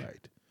fuck. That's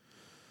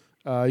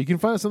right. You can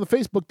find us on the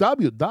Facebook,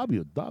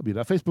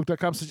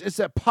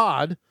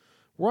 www.facebook.com/itsatpod.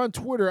 We're on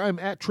Twitter. I'm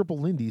at Triple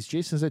Lindy's.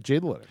 Jason's at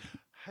JTheLetter.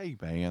 Hey,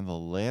 man, the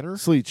letter.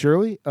 Sleet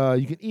Shirley.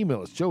 You can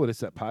email us,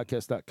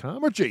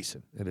 joe@itsatpodcast.com or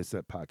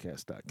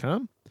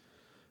jason@itsatpodcast.com.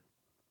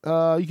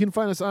 You can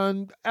find us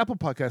on Apple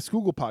Podcasts,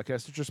 Google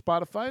Podcasts, Stitcher,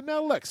 Spotify, and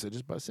now Alexa,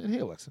 just by saying, hey,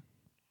 Alexa,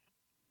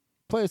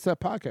 play It's That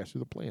Podcast through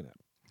the Playing app.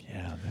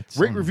 Yeah, that's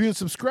Rate, review, and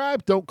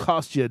subscribe. Don't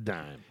cost you a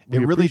dime. It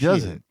really appreciate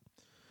doesn't. it.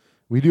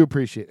 We do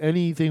appreciate it.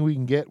 Anything we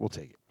can get, we'll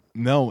take it.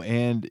 No,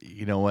 and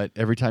you know what?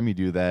 Every time you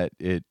do that,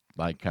 it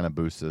like kind of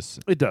boosts us,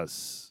 It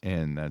does,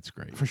 and that's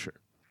great. for sure.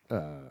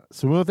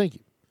 So we want to thank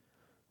you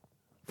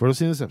for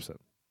listening to this episode.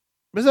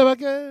 It's That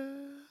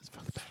Podcast.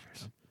 Fuck the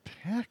Packers.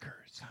 Packers.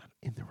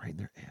 In their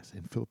ass.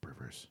 And Philip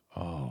Rivers.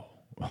 Oh,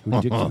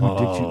 Who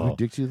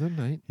dicked you the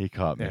night? he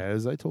caught me.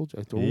 As I told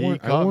you. He I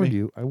caught warned me.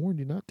 you. I warned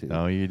you not to.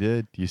 No, you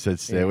did. You said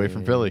stay away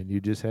from Philly. And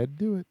you just had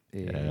to do it.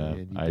 Yeah,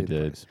 And you I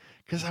did. twice.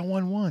 Because I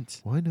won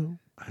once. Well, I know.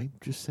 I'm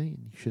just saying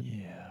you shouldn't.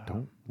 Yeah.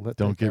 Don't let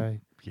Don't that give.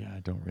 guy. Yeah,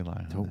 don't rely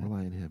on. Don't that.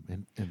 rely on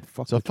him. And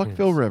fuck. So the fuck Twins.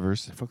 Phil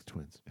Rivers. And fuck the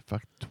Twins.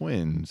 Fuck the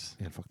Twins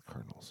And fuck the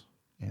Cardinals.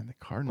 and the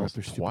Cardinals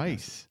their stupid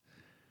twice.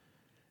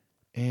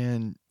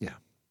 And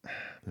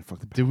And fuck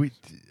the. do we?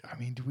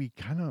 Packers. Do we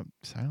kind of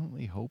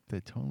silently hope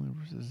that Tony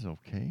Rivers is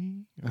okay?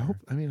 I hope.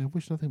 I mean, I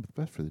wish nothing but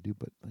the best for the dude,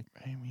 but like,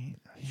 I mean,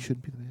 he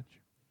shouldn't be the manager.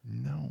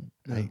 no.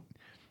 No.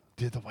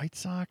 Did the White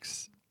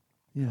Sox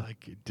Yeah.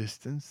 like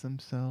distance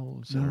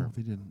themselves? No, or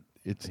they didn't.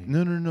 it's they-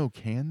 no.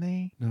 Can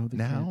they? No, they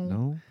now. can't.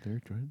 No,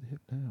 they're joining the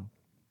hip now.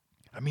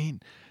 I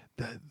mean,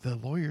 the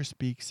lawyer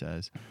speak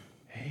says,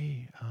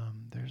 "Hey,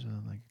 there's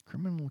a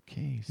criminal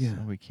case, Yeah.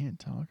 so we can't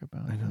talk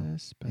about I know.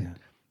 this." But Yeah.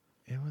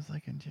 it was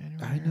like in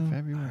January I know, or I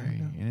February,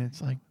 know, and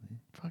it's I like know.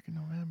 fucking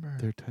November.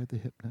 They're tied to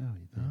the hip now.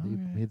 They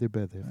Okay. made their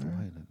bed. They have to All lie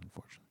right. in it,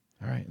 unfortunately.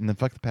 All right, and then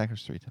fuck the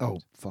Packers 3 Oh,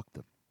 times. fuck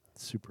the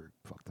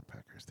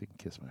Packers. They can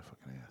kiss my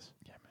fucking ass.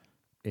 Yeah,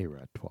 man.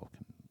 A-Rod 12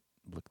 can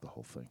lick the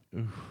whole thing,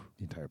 Oof.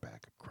 the entire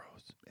back.